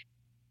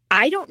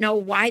 I don't know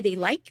why they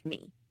like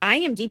me. I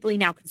am deeply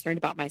now concerned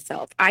about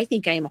myself. I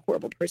think I am a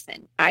horrible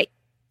person.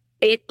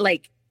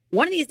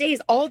 One of these days,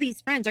 all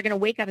these friends are going to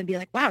wake up and be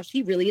like, wow,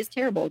 she really is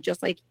terrible,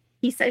 just like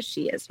he says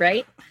she is,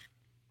 right?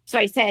 So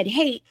I said,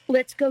 hey,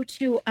 let's go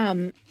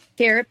to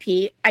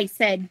therapy. I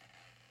said,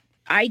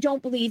 I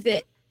don't believe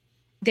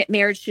that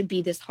marriage should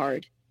be this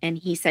hard. And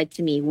he said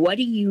to me, what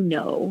do you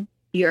know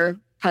your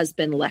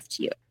husband left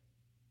you?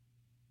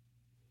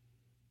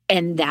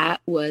 And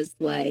that was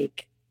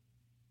like,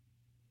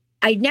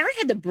 I never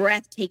had the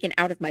breath taken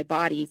out of my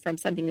body from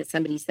something that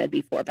somebody said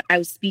before, but I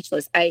was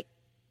speechless.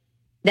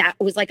 That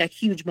was like a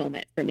huge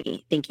moment for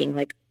me, thinking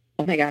like,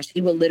 oh my gosh, he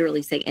will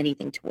literally say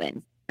anything to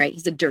win, right?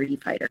 He's a dirty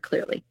fighter,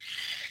 clearly.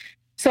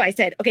 So I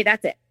said, okay,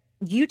 that's it.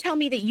 You tell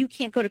me that you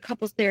can't go to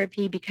couples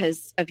therapy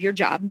because of your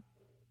job.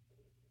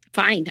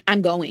 Fine,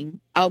 I'm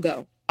going. I'll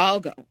go. I'll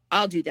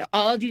do that.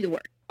 I'll do the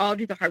work. I'll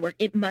do the hard work.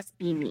 It must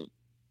be me,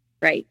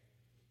 right?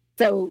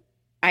 So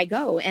I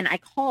go and I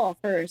call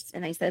first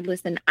and I said,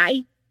 listen,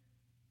 I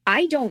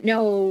don't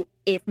know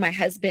if my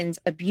husband's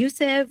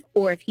abusive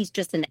or if he's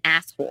just an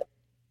asshole.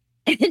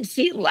 And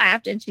she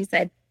laughed and she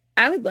said,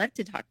 I would love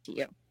to talk to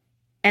you.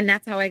 And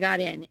that's how I got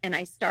in. And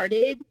I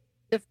started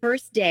the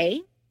first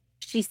day.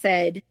 She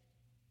said,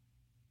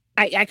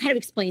 I kind of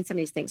explained some of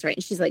these things, right?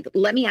 And she's like,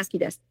 let me ask you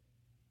this.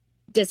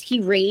 Does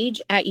he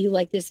rage at you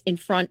like this in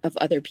front of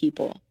other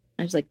people?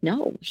 I was like,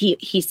 no, he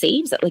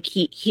saves it. Like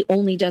he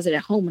only does it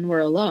at home when we're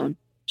alone.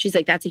 She's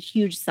like, that's a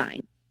huge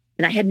sign.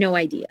 And I had no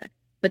idea,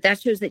 but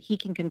that shows that he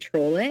can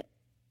control it.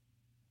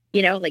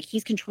 Like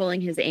he's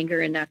controlling his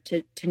anger enough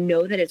to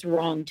know that it's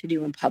wrong to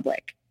do in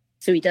public.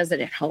 So he does it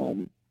at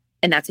home.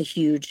 And that's a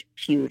huge,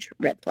 huge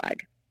red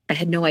flag. I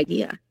had no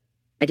idea.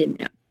 I didn't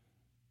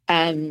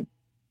know.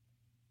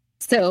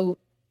 So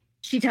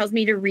she tells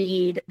me to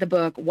read the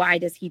book, Why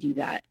Does He Do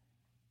That?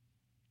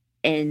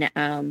 And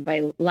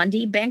by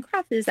Lundy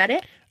Bancroft. Is that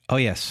it? Oh,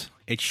 yes.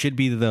 It should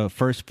be the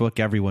first book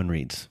everyone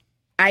reads.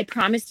 I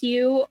promise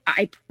you,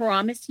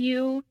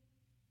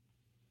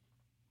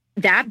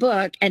 that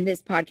book and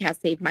this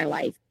podcast saved my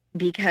life,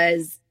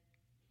 because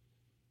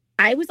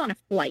I was on a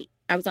flight.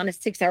 I was on a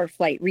 6-hour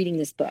flight reading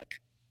this book.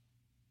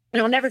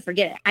 And I'll never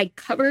forget it. I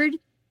covered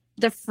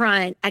the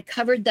front. I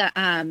covered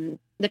the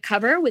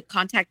cover with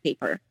contact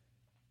paper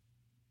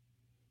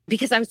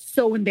because I was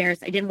so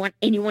embarrassed. I didn't want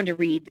anyone to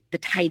read the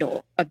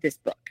title of this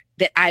book,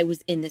 that I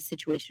was in this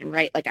situation,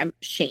 right? Like, I'm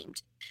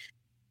ashamed.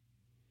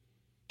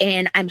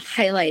 And I'm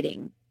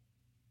highlighting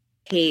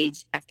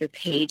page after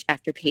page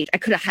after page. I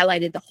could have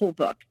highlighted the whole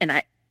book. And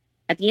at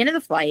the end of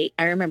the flight,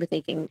 I remember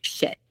thinking,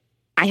 shit,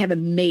 I have a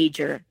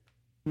major,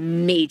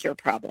 major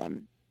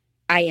problem.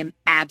 I am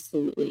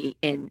absolutely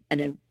in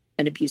an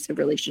abusive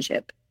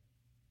relationship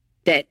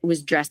that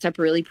was dressed up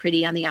really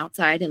pretty on the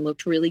outside and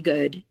looked really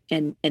good.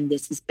 And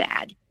this is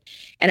bad.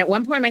 And at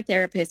one point, my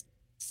therapist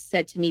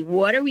said to me,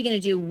 what are we going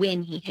to do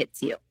when he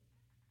hits you?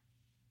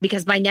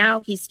 Because by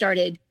now he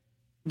started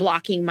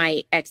blocking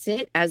my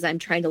exit as I'm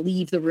trying to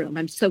leave the room.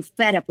 I'm so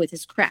fed up with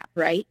his crap,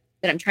 right?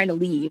 That I'm trying to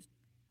leave.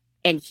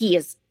 And he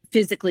is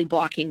physically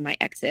blocking my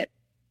exit.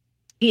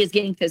 He is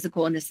getting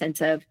physical in the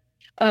sense of,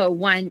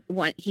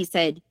 he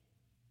said,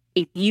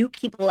 if you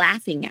keep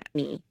laughing at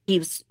me,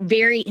 his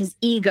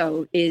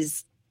ego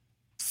is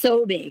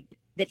so big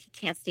that he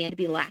can't stand to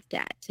be laughed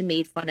at, to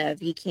made fun of.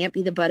 He can't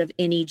be the butt of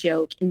any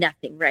joke,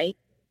 nothing, right?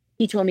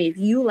 He told me, if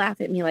you laugh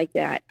at me like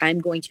that, I'm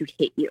going to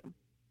hit you.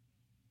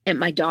 And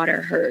my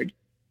daughter heard.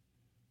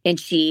 And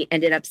she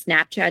ended up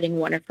Snapchatting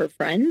one of her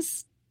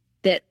friends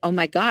that, oh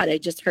my God, I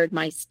just heard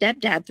my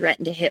stepdad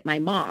threaten to hit my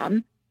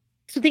mom.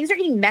 So things are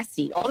getting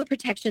messy. All the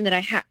protection that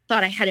I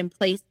thought I had in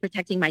place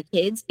protecting my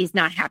kids is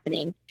not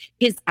happening.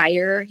 His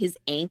ire, his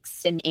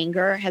angst and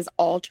anger has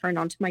all turned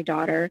onto my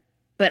daughter,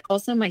 but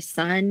also my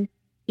son.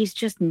 He's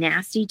just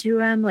nasty to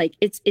him. Like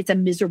it's a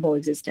miserable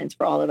existence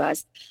for all of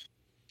us.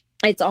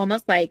 It's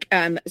almost like,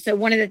 so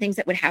one of the things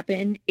that would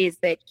happen is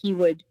that he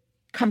would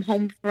come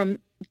home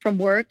from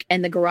work,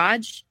 and the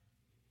garage,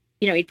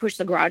 he'd push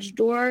the garage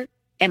door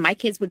and my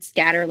kids would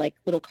scatter like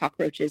little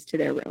cockroaches to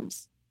their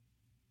rooms.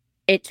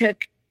 It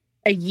took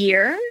a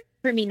year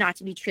for me not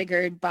to be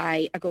triggered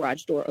by a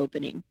garage door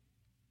opening.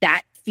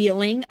 That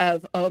feeling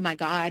of, oh my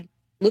God,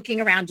 looking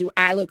around, do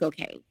I look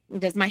okay?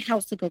 Does my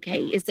house look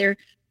okay? Is there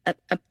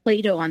a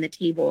Play-Doh on the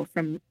table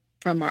from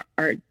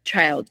our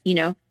child?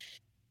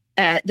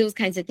 Those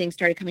kinds of things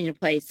started coming into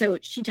play. So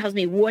she tells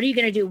me, what are you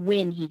going to do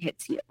when he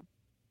hits you?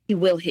 He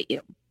will hit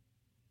you.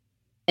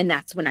 And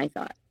that's when I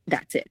thought,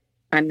 that's it.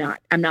 I'm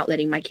not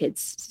letting my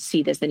kids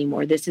see this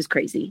anymore. This is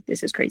crazy.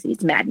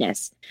 It's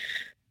madness.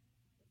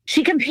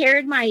 She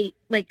compared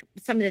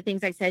some of the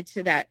things I said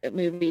to that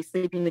movie,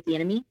 Sleeping with the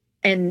Enemy.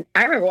 And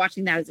I remember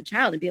watching that as a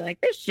child and be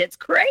like, this shit's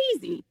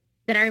crazy.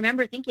 Then I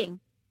remember thinking,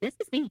 this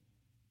is me.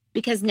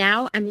 Because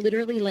now I'm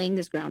literally laying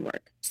this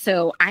groundwork.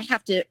 So I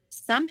have to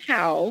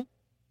somehow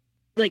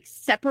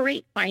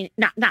separate,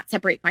 not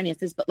separate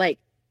finances, but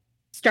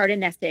start a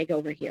nest egg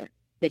over here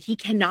that he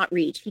cannot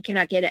reach, he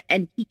cannot get it,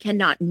 and he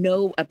cannot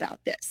know about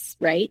this,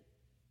 right?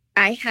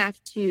 I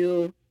have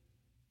to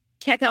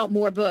check out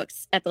more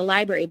books at the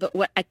library, but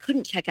I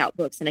couldn't check out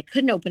books and I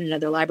couldn't open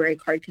another library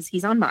card because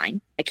he's on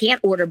mine. I can't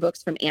order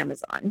books from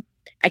Amazon.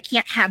 I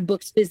can't have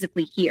books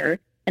physically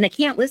here, and I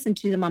can't listen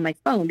to them on my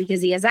phone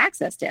because he has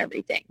access to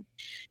everything.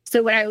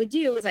 So what I would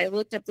do is I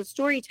looked up the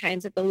story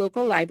times at the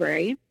local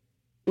library,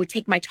 would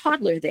take my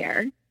toddler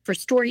there for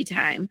story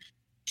time.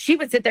 She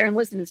would sit there and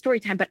listen to story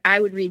time, but I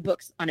would read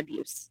books on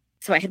abuse.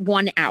 So I had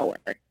 1 hour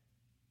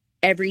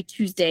every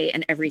Tuesday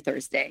and every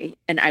Thursday,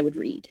 and I would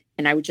read.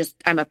 And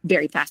I'm a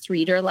very fast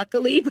reader,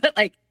 luckily, but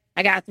I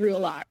got through a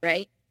lot,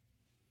 right?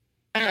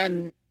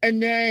 And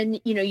then,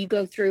 you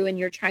go through and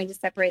you're trying to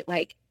separate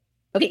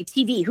okay,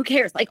 TV, who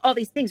cares? All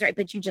these things, right?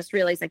 But you just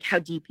realize how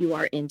deep you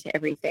are into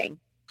everything.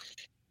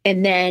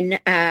 And then,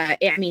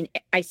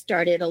 I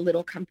started a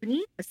little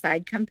company, a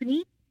side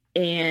company,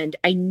 and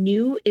I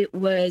knew it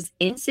was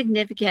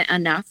insignificant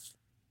enough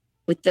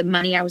with the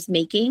money I was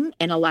making,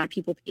 and a lot of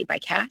people paid by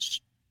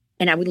cash.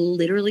 And I would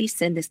literally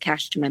send this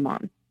cash to my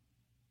mom,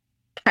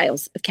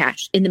 piles of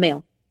cash in the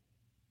mail.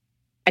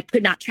 I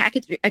could not track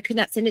it. I could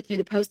not send it through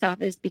the post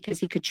office because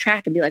he could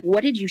track and be like,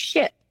 what did you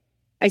ship?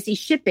 I see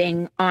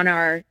shipping on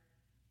our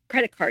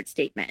credit card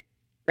statement,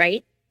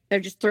 right? They'll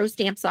just throw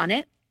stamps on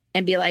it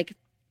and be like,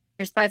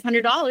 here's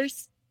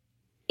 $500.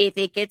 If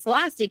it gets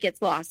lost, it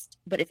gets lost.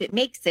 But if it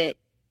makes it,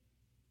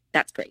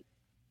 that's great.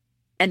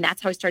 And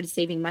that's how I started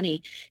saving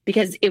money,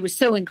 because it was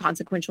so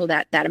inconsequential,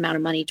 that amount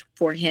of money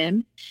for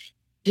him.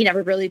 He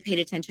never really paid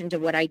attention to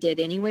what I did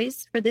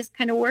anyways for this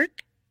kind of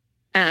work.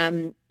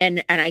 And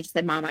I just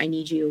said, Mom, I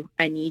need you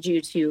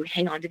to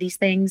hang on to these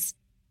things.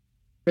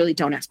 really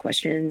don't ask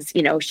questions.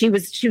 You know, she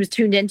was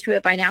tuned into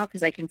it by now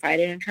because I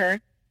confided in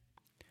her.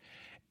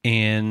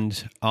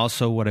 And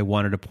also what I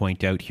wanted to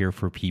point out here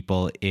for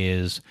people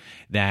is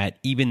that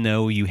even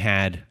though you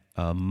had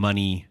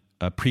money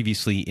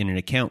previously in an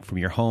account from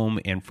your home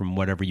and from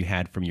whatever you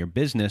had from your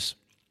business,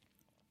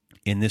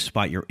 in this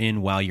spot you're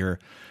in while you're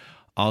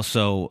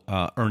also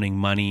earning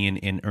money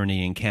and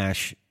earning in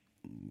cash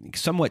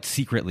somewhat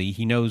secretly.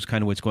 He knows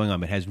kind of what's going on,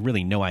 but has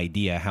really no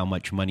idea how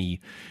much money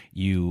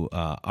you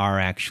are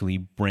actually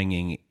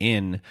bringing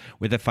in.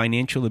 With a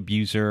financial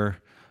abuser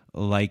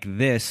like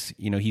this,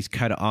 you know, he's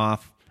cut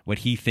off what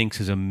he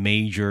thinks is a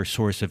major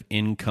source of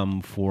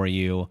income for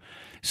you.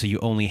 So you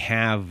only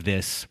have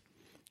this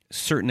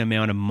certain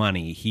amount of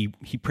money. He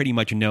pretty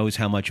much knows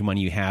how much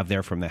money you have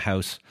there from the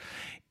house.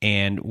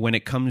 And when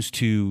it comes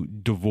to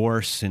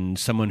divorce and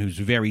someone who's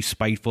very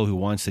spiteful, who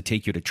wants to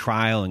take you to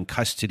trial and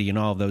custody and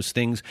all of those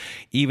things,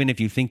 even if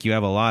you think you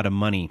have a lot of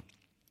money,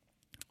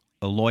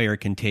 a lawyer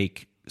can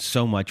take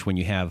so much when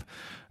you have,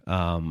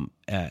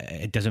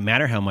 it doesn't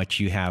matter how much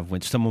you have. When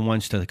someone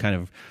wants to kind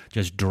of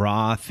just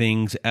draw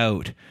things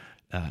out,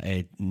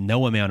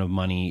 no amount of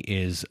money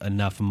is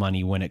enough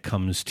money when it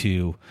comes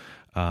to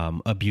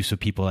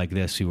abusive people like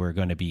this who are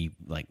going to be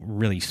like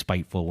really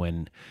spiteful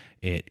when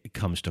it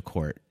comes to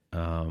court.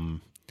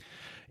 And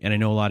I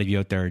know a lot of you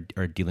out there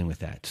are dealing with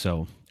that.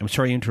 So I'm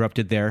sorry I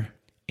interrupted there.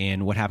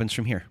 And what happens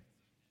from here?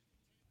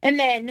 And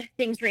then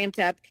things ramped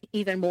up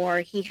even more.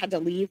 He had to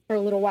leave for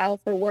a little while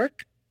for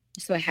work.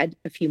 So I had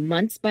a few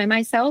months by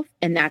myself.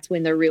 And that's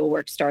when the real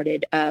work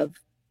started of,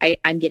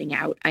 I'm getting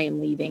out. I am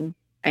leaving.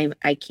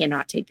 I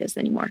cannot take this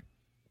anymore.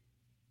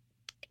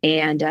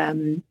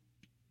 And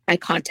I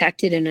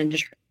contacted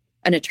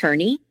an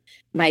attorney.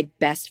 My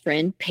best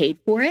friend paid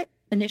for it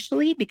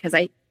initially because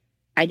I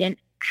didn't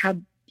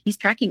have, he's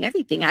tracking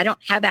everything. I don't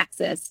have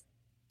access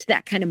to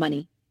that kind of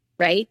money.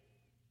 Right.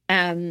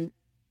 I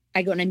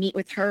go and I meet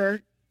with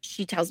her.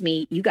 She tells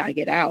me, you got to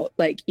get out.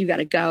 Like, you got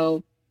to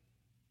go.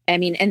 I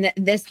mean, and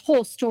this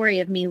whole story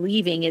of me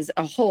leaving is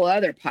a whole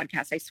other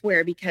podcast, I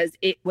swear, because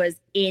it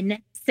was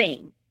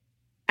insane.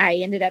 I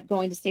ended up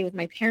going to stay with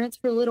my parents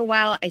for a little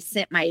while. I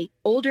sent my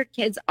older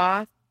kids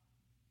off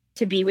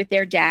to be with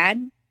their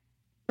dad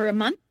for a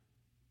month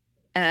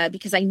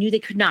because I knew they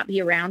could not be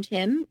around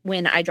him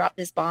when I dropped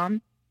this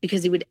bomb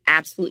because he would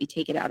absolutely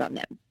take it out on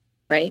them,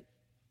 right?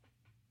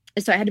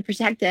 And so I had to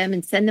protect them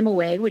and send them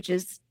away, which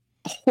is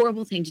a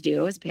horrible thing to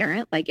do as a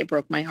parent. Like, it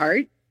broke my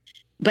heart,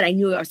 but I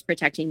knew I was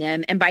protecting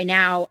them. And by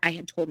now I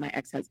had told my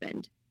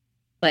ex-husband,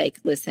 like,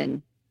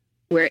 listen,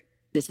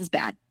 this is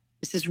bad.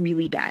 This is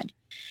really bad.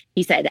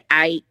 He said,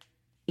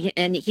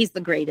 and he's the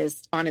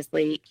greatest,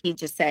 honestly. He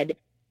just said,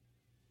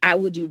 I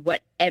will do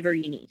whatever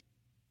you need.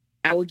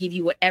 I will give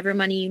you whatever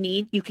money you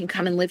need. You can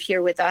come and live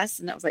here with us.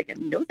 And I was like,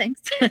 no,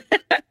 thanks.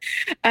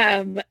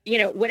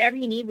 Whatever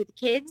you need with the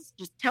kids,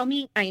 just tell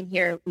me. I am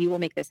here. We will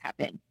make this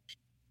happen.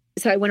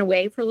 So I went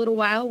away for a little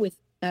while with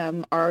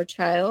our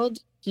child.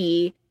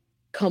 He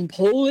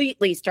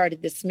completely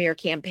started the smear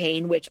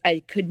campaign, which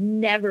I could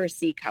never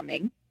see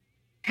coming.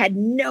 Had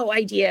no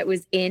idea it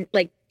was in,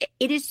 like,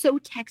 it is so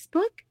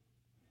textbook.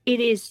 It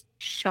is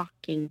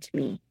shocking to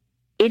me.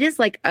 It is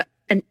like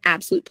an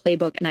absolute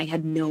playbook. And I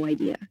had no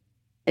idea.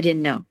 I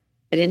didn't know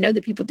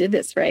that people did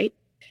this, right?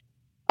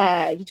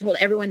 He told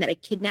everyone that I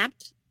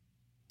kidnapped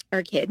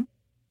our kid.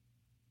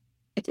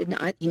 I did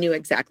not. He knew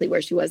exactly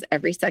where she was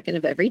every second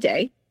of every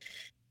day.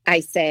 I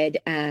said,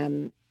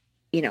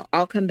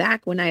 I'll come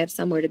back when I have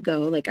somewhere to go.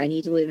 Like, I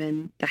need to live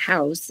in the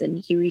house. And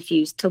he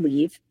refused to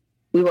leave.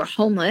 We were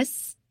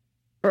homeless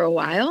for a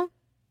while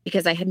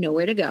because I had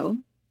nowhere to go.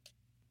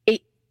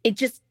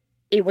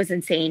 It was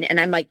insane. And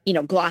I'm like,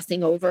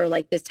 glossing over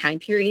like this time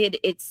period.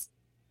 It's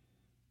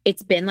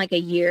been like a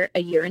year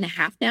and a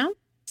half now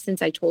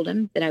since I told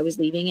him that I was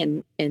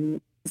leaving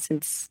and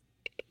since,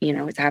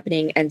 it's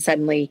happening. And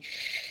suddenly,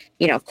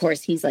 of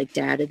course, he's like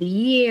dad of the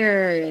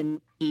year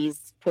and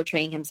he's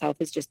portraying himself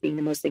as just being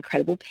the most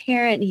incredible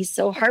parent. He's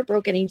so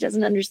heartbroken. He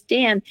doesn't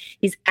understand.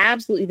 He's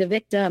absolutely the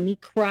victim. He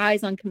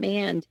cries on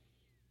command,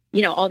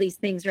 all these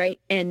things. Right.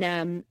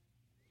 And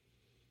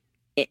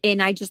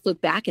I just look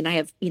back and I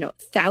have,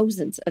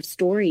 thousands of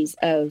stories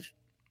of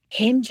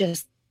him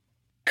just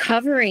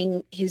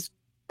covering his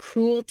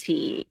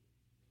cruelty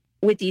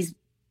with these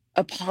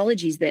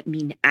apologies that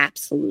mean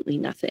absolutely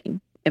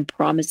nothing and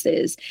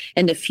promises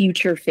and the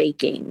future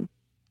faking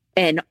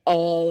and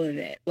all of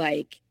it.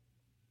 Like,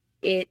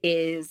 it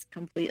is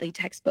completely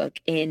textbook.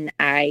 And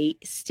I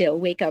still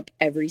wake up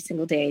every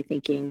single day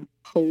thinking,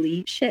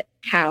 holy shit,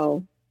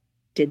 how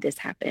did this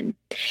happen?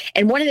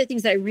 And one of the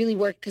things that I really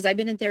work, because I've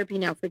been in therapy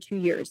now for 2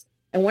 years,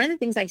 and one of the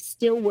things I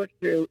still work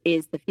through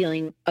is the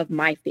feeling of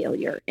my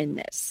failure in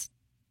this,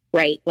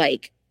 right?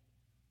 Like,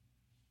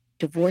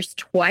 divorced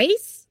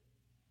twice?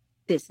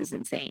 This is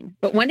insane.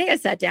 But one day I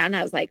sat down and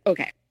I was like,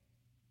 okay,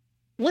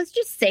 let's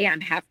just say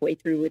I'm halfway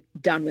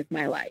done with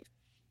my life.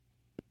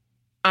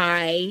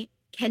 I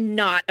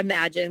cannot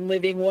imagine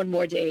living one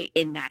more day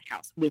in that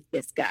house with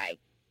this guy.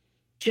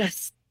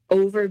 Just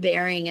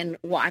overbearing and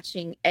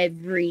watching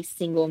every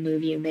single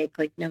move you make,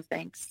 like, no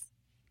thanks.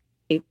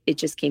 It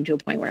just came to a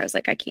point where I was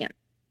like, I can't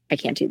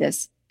do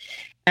this.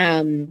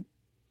 And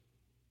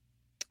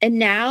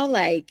now,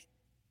 like,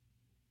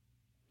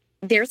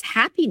 there's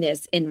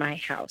happiness in my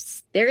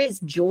house. There is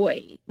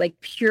joy, like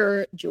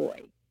pure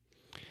joy.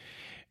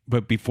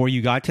 But before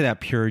you got to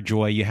that pure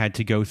joy, you had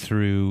to go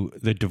through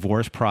the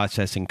divorce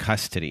process in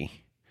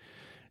custody.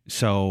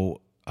 So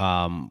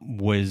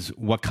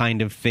what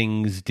kind of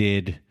things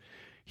did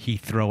he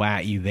throw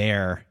at you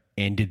there?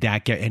 And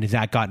has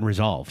that gotten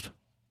resolved?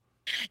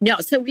 No.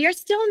 So we are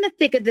still in the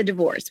thick of the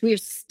divorce. We are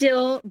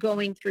still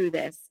going through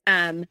this.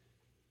 I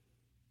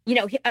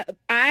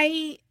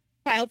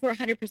filed for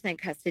 100%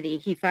 custody.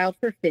 He filed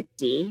for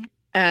 50.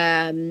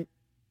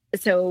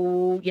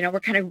 So, we're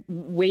kind of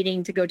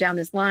waiting to go down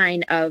this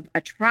line of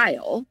a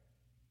trial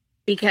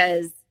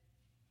because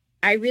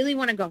I really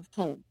want to go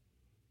home.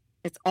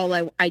 It's all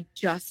I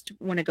just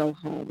want to go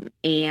home,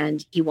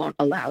 and he won't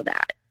allow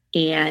that.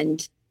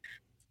 And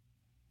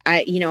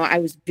I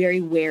was very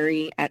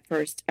wary at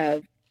first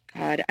of,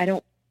 God, I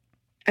don't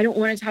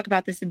want to talk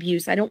about this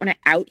abuse. I don't want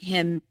to out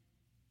him.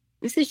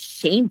 This is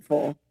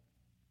shameful.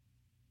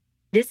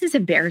 This is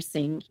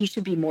embarrassing. He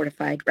should be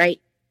mortified,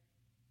 right?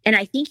 And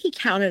I think he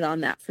counted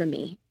on that for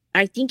me.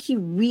 I think he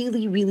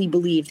really, really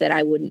believed that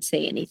I wouldn't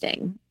say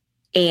anything.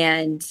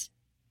 And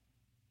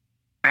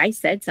I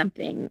said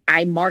something.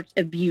 I marked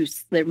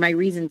abuse, my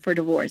reason for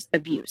divorce,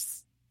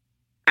 abuse.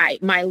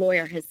 My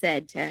lawyer has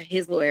said to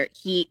his lawyer,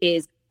 he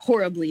is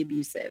horribly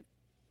abusive,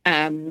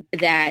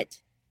 that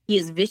he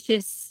is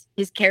vicious,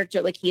 his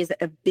character, like he is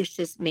a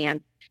vicious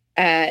man.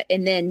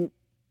 And then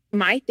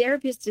my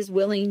therapist is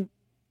willing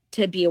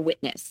to be a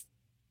witness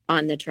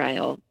on the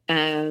trial.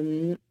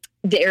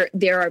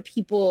 There are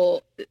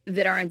people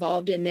that are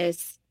involved in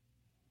this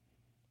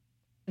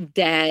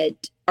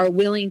that are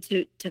willing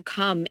to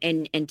come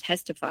and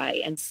testify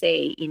and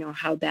say,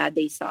 how bad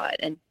they saw it.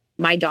 And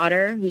my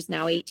daughter, who's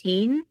now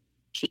 18,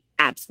 she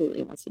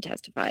absolutely wants to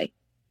testify.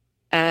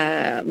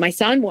 My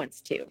son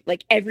wants to,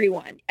 like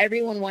everyone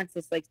wants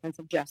this like sense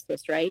of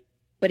justice, right?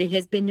 But it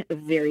has been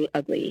very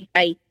ugly.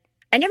 I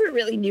never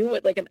really knew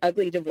what like an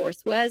ugly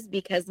divorce was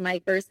because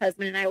my first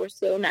husband and I were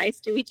so nice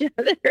to each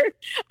other.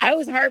 I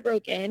was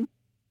heartbroken,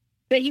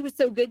 but he was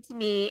so good to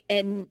me,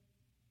 and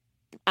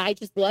I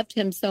just loved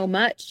him so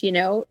much,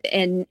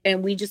 and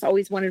we just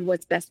always wanted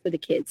what's best for the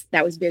kids.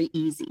 That was very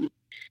easy.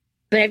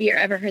 But have you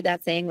ever heard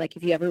that saying, like,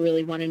 if you ever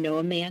really want to know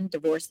a man,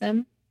 divorce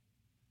him?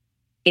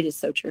 It is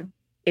so true.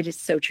 It is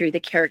so true. The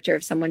character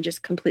of someone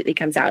just completely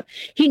comes out.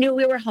 He knew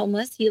we were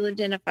homeless. He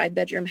lived in a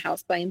 5-bedroom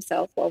house by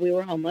himself while we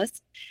were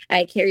homeless.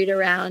 I carried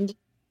around,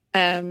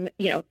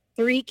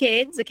 3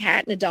 kids, a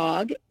cat and a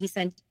dog. He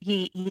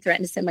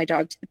threatened to send my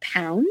dog to the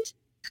pound.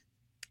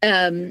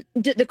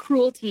 The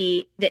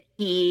cruelty that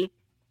he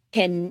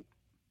can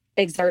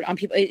exert on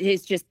people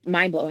is just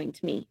mind blowing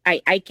to me.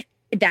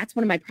 That's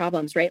one of my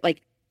problems, right?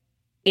 Like,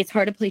 it's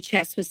hard to play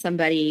chess with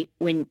somebody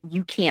when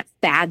you can't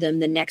fathom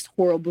the next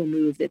horrible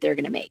move that they're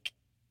going to make.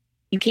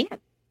 You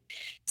can't.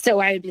 So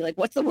I would be like,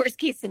 what's the worst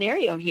case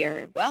scenario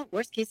here? Well,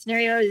 worst case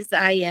scenario is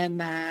I am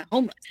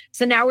homeless.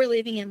 So now we're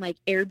living in like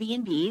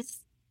Airbnbs.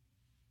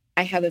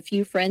 I have a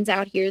few friends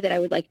out here that I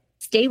would like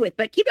stay with,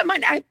 but keep in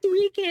mind, I have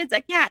 3 kids,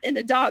 a cat and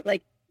a dog.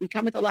 Like, we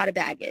come with a lot of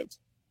baggage.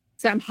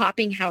 So I'm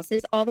hopping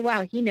houses all the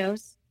while. He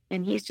knows,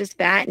 and he's just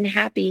fat and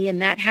happy in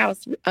that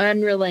house,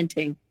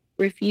 unrelenting,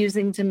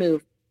 refusing to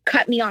move.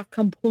 Cut me off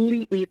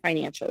completely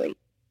financially.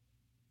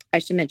 I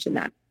should mention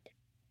that.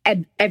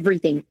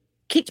 Everything.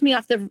 Kicked me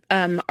off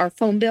our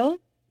phone bill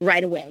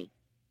right away.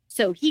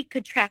 So he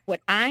could track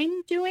what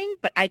I'm doing,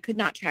 but I could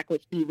not track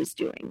what he was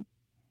doing.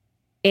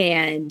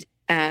 And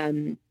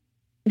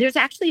there's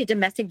actually a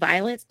domestic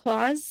violence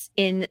clause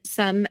in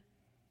some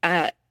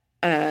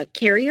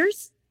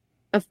carriers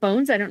of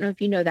phones. I don't know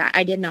if you know that.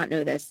 I did not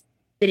know this.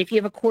 That if you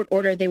have a court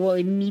order, they will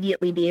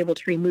immediately be able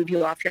to remove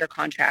you off your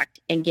contract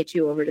and get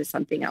you over to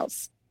something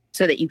else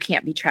so that you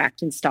can't be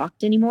tracked and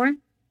stalked anymore.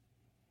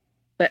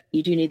 But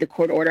you do need the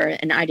court order,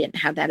 and I didn't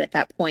have that at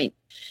that point.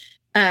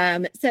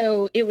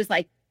 So it was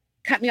like,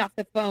 cut me off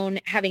the phone,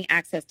 having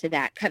access to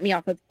that, cut me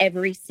off of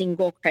every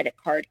single credit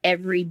card,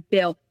 every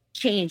bill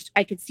changed.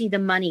 I could see the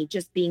money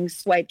just being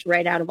swiped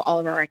right out of all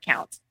of our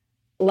accounts.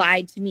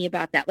 Lied to me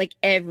about that, like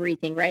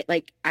everything, right?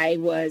 Like I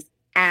was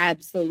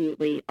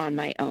absolutely on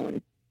my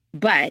own,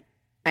 but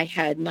I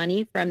had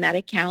money from that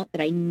account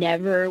that I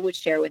never would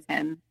share with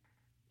him.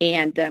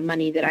 And the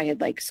money that I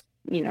had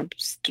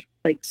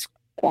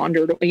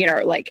squandered,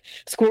 like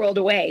squirreled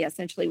away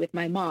essentially with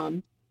my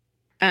mom.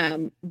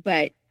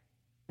 But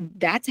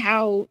that's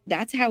how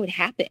it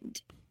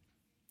happened.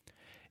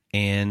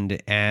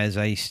 And as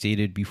I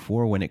stated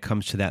before, when it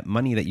comes to that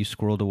money that you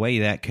squirreled away,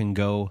 that can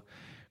go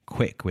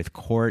quick with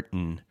court,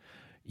 and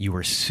you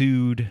were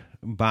sued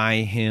by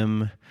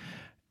him.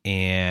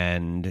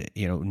 And,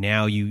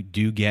 now you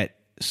do get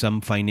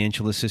some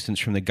financial assistance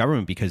from the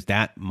government because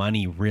that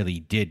money really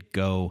did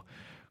go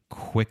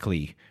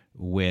quickly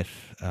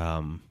with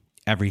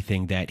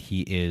everything that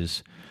he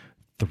is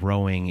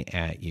throwing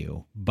at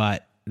you.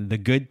 But the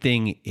good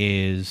thing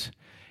is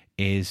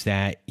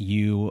that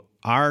you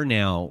are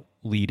now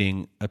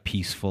leading a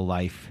peaceful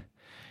life.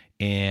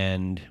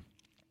 And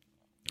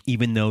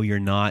even though you're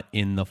not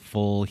in the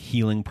full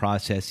healing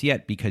process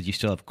yet, because you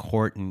still have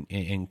court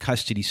and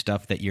custody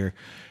stuff that you're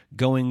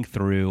going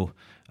through,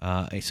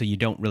 so you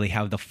don't really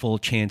have the full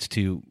chance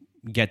to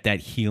get that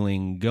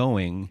healing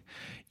going,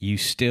 you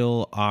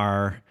still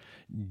are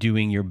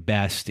doing your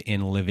best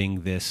in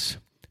living this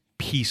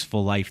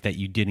peaceful life that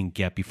you didn't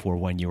get before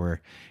when you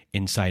were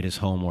inside his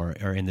home or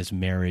in this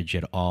marriage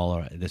at all,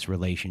 or this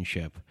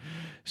relationship.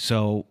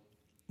 So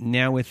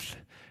now with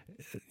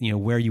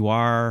where you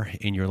are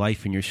in your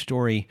life and your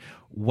story,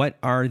 what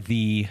are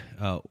the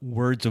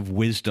words of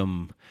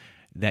wisdom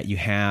that you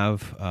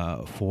have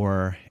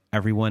for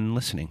everyone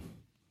listening?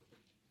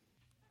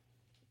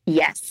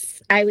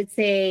 Yes, I would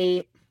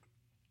say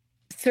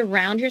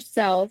surround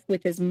yourself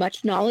with as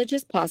much knowledge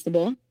as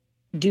possible.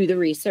 Do the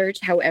research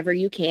however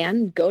you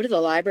can. Go to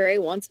the library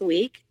once a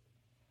week.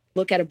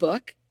 Look at a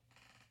book.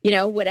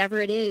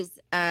 Whatever it is,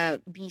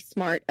 be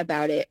smart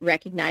about it.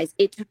 Recognize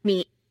it took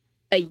me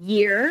a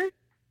year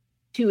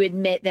to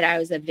admit that I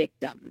was a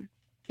victim,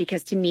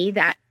 because to me,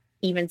 that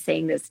even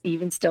saying this,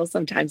 even still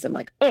sometimes I'm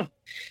like, oh,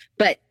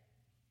 but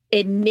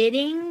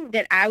admitting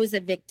that I was a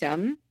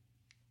victim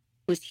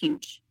was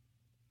huge,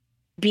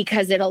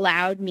 because it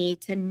allowed me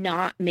to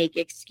not make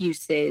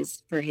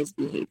excuses for his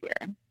behavior.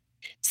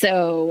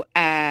 So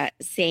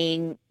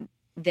saying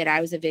that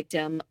I was a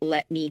victim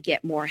let me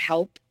get more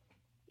help.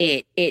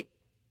 It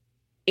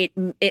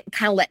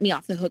kind of let me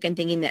off the hook and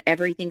thinking that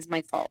everything's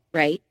my fault,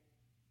 right?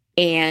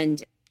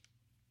 And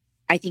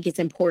I think it's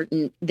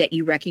important that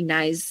you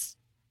recognize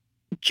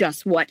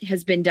just what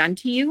has been done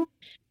to you.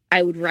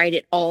 I would write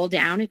it all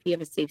down if you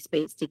have a safe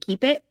space to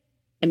keep it.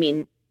 I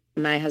mean,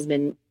 my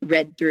husband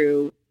read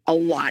through a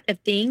lot of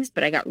things,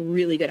 but I got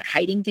really good at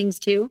hiding things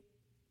too.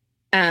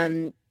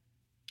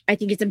 I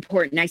think it's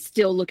important. I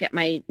still look at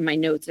my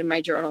notes in my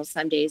journal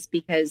some days,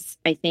 because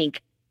I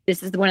think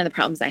this is one of the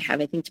problems I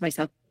have. I think to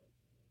myself,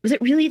 was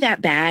it really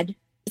that bad?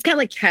 It's kind of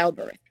like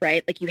childbirth,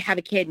 right? Like you have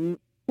a kid and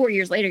 4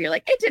 years later, you're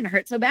like, it didn't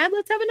hurt so bad.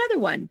 Let's have another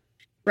one,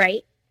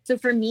 right? So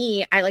for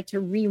me, I like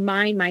to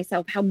remind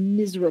myself how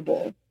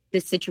miserable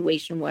this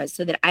situation was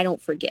so that I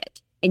don't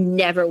forget. I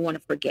never want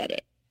to forget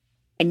it.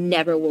 I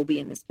never will be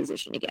in this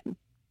position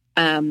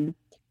again.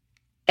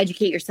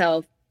 Educate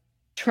yourself.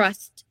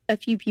 Trust a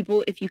few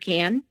people if you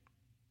can.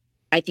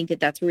 I think that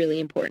that's really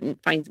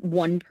important. Find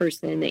one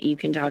person that you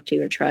can talk to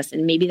or trust.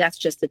 And maybe that's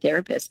just a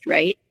therapist,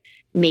 right?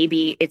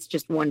 Maybe it's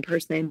just one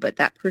person, but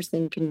that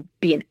person can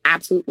be an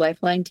absolute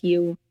lifeline to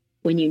you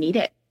when you need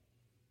it.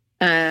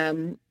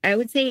 I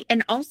would say,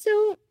 and also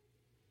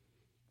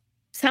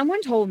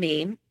someone told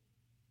me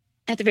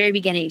at the very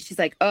beginning, she's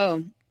like,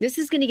 oh, this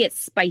is going to get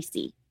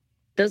spicy.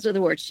 Those are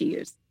the words she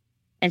used.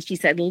 And she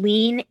said,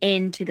 lean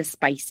into the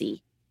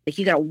spicy. Like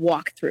you got to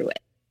walk through it.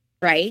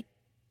 Right.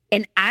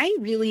 And I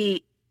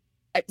really,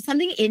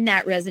 something in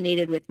that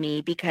resonated with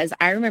me, because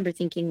I remember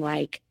thinking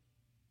like,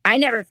 I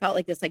never felt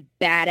like this like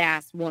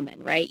badass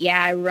woman, right?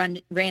 Yeah, I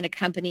ran a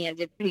company and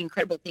did pretty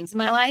incredible things in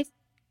my life.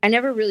 I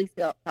never really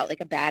felt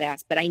like a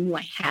badass, but I knew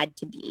I had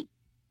to be.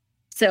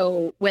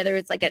 So whether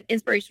it's like an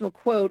inspirational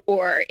quote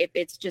or if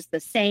it's just the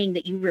saying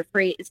that you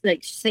rephrase,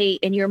 like say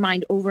in your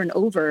mind over and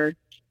over,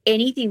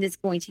 anything that's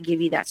going to give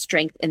you that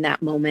strength in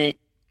that moment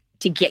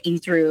to get you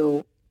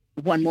through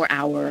one more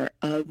hour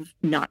of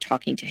not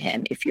talking to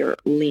him if you're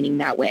leaning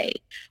that way,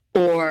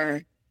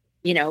 or,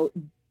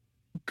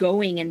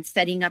 going and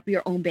setting up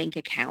your own bank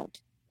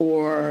account,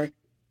 or,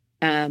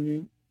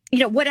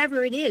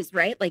 whatever it is,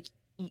 right? Like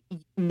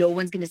no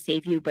one's going to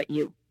save you but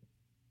you.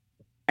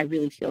 I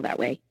really feel that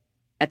way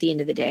at the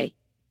end of the day.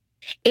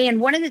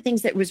 And one of the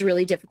things that was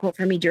really difficult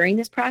for me during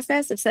this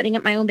process of setting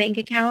up my own bank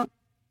account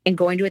and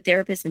going to a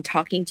therapist and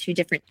talking to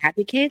different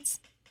advocates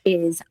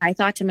is I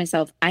thought to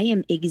myself, I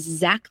am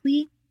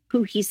exactly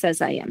who he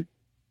says I am.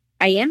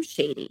 I am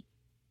shady.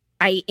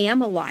 I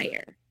am a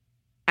liar.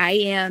 I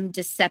am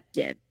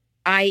deceptive.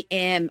 I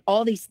am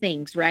all these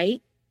things,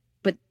 right?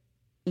 But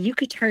you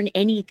could turn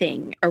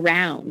anything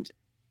around.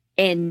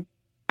 And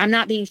I'm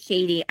not being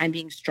shady. I'm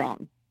being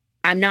strong.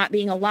 I'm not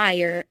being a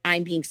liar.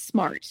 I'm being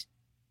smart.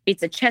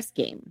 It's a chess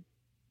game,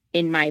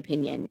 in my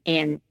opinion.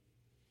 And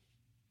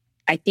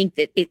I think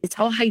that it's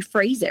all how you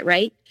phrase it,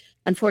 right?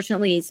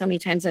 Unfortunately, so many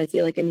times I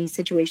feel like in these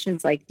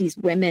situations, like these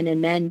women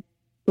and men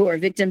who are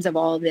victims of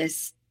all of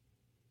this,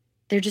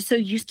 they're just so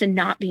used to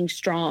not being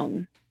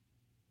strong.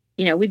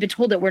 We've been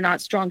told that we're not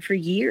strong for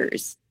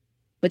years,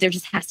 but there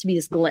just has to be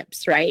this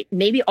glimpse, right?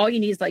 Maybe all you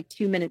need is like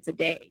 2 minutes a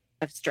day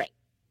of strength,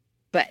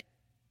 but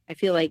I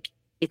feel like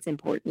it's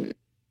important.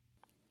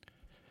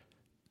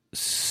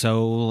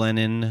 So,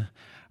 Lennon,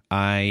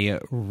 I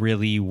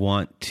really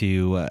want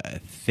to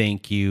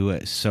thank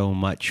you so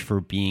much for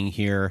being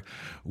here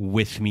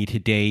with me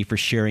today, for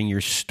sharing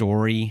your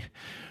story,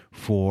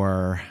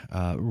 for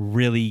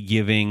really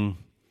giving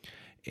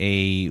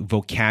a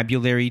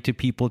vocabulary to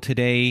people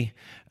today.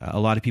 A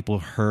lot of people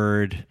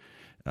heard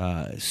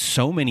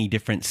so many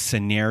different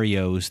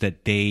scenarios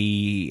that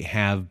they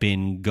have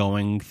been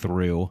going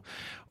through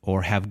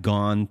or have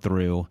gone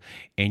through,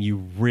 and you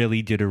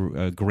really did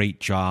a great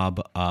job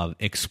of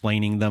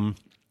explaining them,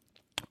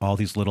 all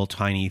these little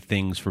tiny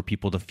things for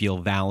people to feel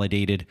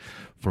validated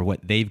for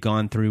what they've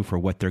gone through, for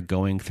what they're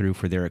going through,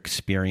 for their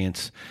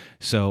experience.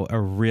 So a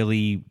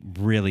really,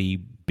 really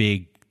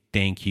big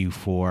thank you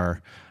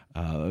for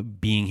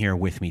being here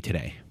with me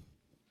today.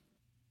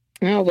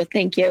 Oh, well,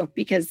 thank you,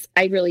 because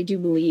I really do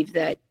believe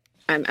that,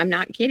 I'm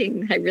not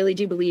kidding, I really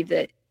do believe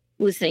that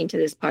listening to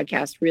this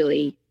podcast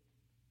really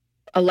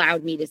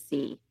allowed me to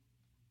see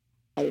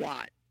a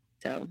lot.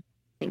 So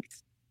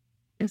thanks.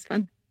 It was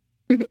fun.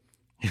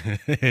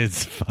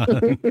 It's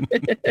fun.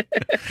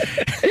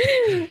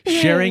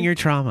 Sharing your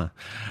trauma.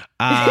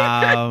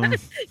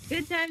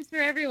 Good times for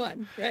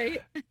everyone,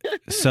 right?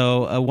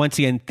 So once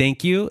again,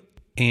 thank you.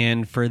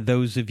 And for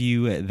those of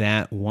you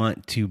that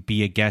want to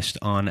be a guest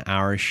on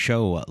our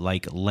show,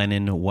 like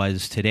Lennon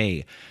was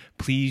today,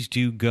 please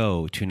do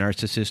go to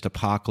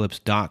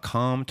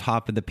narcissistapocalypse.com.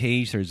 Top of the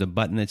page, there's a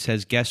button that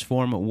says guest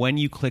form. When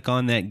you click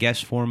on that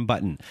guest form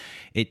button,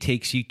 it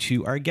takes you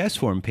to our guest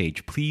form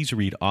page. Please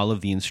read all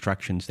of the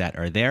instructions that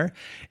are there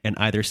and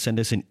either send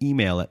us an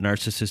email at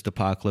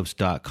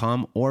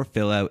narcissistapocalypse.com or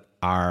fill out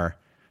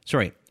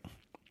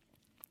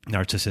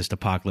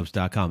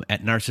narcissistapocalypse.com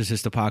at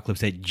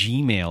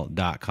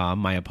narcissistapocalypse@gmail.com.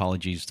 My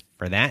apologies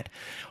for that.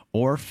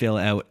 Or fill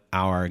out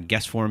our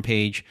guest form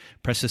page,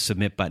 press the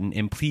submit button,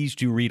 and please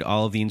do read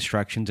all of the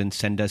instructions and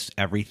send us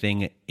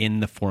everything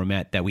in the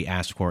format that we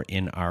ask for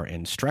in our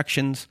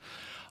instructions.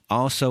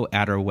 Also,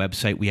 at our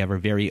website, we have our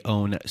very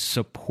own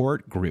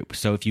support group.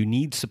 So if you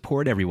need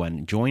support,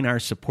 everyone, join our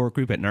support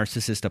group at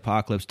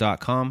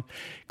narcissistapocalypse.com.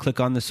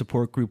 Click on the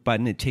support group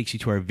button. It takes you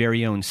to our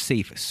very own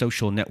safe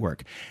social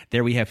network.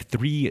 There we have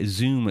 3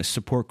 Zoom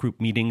support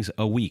group meetings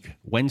a week,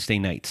 Wednesday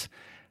nights,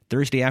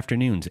 Thursday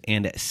afternoons,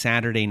 and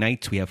Saturday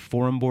nights. We have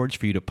forum boards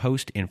for you to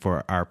post and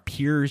for our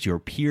peers, your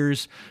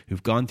peers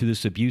who've gone through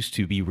this abuse,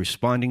 to be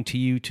responding to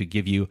you, to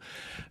give you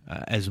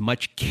as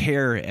much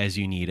care as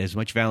you need, as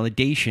much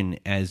validation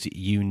as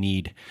you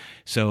need.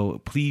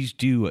 So please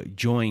do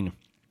join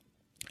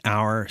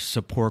our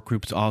support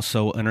groups.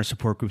 Also, in our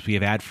support groups, we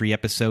have ad-free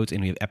episodes,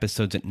 and we have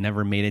episodes that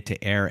never made it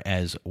to air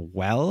as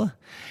well.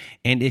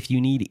 And if you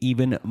need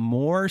even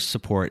more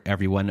support,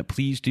 everyone,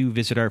 please do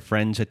visit our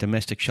friends at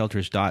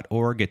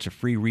domesticshelters.org. It's a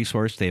free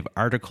resource. They have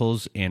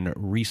articles and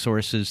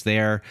resources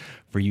there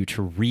for you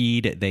to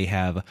read. They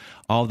have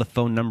all the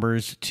phone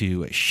numbers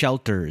to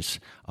shelters,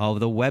 all of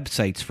the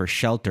websites for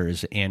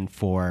shelters and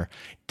for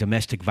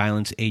domestic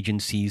violence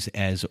agencies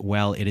as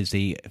well. It is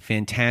a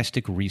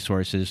fantastic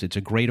resources. It's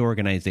a great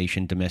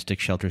organization,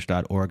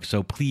 domesticshelters.org.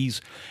 So please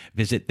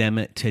visit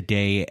them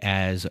today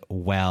as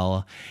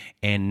well.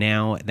 And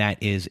now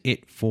that is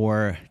it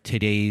for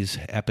today's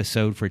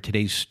episode, for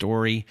today's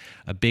story.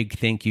 A big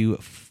thank you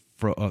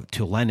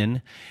to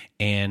Lennon.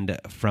 And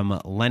from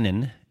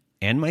Lennon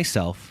and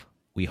myself,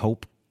 we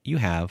hope you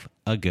have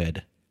a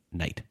good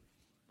night.